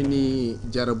calmini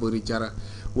Jara Bori Jara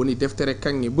woni deftere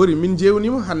kanŋe Bori min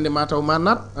jewnima hande mataw ma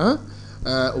nat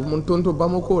mon toon to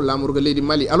Bamako lamorgo leydi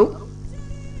Mali allo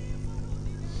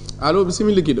allo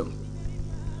bisimilla giɗo.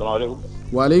 Assalamu alaikum.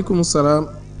 Wa alaikum salam.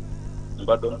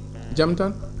 Mbaɗɗon. Jam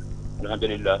tan.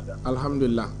 Alhamdulillah.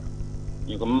 Alhamdulillah.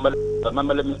 Ni ko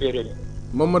Mamadou Lamine ɓeerede.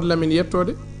 Mamadou Lamine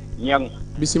yettode. Ñang.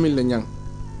 Bisimilla ñang.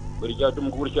 Ɓuri jaatum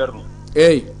ko ɓuri ceerno.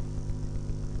 Eyi.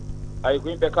 Ay ko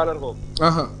yimɓe kalata ko.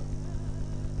 Aha.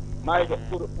 Mayɗo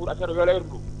pour affaire welayru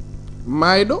ndu.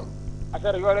 Mayɗo.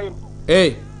 Affaire welayru.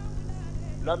 Eyi.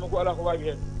 Laamu ngu ala ko wawi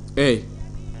hen. Eyi.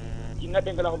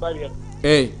 Jinnaɓe ngala ko mbawi hen.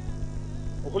 Eyi.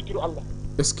 Ko hocciru Allah.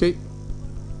 Est ce que.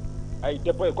 Ay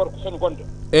debbo e gorko sen gonde.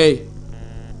 Eyi.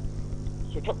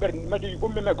 So toɓɓere madi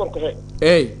ummi me gorko he.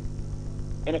 Eyi.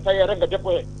 Ene tawi renga debbo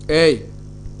he. Eyi.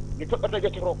 Ni toɓɓerde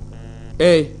gettoro.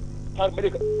 Eyi. Tar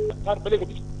belega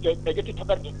e getti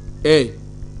toɓɓerde. Eyi.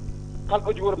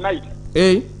 Kalɗo ji wuro nayde.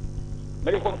 Eyi.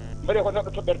 Mari ko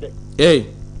neɗɗo toɓɓerde. Eyi.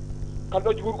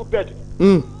 Kalɗo ji wuro ubbede.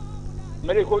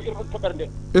 Mari ko irfo toɓɓere nde.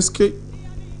 Est ce que.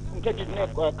 ɗum tagi ne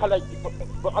kala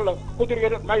ko Allah kodiri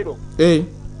yeɗo mayɗo. Eyi.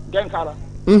 Denka ala.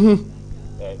 Eyi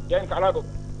denka ala ɗo.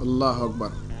 Allahu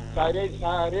akbar. Sa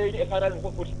reeni e sarani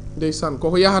fof foti. Ndeysan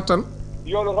koko yahat tan.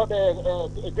 Yolotoɓe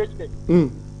e geji ɗe.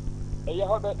 E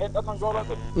yahoɓe e ɗamman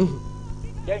joloɓe.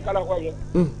 Denka ala ko wayi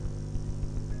hen.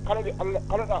 Kala ɗo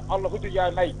Allah hodiri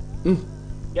yaa nayi.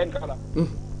 Denka ala.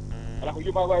 Ala ko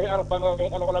yuma wawi hen ala banga wawi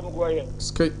hen ala ko lamu ko wawi hen.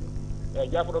 Skay.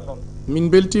 Jafoɗon noon. Min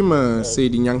beltima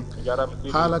Seydi Niang.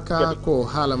 Haala ka ko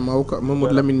haala mawka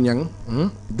Mamadou Lamine Niang.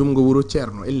 Dumgo wuro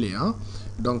Ceerno elle hein.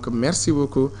 Donc merci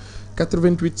beaucoup.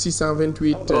 88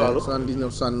 628 79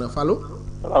 69 allo.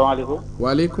 Assalamu alaikum.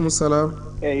 Wa alaikum salam.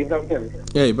 Ibrahima Kebe.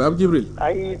 Eyi Baba Jibril.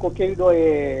 Ay ko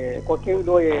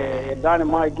kewiɗo e dane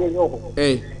ma geeƴi o ko.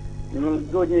 Eyi. Min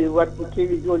joni wadde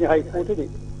kewi joni hay Fouta de.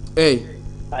 Eyi.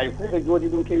 Hay Fouta joni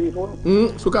ɗum kewi toon.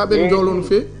 Sukaɓe jolo no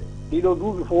fewi. Ɗiɗo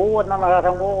duuɓi fof nanata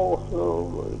tan ko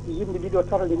yimɓe ɗiɗo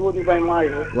tata jooɗi bay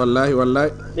maayo. Wallahi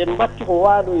wallahi. Ɓen batti ko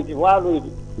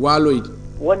waaloyde.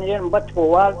 Woni hen batti ko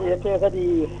waalde ete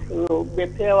kadi ɓe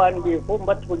pewani ɓe fof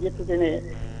batti ko ƴettude ne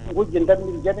gujje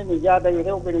dammiri jane ne jaada e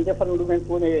rewɓe ne defana ɗumen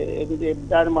toon e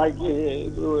dane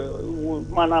maaji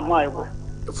mana maayo ko.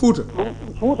 Fouta.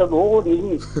 Fouta ɗo o ni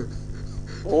ni.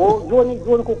 O joni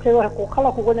ko kewata ko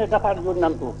kala ko woni e Dakar joni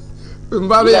nan toon.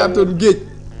 Mbaɗo yaa toon geej.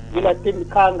 Gila tembi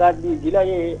kangaji ɗi gila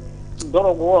e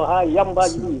dorogo o ha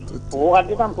yambaji ɗi o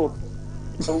addi tan toon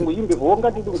sabu yimɓe fof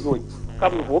gaddi ɗum joni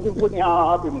kamɓe fof ɓe boni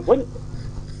ha ɓe boni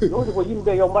joni ko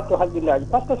yimɓe yo mbatto haqqillaji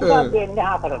par ce que sukaɓe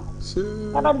nehaka tan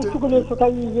aɗa andi cukalel so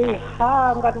tawi yeehi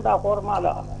ha ganduɗa hoore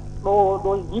maɗa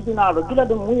ɗo jibinaɗo gila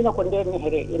ɗum muyna ko nder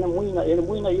nehere ene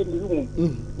muyna yendu yumum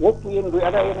woppu yendu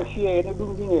aɗa ene fiya ene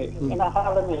ɗumɗine ene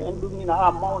haalane ene ɗumɗina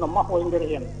ha mawna mahoo e nder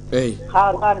hen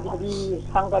ha gandi ndi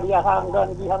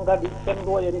hankkadi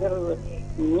sendo e nder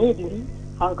needi ndi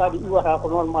hankkadi iwata ko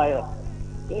noon mayra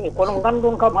kono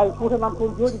gandon kam hay Fouta nan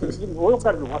toon jooɗi yimɓe fof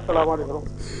yokkata ɗum assalamu aleykum.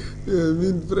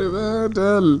 Min vraiment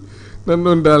dal nan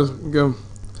ɗon dal gam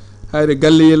hayde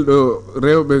galleyel ɗo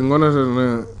rewɓe gonata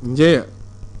no jeeya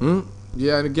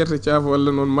jeyani guerte caafo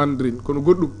walla noon mandarin kono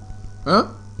goɗɗum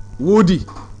woodi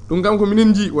ɗum kam ko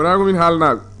minen jii wona ko min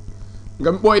haalnaɓe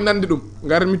gam ɓooy nande ɗum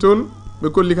garmi toon ɓe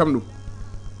kolli kam ɗum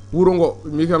wuro ngo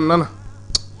mi kam nana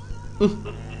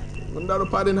gonɗa ɗo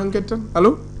paaɗen hankkadi tan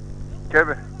allo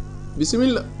Kebe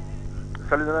bisimilla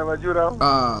salminama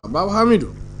juurama Baba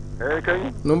Hamidou eyyi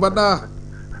kañ no mbaɗɗa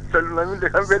salminamin de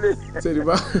kamɓe ley seydi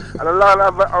Ba aɗa laala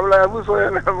Ablaye Abou so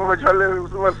hen Mama Jolle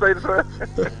Soumar Saydou so hen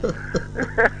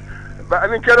ba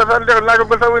amin keɗo tan nde ko naga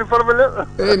gol tan woni probléme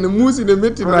eyyi ne muusi ne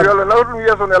metti yo Allah nawɗum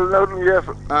yeeso ne Allah nawɗum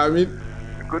yeeso amin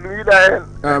ko ɗum yiiɗa hen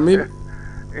amin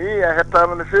i a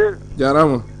hettama no feewi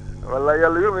jarama wallahi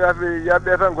Allah yurmo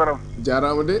yaaɓe tan konam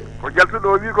jarama de ko jaltuɗo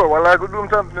o wi ko wallahi ko ɗum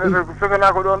tan ko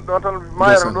fegana ko ɗon tan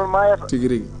mayata ko ɗon mayata tigui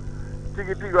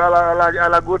rigui tigui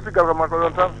ala goto tiggal ko makko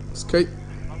ɗon tan kay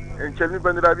en calmi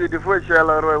bandiraɓe idi fof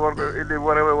inchallah rewo worko idi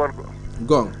rewo worko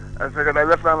gonga saka da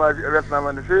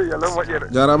weltanama no fewi yallah moƴƴere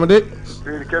jarama de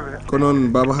seydi Kebe ko noon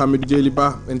Baba Hamidou Djeeli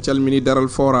Ba en calmini daral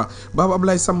fora Baba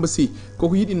Ablaye Samba Sy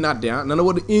koko yiiɗi nadde nana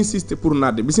waɗa insiste pour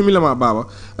nadde bisimilla ma Baba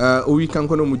o wi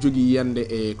kanko noon mo jogui yiyande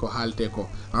e ko haalte ko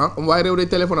omo wawi rewde e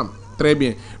téléphone am très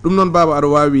bien ɗum noon Baba aɗa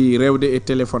wawi rewde e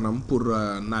téléphone am pour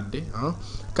nadde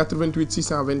 88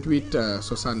 628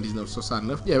 79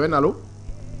 69 ƴeewen allo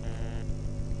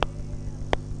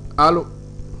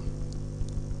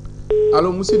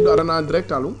allo musidɗo aɗana en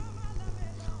direct allo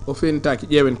o fenitaki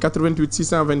ƴeewen 88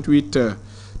 628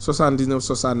 79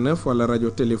 69 walla radio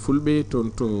télé fulɓe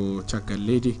toon to caggal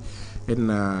leydi en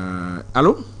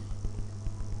allo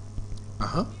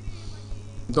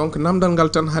donc namdal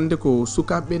ngal tan hande ko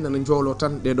sukaɓe nana jowlo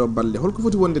tan ɗeɗo balɗe holko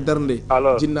foti wonde darde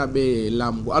jinnaɓe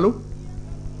laamu ngu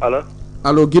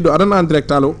allo guiɗo aɗana en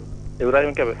direct allo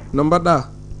Ibrahima Kebe. No mbaɗɗa?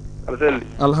 Aɗa selli?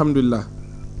 Alhamdulillah.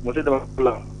 Musidɗo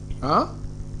Aboulam. Ha?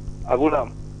 Aboulam.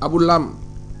 Aboulam.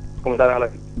 Komi Sare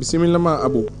Halaki. Bisimilla ma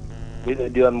Abou. Miɗo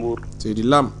diwan Mbour. Seydi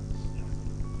Lam.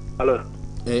 Alors.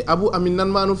 Eyyi Abou amin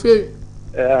nanma no feewi.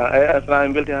 Asalaam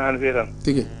en beltima ha no feewi tan.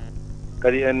 Tigi.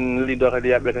 Kadi en liido kadi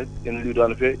yaɓɓe kadi en liido ha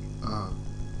no feewi.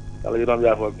 Allah yurmam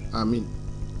yaafoɓe. Amin.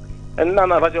 En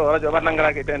nana radio wat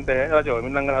nanggaraki TNT radio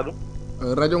min nanggata ɗum.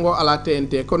 Radio ngo ala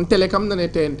TNT kono télé kam nane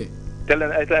TNT. Télé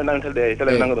nani télé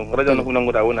télé nanga ɗum radio no fu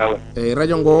nannguɗa woni ha woni. Eyyi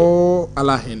radio ngo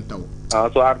ala hen taw.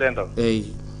 So arde hen taw.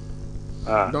 Eyyi.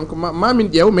 Donc mamin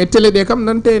ƴeew mais télé ɗe kam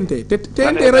nan TNT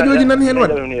TNT radio ji nan hen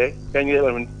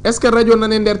waɗi est ce que radio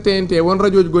nane nder TNT won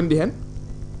radio ji gonɗi hen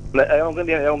on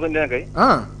gondi hen kay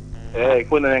eyyi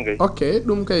ko nan hen kay ok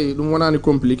ɗum kay ɗum wonani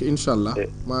compliqué inchallah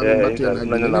mamin mbatte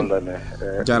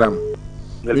hen jaram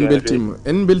min beltima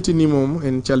en beltinimom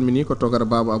en calmini ko togara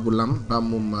baba Abou Lam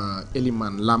bammum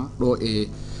Eliman Lam ɗo e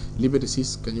Liberté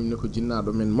 6 kañumne ko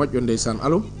jinnaɗo men moƴƴo ndeysan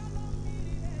allo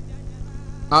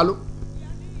allo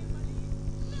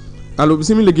allo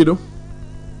bisimilla guiɗo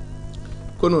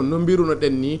kono no mbiruno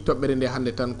ɗen ni toɓɓere nde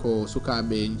hannde tan ko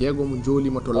sukaɓe jeegomo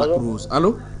joolima to Lac Rose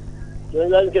allo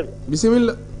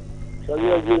bisimilla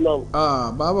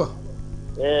baba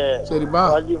seri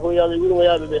ba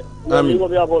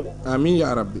amin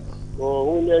ya rabbi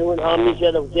amin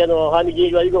ceeɗo ceeno hami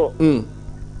jeeɗi waɗi ɗo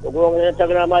ko gonga hen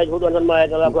tagnamaji huɗon tan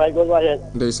mayat ala ko hay goto wa hen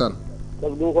ndeysan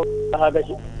sabu ɗum ko ha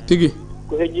gasi tigi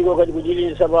ko heddi ko kadi ko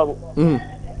jilini sababu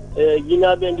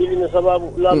jinnaɓe dilino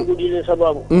sababu laamu ngu dilino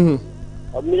sababu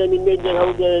minen min meɗɗen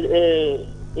hawde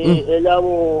e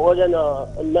laamu oɗen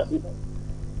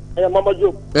Mamadou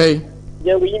Diop eyyi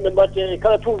ƴeew ko yimɓe mbatte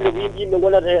kala tuuɓe ko yimɓe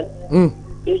gonata hen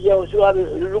e ƴeew suwaɓe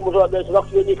lummotoɓe so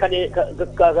waktu weɗi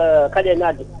kaɗe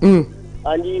nadde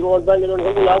andi on banggue noon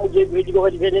holko laamu jeeyi heddi ko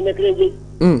kadi fedene kenen jeeyi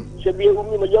so ɓiye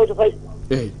ummima ƴewta fayi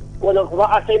eyyi kono ko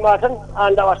artay ma tan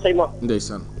an daw artay ma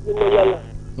ndeysan ɗum noon yallah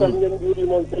tan min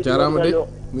juuɗimon jarama de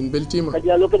min beltima kadi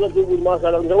yallah hokkaten ɗum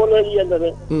machallah nde wonno yiyande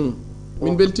men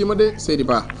min beltima de Seydi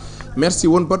Ba merci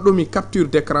won baɗɗomi capture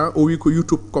d' écran o wi ko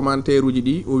YouTube commentaire uji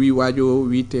ɗi o wi waajo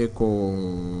wiite ko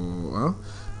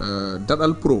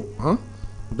Daɗal Pro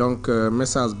donc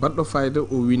message baɗɗo fayida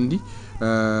o windi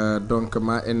donc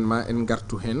ma en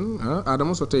gartu hen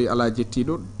Adama so tawi ala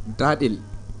jettiɗo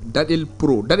Daɗel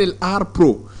Pro Daɗel Art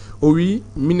Pro o wi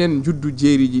minen juddu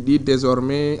jeeriji ɗi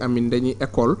désormais amin dañi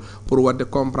école pour wadde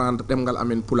comprendre ɗemgal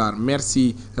amen pular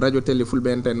merci radio télé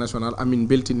Fulbe international amin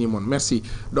beltinimon merci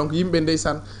donc yimɓe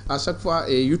ndeysan à chaque fois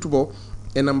e YouTube o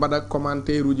ena mbaɗa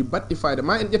commentaire uji baɗɗi fayda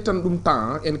ma en ƴettan ɗum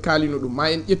temps en kaalino ɗum ma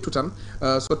en ƴettu tan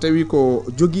so tawi ko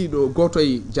joguiɗo goto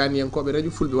e janiyankoɓe radio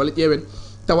Fulbe walla ƴeewen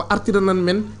tawa artiranan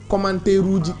men commentaire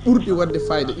uji ɓurɗi wadde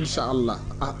fayda inchallah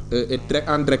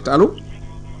en direct allo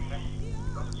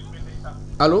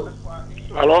allo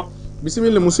allo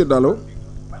bisimilla musidɗo allo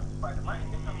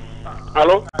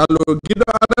allo allo guiɗo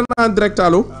aɗana en direct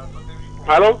allo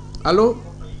allo allo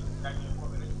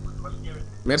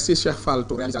merci Cheikh Fall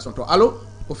to réalisation to allo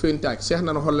o fewintaki Cheikh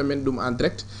nana holla men ɗum en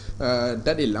direct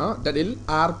Daɗel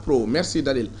Art Pro merci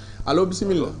Daɗel allo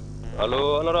bisimilla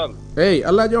allo honorable eyyi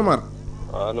Alhaji Omar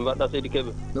no mbaɗɗa Seydi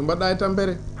Kebe no mbaɗɗa e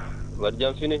tampere mbaɗ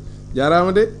jam fini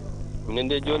jarama de minen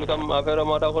de joni kam affaire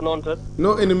maɗa ko noon tan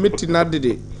no ene metti nadde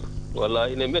de walla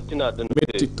ine metti nadde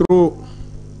metti trop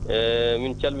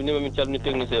min calmini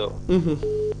technicien o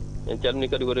en calmini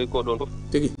kadi ko rewi ko ɗon fof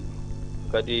tigi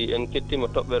kadi en kettima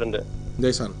toɓɓere nde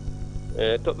ndeysan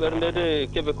toɓɓere nde de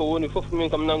Kebe ko woni fof min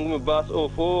kam nanggumi base o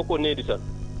fof ko needi tan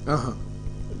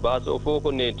base o fof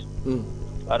ko needi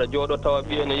aɗa jooɗo tawa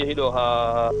ɓiye ne yeehi ɗo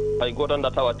ha hay goto anda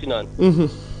tawa tinani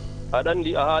aɗa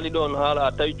andi a haali ɗon haala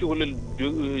a tawi cuhlel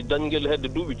dañguel hedde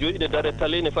duuɓi joyi ɗe dare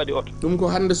talene fadi oto ɗum ko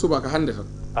hande subaka hande tan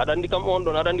aɗa andi kam on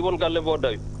ɗon aɗa andi won galle mbo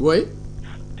dawi way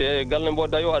te galle mbo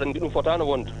dawi o aɗa andi ɗum fotano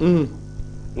wonde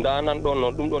danan ɗon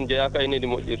noon ɗum ɗon jeeyaka e nedi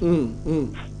moƴƴiri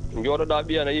jooɗoɗa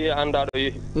ɓiya ne yeehi anndaɗo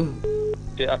yeehi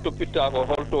te a toppitta ko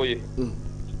holto yeehi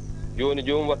joni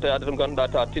jomum watta yaade to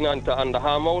ganduɗa ta tinani ta anda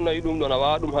ha mawnayi ɗum ɗon a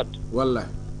wawa ɗum hadde wallahi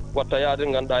watta yaade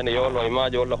ganduɗa ne yowlo e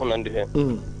maaje walla ko nandi hen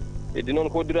heddi noon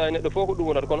kodira e neɗɗo fof ko ɗum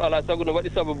wonata kono ala saago ne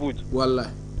waɗi sababuji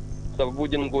wallahi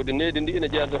sababuji no godi nedi ndi ene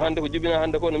jeeyata hande ko jibina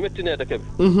hande ko no mettinede Kebe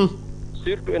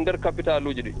surtout e nder capital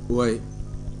uji ɗi way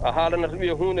a haalanata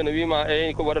ɓiye hunde ne wima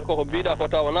e ko waɗata koko mbiɗa ko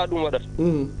taw wona ɗum waɗata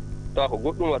taw ko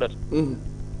goɗɗum waɗata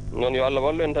noon yo Allah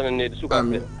wallu en tan e nedi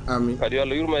sukaɓe amin kadi yo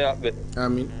Allah yurma yaɓɓe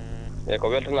amin e ko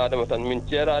weltanadema tan min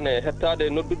ceerani e hettade e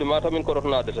noddude ma taw min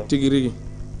korotonade tan tigui rigui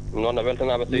noon a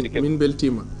weltanama Seydi Kebe min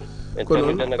beltima kono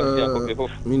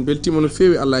min beltima no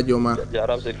feewi Alhaji Omar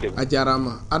jarama Seydi Kebe a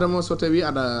jarama Adama so tawi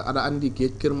aɗa andi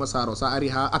gueji Keur Massar o sa ari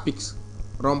ha Apix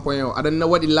rond point o aɗa na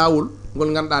waɗi lawol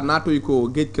ngol ganduɗa natoyi ko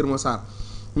gueji Keur Massar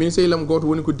min sehlam goto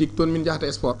woni ko dik toon min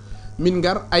jahata sport min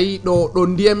gar ayi ɗo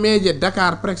ndiyameje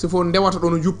Dakar presque fof ndewata ɗo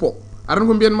no juppo aɗani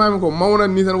ko mbiyan mami ko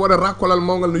mawnan ni tan waɗa rakkolal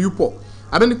mawgal no yuppo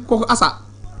aɗani koko asa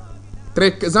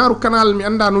très genre canal mi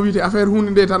anda no wiite affaire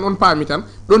hunde nde tan on paami tan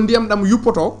ɗon ndiyam ɗam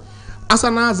yuppoto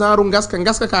asana genre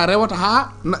gaska ka rewata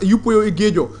ha yuppoyo e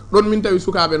geejo ɗon min tawi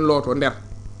sukaɓe en looto nder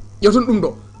ƴewton ɗum ɗo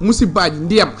musibbaji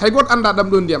ndiyam hay goto anda ɗam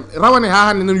ɗo ndiyam rawane ha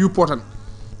hande nan yuppo tan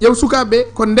ƴew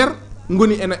sukaɓe ko nder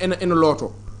goni ena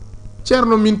looto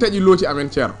ceerno min taƴi looti amen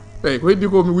ceerno eyyi ko heddi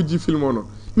ko mi wujji film o noon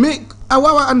mais a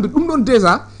wawa andu ɗum ɗon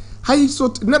déjà hay so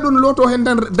neɗɗon looto hen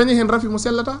tan daña hen rafi mo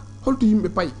sellata holto yimɓe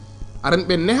payi aran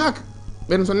ɓen nehaka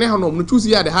ɓen so nehanoma no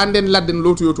cuusi yaade ha nden ladde no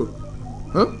lootoyo toon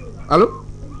allo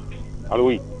allo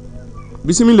oui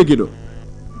bisimilla guiɗo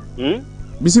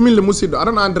bisimilla musidɗo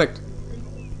aɗana en direct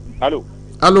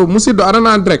allo musidɗo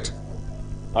aɗana en direct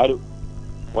allo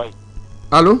way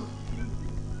allo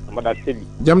mbaɗa selli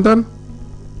jam tan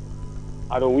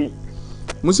allo oui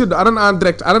musidɗo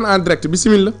aɗana en direct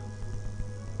bisimilla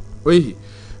oyi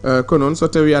ko noon so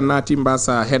tawi a naati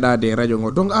mbasa heɗade radio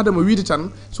ngo donc adama wiide tan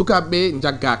sukaɓeɓe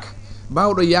jaggaka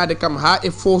bawɗo yaade kam ha e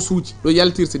fosuji ɗo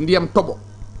yaltirte ndiyam toɓo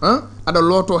aɗa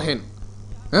looto hen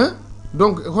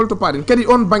donc holto paaɗen kadi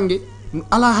on banggue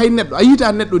ala hay neɗɗo a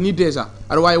yiita neɗɗo ni déjà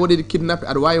aɗa wawi waɗede kidnappé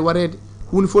aɗa wawi warede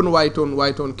hunde fof no wawi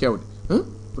toon kewde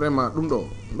vraiment ɗum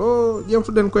ɗo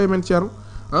ƴewtuɗen koye men ceerno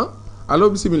allo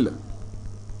bisimilla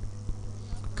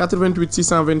 88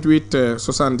 628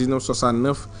 79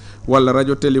 69 walla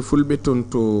radio télé fulɓe toon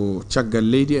to caggal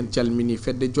leydi en calmini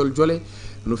fedde Jole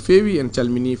no feewi en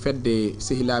calmini fedde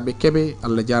sehilaɓe Kebe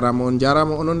Allah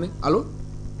jarama ononne allo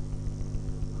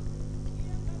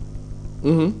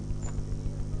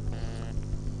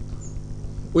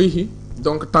oyi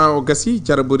donc temps o gasi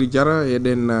jara ɓori jara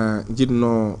eɗen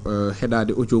jinno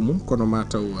heɗade audio mum kono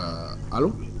mataw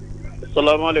allo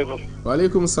assalamu aleykum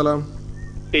waaleykum salam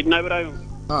seydina Ibrahima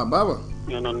baba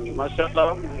non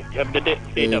machallah hebde de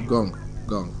seydam gonga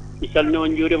mi salmini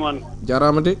on juurima on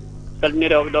jarama de salmini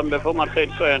rewɓe ɗon ɓe fof mar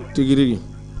seydi so en tigui rigui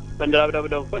bandiraɓe rewɓe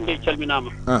ɗon fof nde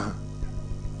calminama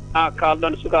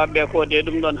kalɗon sukaɓe ɓe ko de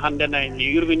ɗum ɗon hande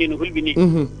nayi yurmini no hulɓini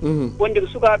wonde ko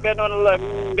sukaɓe ɓe noon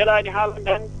mbeɗani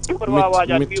haalande hen koto wawa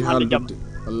wajade ɓiyum hande jamma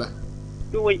wallahi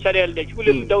ɗum woni caɗele ɗe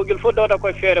cukalel dawguel fof dawda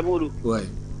koye feere muɗum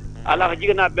ala ko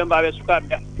jiganaɓe ɓe mbawe sukaɓe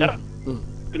ɓe dara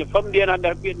ene famɗi hen hande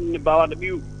ɓiɗen mbawana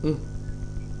ɓiyu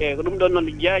eyyi ko ɗum ɗon noon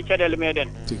jeeya caɗele meɗen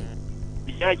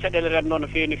jeeya caɗele ren noon no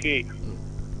fewi no fewi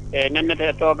eyyi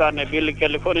nennete togane belle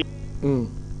kelle fof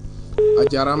a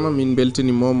jarama min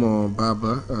beltanimomo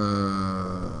baba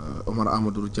Omar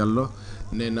Amadou Diallo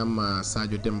nenam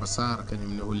Sadio Demba Sarr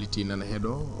kañum ne holliti nana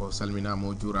heeɗo o salminama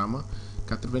o juurama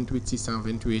 88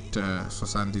 628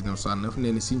 79 69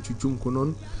 nene Sinthiou Dioum ko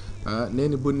noon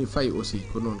nene Bonni Faye aussi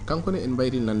ko noon kankone en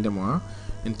mbayri nandemo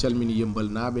en calmini Yembal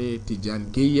naaɓe Tidiane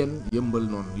Gueye en Yembal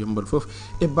noon Yembal foof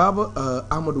e baba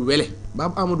Amadou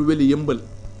Wele Yembal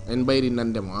en mbayri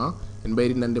nandemo en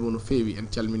mbayri nandemo no fewi en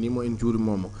calminimo en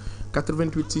juurimomo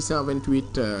 88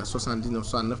 628 79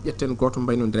 69 ƴetten goto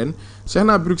mbaynodiren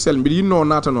Cheikhna Bruxelles mbiɗa yinno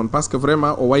naata noon par ce que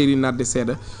vraiment o wayri nadde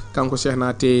seeɗa kanko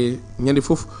Cheikhna te ñande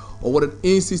foof o waɗat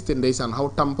insiste ndeysan haw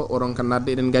tampa o ronka nadde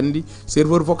eɗen gandi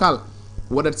serveur vocal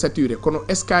waɗat saturé kono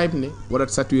Skype ne waɗat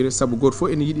saturé saabu goto fof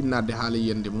ene yiiɗi nadde haala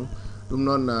yiyande mum ɗum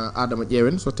noon Adama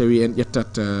ƴeewen so tawi en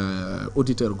ƴettat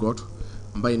auditeur goto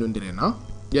mbaynodiren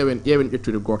ƴeewen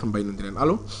ƴettude goto mbaynodiren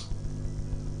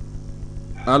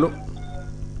allo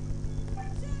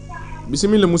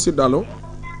bisimilla musidɗo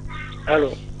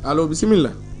allo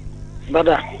bisimilla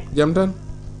mbaɗa jam tan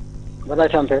mbaɗa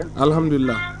tampere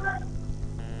alhamdulillah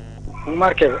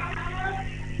Oumar Kebe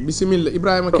bisimilla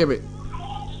Ibrahima Kebe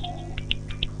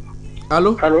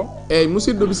allo eyyi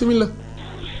musidɗo bisimilla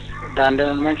dande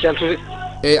men caltude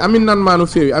eyyi amin nanma no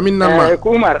fewi amin nanma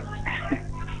ko Oumar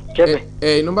Kebe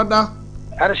eyyi no mbaɗɗa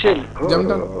aɗa selli jam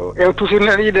tan ew toujours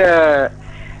neɗɗo yiiɗa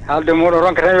haalde moɗon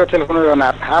ronka tan yo téléphone yo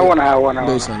naat ha wona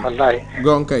wallahi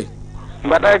gon kay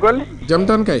mbaɗɗa e golle jam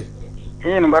tan kay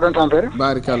no mbaɗon tampere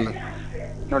barikallah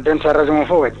no dental radio mo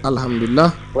fof waɗi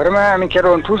alhamdulillah vraiment min keɗo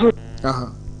on toujours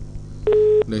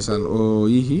ndeysan o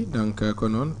yihi donc ko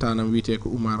noon tanam wiyete ko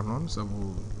Oumar noon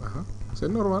saabu c'est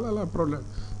normal ala probléme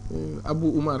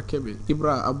Abou Oumar Kebe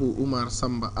Ibra Abou Oumar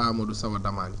Samba Amadou Sawa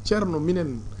Damani ceerno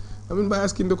minen amin mbawi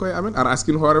askinde koye amen ara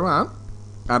askin hoorema an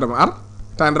Adama ar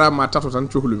tandirama tato tan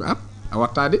cohlumi ar a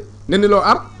wattade nenilo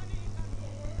ar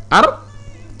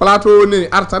plateau neni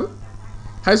ar tan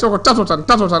hay soko tato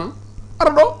tan ar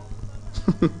ɗo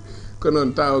ko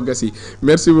non taw gasi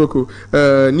merci beaucoup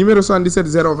numéro 77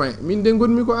 020 min de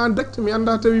gonmi ko en direct mi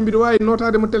anda tawi mbido wawi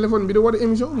notade mo téléphone mbido wada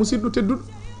émission musiddo teddudo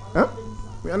ha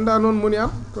mi anda non moni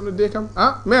am kono de kam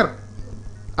mère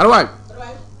ar wawi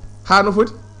ha no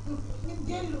foti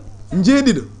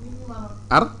jeedido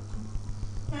ar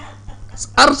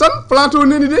tan plateau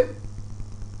neni de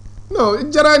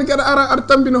non jarani kada ar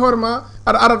tambina horma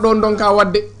ara don don ka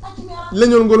wadde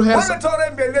leñol ngol hersa tore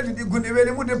be ledi di gunde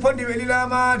weli mudde pondi weli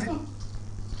lamati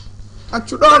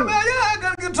accu don ya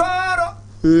galgi toro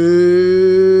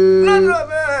nando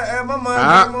be mama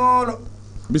molo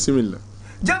bismillah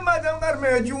jamba jangar me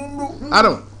jumdu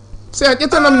adam se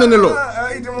jetanam nene lo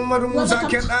ite mamadou moussa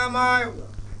kedamayo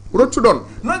roccu don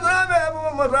nando be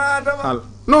mamadou adama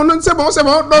non non c'est bon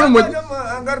don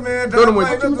mo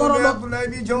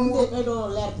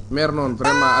mère non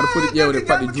vraiment ar fodi ƴewde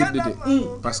padi judde de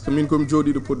parce que min kom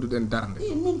jodi do podduden darde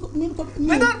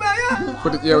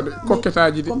fodi ƴewde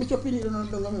kokketaji de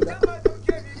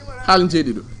hal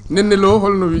jeedi do nenne lo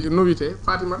holno no wite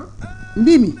Fatima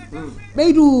mbimi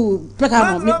beydu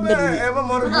pekano mi bedu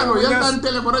pekano yaltan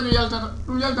télé ko radio yaltata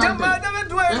dum yaltan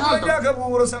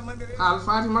hal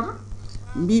Fatima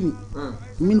mbimi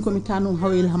min komi tanum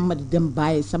hawel hammadi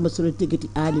dembaye samba solo tegeti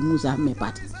ali moussa me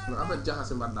pati abad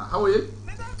jahase badda hawel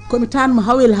komi tanum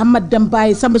hawel hammadi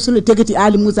dembaye samba solo tegeti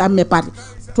ali moussa me pati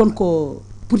ton ko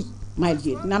puri mayl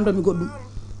jeedi namdo mi goddum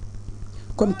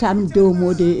komi tanum dewo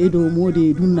mode e do mode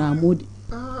dunna mode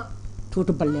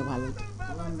toto balle walde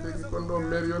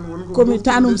komi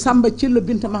tanum samba cillo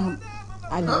binta maham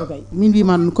ali hawgay min wi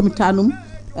man komi tanum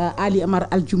ali amar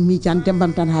aljummi jan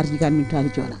dembam tan harji gan min tali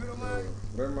jola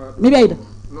mi ɓeyda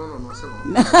non c'est bon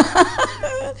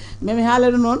mami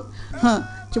haalano noon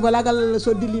cubalagal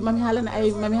so dilli mami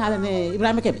haalane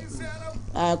Ibrahima Kebe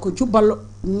ko cubballo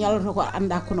ñaloto ko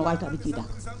anda kono walta ɗo jiida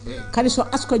kadi so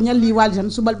asko ñalli walde tan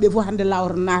subalɓe fof hande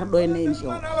lawata naata ɗo enne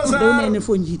émission dewne enen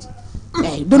fof jiidi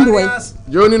eyyi dondu way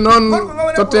joni noon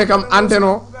totte kam antenne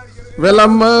o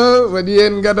welam waɗi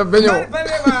hen gada beño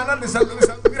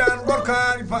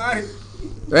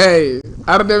eyyi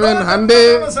arde men hande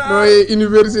ɗo e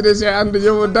université Cheikh Anta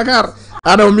Diop Dakar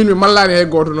aɗa min mi mallani hay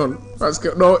goto noon par ce que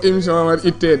ɗo émission waɗi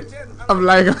ittede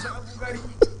Ablaye kam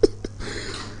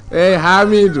eyyi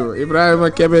Hamidou Ibrahima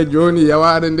Kebe joni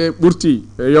yawaɗe nde ɓurti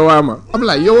yowama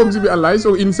Ablaye yowom sibi Allah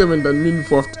so une semaine tan min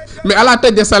fofta mais ala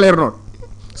tedde salaire noon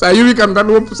sa yewi kam tan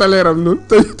woppu salaire am noon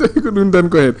tawi ko ɗum tan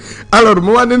ko hen alors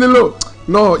mo waɗene lo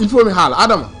non il faut mi haala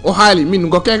Adama o haali min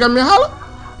gokke kam mi haala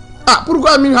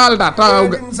pourquoi min haalda taw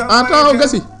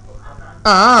gasi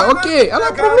ok ala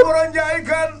problème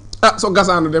so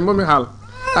gasano de mo mi haala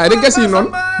de gasi noon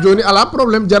joni ala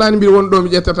probléme jarani mbiɗa won ɗo mi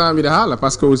ƴettata mbiɗa haala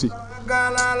par ce que aussi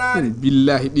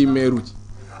billahi ɗi maire uji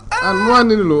an mo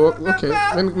wandini lo ok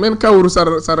men kawru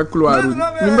sara couloir uji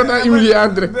min mbata humilié en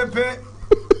direct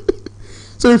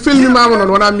somi felmimama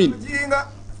noon wona min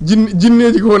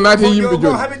jinneji ko naati yimɓe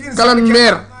joni kala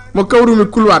maire mo kawrumi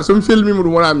couloir somi felmima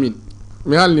ɗum wona min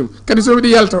mi haalnima kadi so wiɗi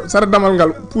yalta sara damal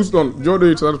ngal puus ɗon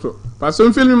jooɗoy sarto par ce que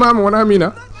somi felmimama wona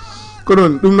mina ko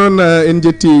ɗon ɗum noon en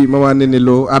jetti mama nene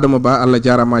lo Adama Ba Allah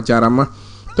jarama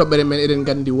toɓɓere men eɗen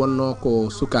gandi wonno ko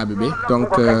sukaɓe ɓe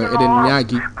donc eɗen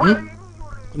ñaagui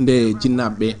nde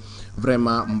jinnaɓe ɓe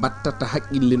vraiment mbattata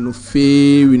haqqille no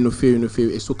feewi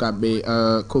e sukaɓe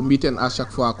ko mbiten à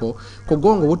chaque fois ko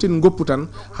gonga woten goppu tan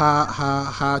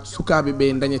ha sukaɓe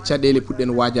ɓe daña caɗele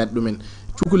puɗɗen wajade ɗumen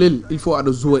cukalel il faut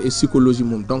aɗa jouer e psychologie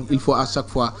mum donc il faut à chaque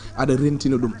fois aɗa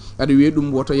rentina ɗum aɗa wiya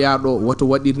ɗum woto yaaɗo woto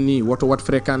waɗirni woto wat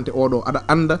fréquenté oɗo aɗa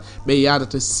anda ɓe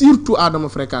yadata surtout adama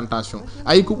fréquentation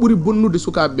ayi ko ɓuuri bonnude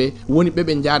sukaɓe ɓe woni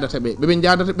ɓeɓe jadata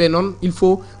ɓe noon il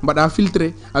faut mbaɗa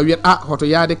filtré a wiyat hoto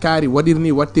yaade kaari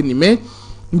waɗirni wattirni mais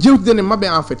jewtiden e mabɓe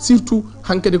en fait surtout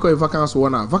hankkadi koye vacances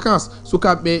wona vacances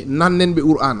sukaɓeɓe nannenɓe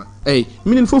qur'ana eyyi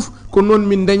minen foof ko noon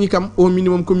min dañi kam au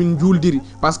minimum komin juuldiri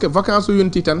par ce que vacances o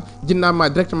yonti tan jinnama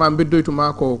directement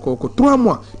beddoytuma ko 3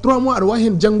 mois aɗa wawi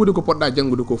hen janggude ko poɗɗa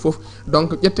janggude ko foof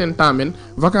donc ƴetten temps men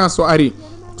vacances so ari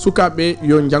sukaɓe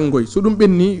yo janggoy so ɗum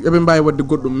ɓenni yoɓe mbawi wadde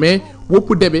goɗɗum mais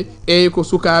woppudeɓe eyi ko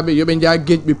sukaɓe yoɓe jaa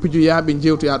gueƴe ɓe pijoya ɓe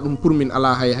jewtoya ɗum pour min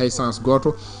ala hay sens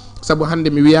goto sabu hande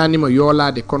mi wiyanima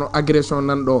yoolade kono agression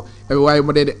nanɗo eɓe wawi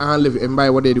waɗede enlevé eɓe mbawi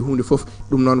waɗede hunde foof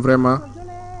ɗum noon vraiment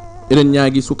eɗen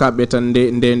ñaagui sukaɓeɓe tan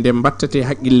nde battate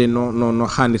haqqille no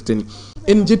hannirta ni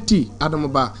en jetti Adama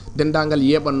Ba dendagal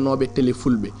yeɓannoɓe télé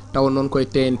fulɓe tawa noon koye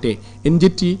TNT en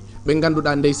jetti ɓe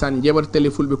ganduɗa ndeysan jeɓata télé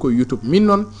fulɓe ko YouTube min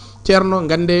noon ceerno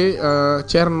gande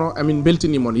ceerno amin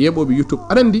beltinimon yeɓoɓe YouTube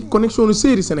aɗa andi connexion no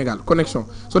séri Sénégal connexion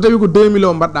so tawi ko 2000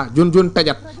 o mbaɗɗa joni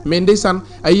taƴat mais ndeysan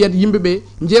a yiyat yimɓeɓe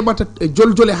jeɓata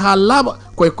joljole ha laaɓa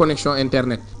koye connexion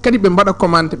internet kadi ɓe mbaɗa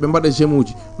commande ɓe mbaɗa j'aime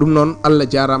uji ɗum noon Allah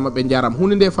jarama ɓe jarama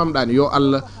hunde nde famɗani yo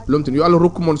Allah lomtin yo Allah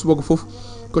rokku mon subaka foof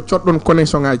ko coɗɗon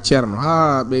connexion ngaji ceerno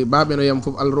ha ɓe baɓe no yam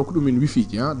foof Allah rokku ɗumin wifi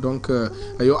ji donc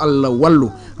yo Allah wallu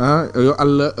yo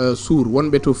Allah suur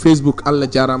wonɓe to Facebook Allah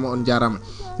jarama on jarama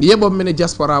yeɓoɓe men e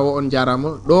diaspora o on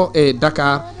jarama ɗo e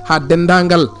Dakar ha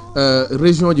dendagal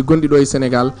région ji gonɗi ɗo e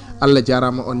Sénégal Allah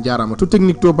jarama on jarama to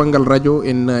technique to banggal radio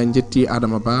en jetti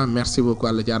Adama Ba merci beaucoup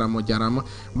Allah jarama o jarama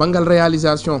banggal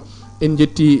réalisation en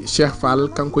jetti Cheikh Fall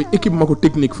kanko équipe mako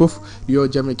technique fof yo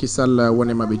jame kisal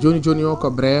wone mabɓe joni o ko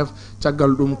brève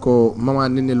caggal ɗum ko mama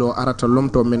nenelo arata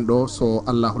lomto men ɗo so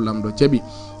Allahu lamɗo jaaɓi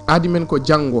aadi men ko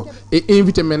janggo e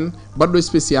invité men baɗɗo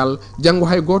spécial janggo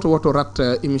hay goto woto rat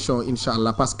émission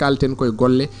inchallah par ce que kalten koye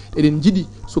golle eɗen jiiɗi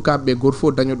sukaɓeɓe goto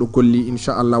fof dañoɗo golli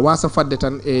inchallah wasa fadde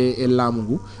tan e laamu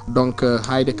ngu donc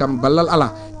hayde kam ballal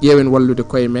ala ƴeewen wallude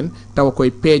koye men tawa koye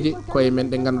peeje koye men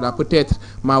ɗe ganduɗa peut être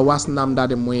ma was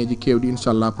namdade moyen ji kewɗi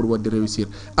inchallah pour wadde réussir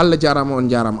Allah jarama on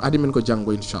jarama aadi men ko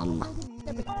janggo inchallah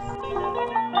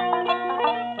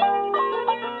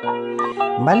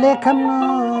balle kam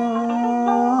noon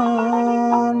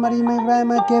marima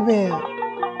Ibrahima Kebe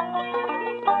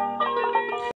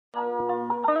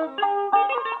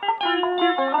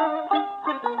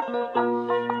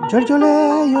Jole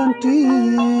yonti